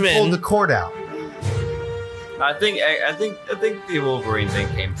because you X-Men. pulled the cord out. I think the Wolverine thing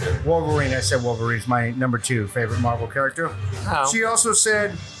came through. Wolverine. I said Wolverine's my number 2 favorite Marvel character. Oh. She also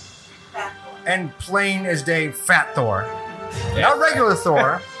said, and plain as day, Fat Thor. Yeah. Not regular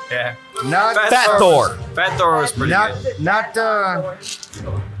Thor. Yeah. Not Fat Thor. Fat Thor was pretty Not good.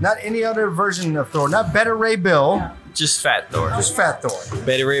 not any other version of Thor. Not Beta Ray Bill. Just Fat Thor. Just Fat Thor.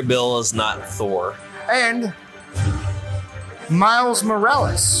 Betty Ray Bill is not Thor. And Miles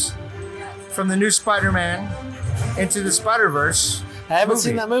Morales from the new Spider-Man Into the Spider-Verse. I haven't movie.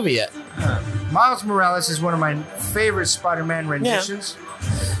 seen that movie yet. Miles Morales is one of my favorite Spider-Man renditions.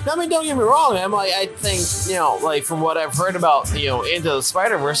 No, I mean, don't get me wrong. I think, like from what I've heard about, Into the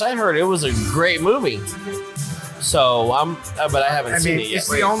Spider-Verse, I heard it was a great movie. So but I haven't seen it yet. it's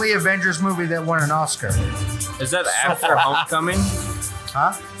the only Avengers movie that won an Oscar. Is that after Homecoming?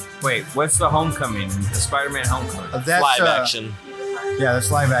 Huh? Wait, what's the Homecoming? The Spider-Man Homecoming. That's live action. Yeah, that's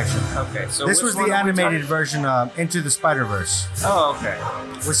live action. Okay, so This which was one the are we animated talking- version of Into the Spider-Verse. Oh, okay.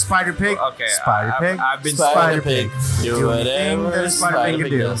 With Spider Pig. Okay, Spider Pig. I've been Spider Pig. Do Do anything whatever that a Spider Pig can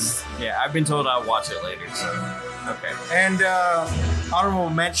do. does. Yeah, I've been told I'll watch it later. So okay. And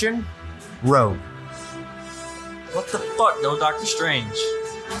honorable mention, Rogue. What the fuck? No Doctor Strange.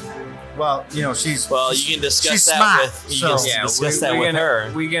 Well, she's Well, you can discuss she's that smart, with you so- can Yeah, discuss that we're with gonna,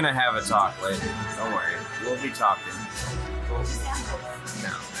 her. We're gonna have a talk later. Don't worry. We'll be talking. No.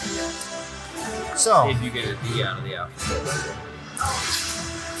 So, If you get a D out of the outfit.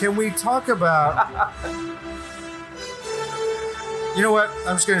 can we talk about? You know what?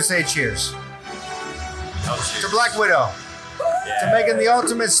 I'm just gonna say cheers to Black Widow to making the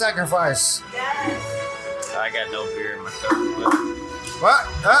ultimate sacrifice. I got no beer in my cup, but What?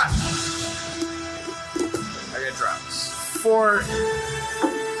 I got drops. For I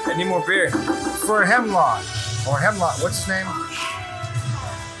need more beer. Hemlock or Hemlock. What's his name?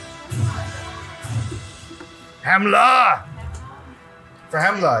 Hemlock. For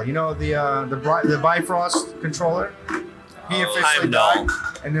Hemlock, the Bifrost controller. He officially Heimdall. died,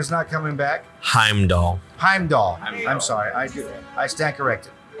 and is not coming back. Heimdall. Heimdall. Heimdall. I'm sorry. I stand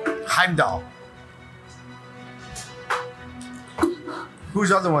corrected. Heimdall.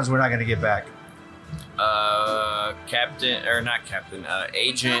 Whose other ones we're not going to get back? Captain, or not Captain,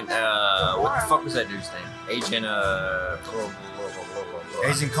 Agent, what the fuck was that dude's name? Agent,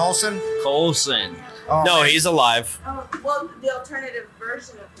 Agent Coulson? Colson. Oh, No, man. he's alive. Oh, well, the alternative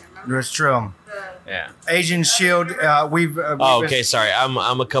version of him. Remember? That's true. Yeah. Agent Shield. We've Oh, been- okay, sorry.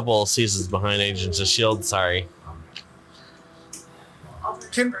 I'm a couple seasons behind Agents of S.H.I.E.L.D. Sorry.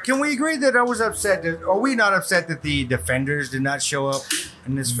 Can we agree that I was upset? Are we not upset that the Defenders did not show up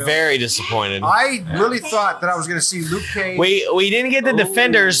in this film? Very disappointed. I really thought that I was going to see Luke Cage. We didn't get the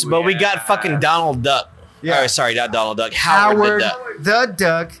Defenders, but we got fucking Donald Duck. Yeah. Oh, sorry, not Donald Duck. Howard, Howard the Duck. the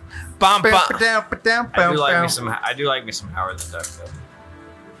Duck. Bum, bum. I do like me some Howard the Duck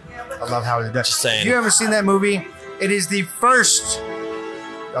though. I love Howard the Duck. Just saying. If you haven't seen that movie, it is the first.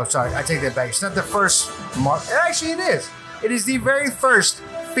 Oh, sorry, I take that back. It's not the first. Actually, it is. It is the very first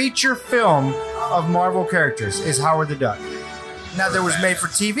feature film of Marvel characters. Is Howard the Duck. Now there was made for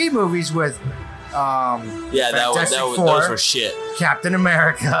TV movies with. Yeah, Fantastic those Four, were shit. Captain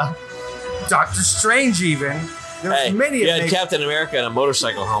America, Doctor Strange, even. There was Hey, many. you that had they- Captain America in a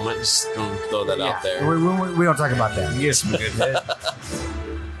motorcycle helmet. Just don't throw that out there. We don't talk about that. You get some good head.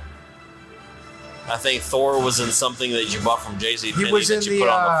 I think Thor was in something that you bought from Jay-Z He Penney was that in you the, put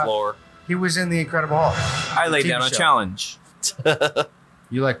on the floor. He was in the Incredible Hulk. I laid TV down a show. challenge.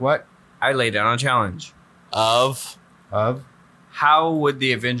 You like what? I laid down a challenge. Of Of? How would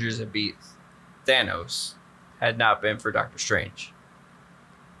the Avengers have beat Thanos had not been for Doctor Strange?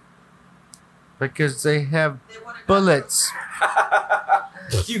 Because they have They would've got bullets.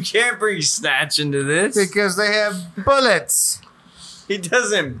 You can't bring Snatch into this. Because they have bullets. He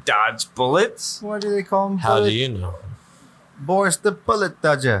doesn't dodge bullets. What do they call him? how do you know? Boris the Bullet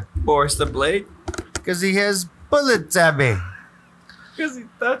Dodger. Boris the Blade. Because he has bullets, Abby. Because he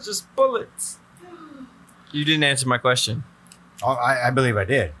dodges bullets. You didn't answer my question. Oh, I believe I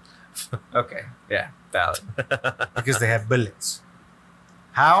did. Okay. Yeah. Valid. Because they have bullets.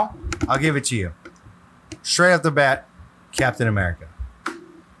 How? I'll give it to you. Straight off the bat, Captain America.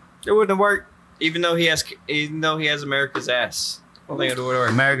 It wouldn't have worked. Even though he has America's ass. I don't think it would have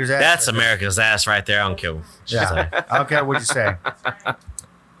worked. America's ass. That's America's ass right there. I don't care. Yeah. I don't care what you say.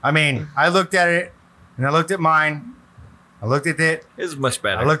 I mean, I looked at it, and I looked at mine. I looked at it. It's much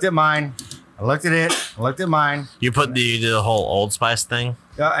better. I looked at mine. I looked at it. I looked at mine. You put the whole Old Spice thing.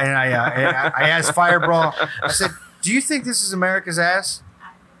 And I asked Fireball. I said, "Do you think this is America's ass?"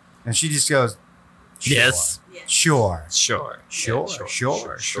 And she just goes, "Sure. Yes. Sure." Sure. Sure,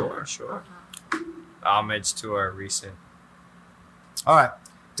 Yeah, sure. Homage to our recent. All right.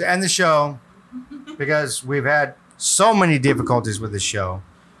 To end the show, because we've had so many difficulties with this show,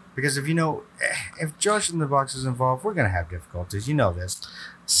 because if Josh in the Box is involved, we're going to have difficulties. You know this.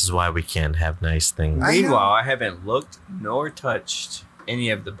 This is why we can't have nice things. I know. Meanwhile, I haven't looked nor touched any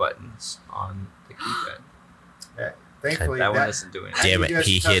of the buttons on the keypad. Thankfully, That one doesn't do anything. Damn You it! just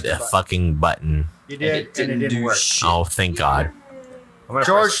He touched hit the a button. fucking button. You did, and it didn't do work. shit. Oh, thank God. I'm gonna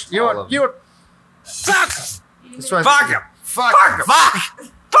George, press you all know of you them. know- That's right. Fuck him! Fuck Fuck him.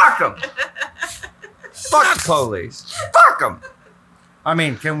 him! Fuck him! Fuck the police! Fuck him! I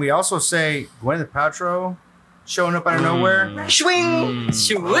mean, can we also say Gwyneth Paltrow showing up out of nowhere? Swing,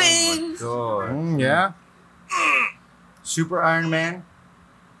 swing. God. Yeah. Super Iron Man.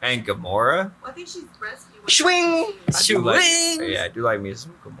 And Gamora. I think she's rescued. Swing, I do like- swing. yeah, I do like me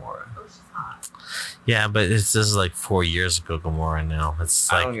some Gamora. Oh, she's hot. Yeah, but this is like 4 years ago, Gamora. Now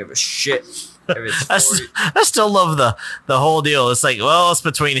it's I don't like give a shit if it's I still love the whole deal. It's like, well, it's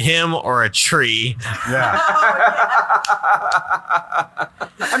between him or a tree. Yeah.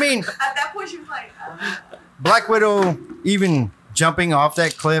 I mean, At that point, she was like, Black Widow even jumping off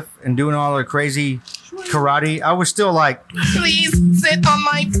that cliff and doing all her crazy karate. I was still like, Please sit on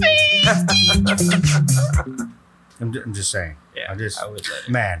my face. I'm just saying. Yeah, I just, I would let it.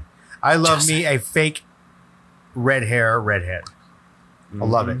 man, I love me a fake redhead. I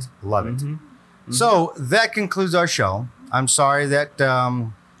love it. Love it. So that concludes our show. I'm sorry that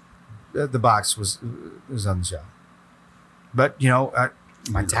the box was on the show, but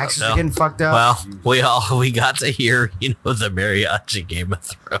my taxes are getting fucked up. Well, we got to hear the mariachi Game of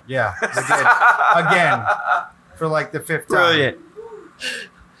Thrones. Yeah, we did again for like the fifth time. Brilliant.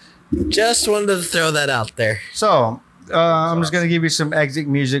 Just wanted to throw that out there. So I'm just gonna give you some exit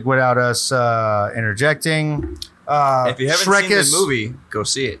music without us interjecting. If you haven't seen Shrekus- the movie, go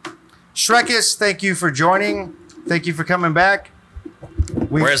see it. Shrekus, thank you for joining. Thank you for coming back.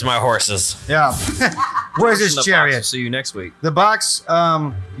 Where's my horses? Yeah. Where's In his the box. chariot? See you next week. The box.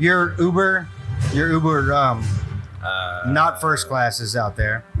 Your Uber. Not first class is out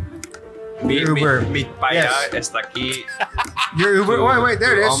there. Uber. Mi paya Yes. está aquí. Your Uber. Wait,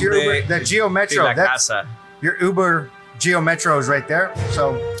 there it is. Your Hombre Uber. That Geo de Metro. la That's casa. your Uber Geo Metro is right there.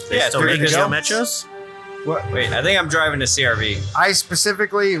 So Yeah, Still There making you go. Geo Metros? what? Wait, I think I'm driving a CRV. I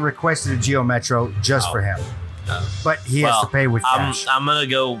specifically requested a Geo Metro just for him, but he has to pay with cash. I'm gonna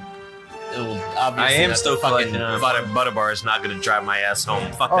go. Obviously, I am that's still the fucking collecting butter bar is not gonna drive my ass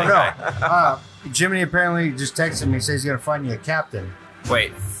home. Fuck Oh that no! guy. Jiminy apparently just texted me. Says he's gonna find you a captain.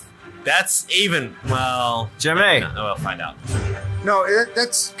 Wait, That's even Jimmy. We'll find out. No,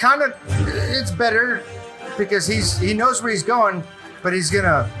 that's kind of it's better because he knows where he's going, but he's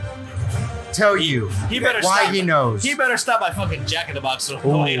gonna tell you He better why stop. he knows. He better stop by fucking Jack in the Box on the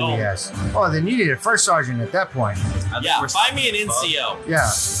Oh way home. yes. Oh, then you need a first sergeant at that point. Yeah, find me an NCO. Yeah.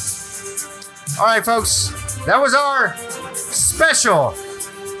 All right, folks. That was our special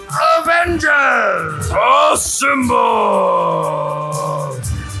Avengers Assemble.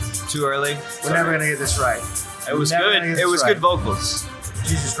 Too early. We're never gonna get this right. It was Never good. gonna get It this was right. good vocals.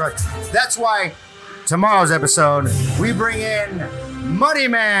 Jesus Christ. That's why tomorrow's episode we bring in Money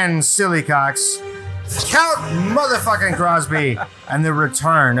Man Sillycocks, Count Motherfucking Crosby, and the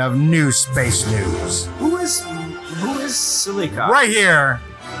return of New Space News. Who is Silly Cop? Right here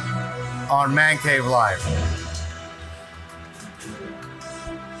on Man Cave Live.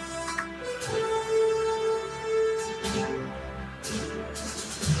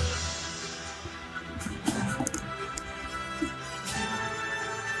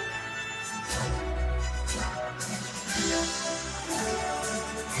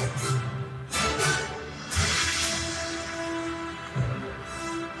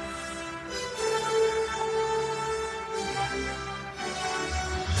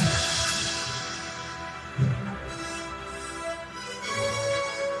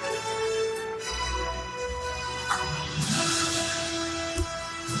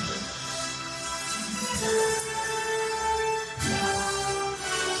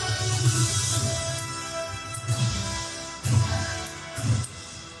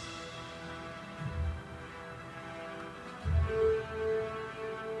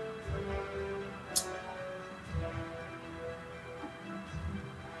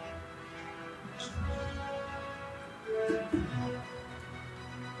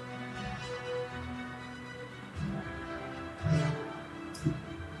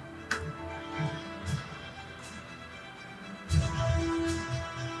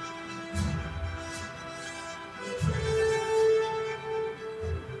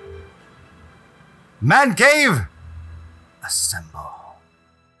 Man Cave, assemble.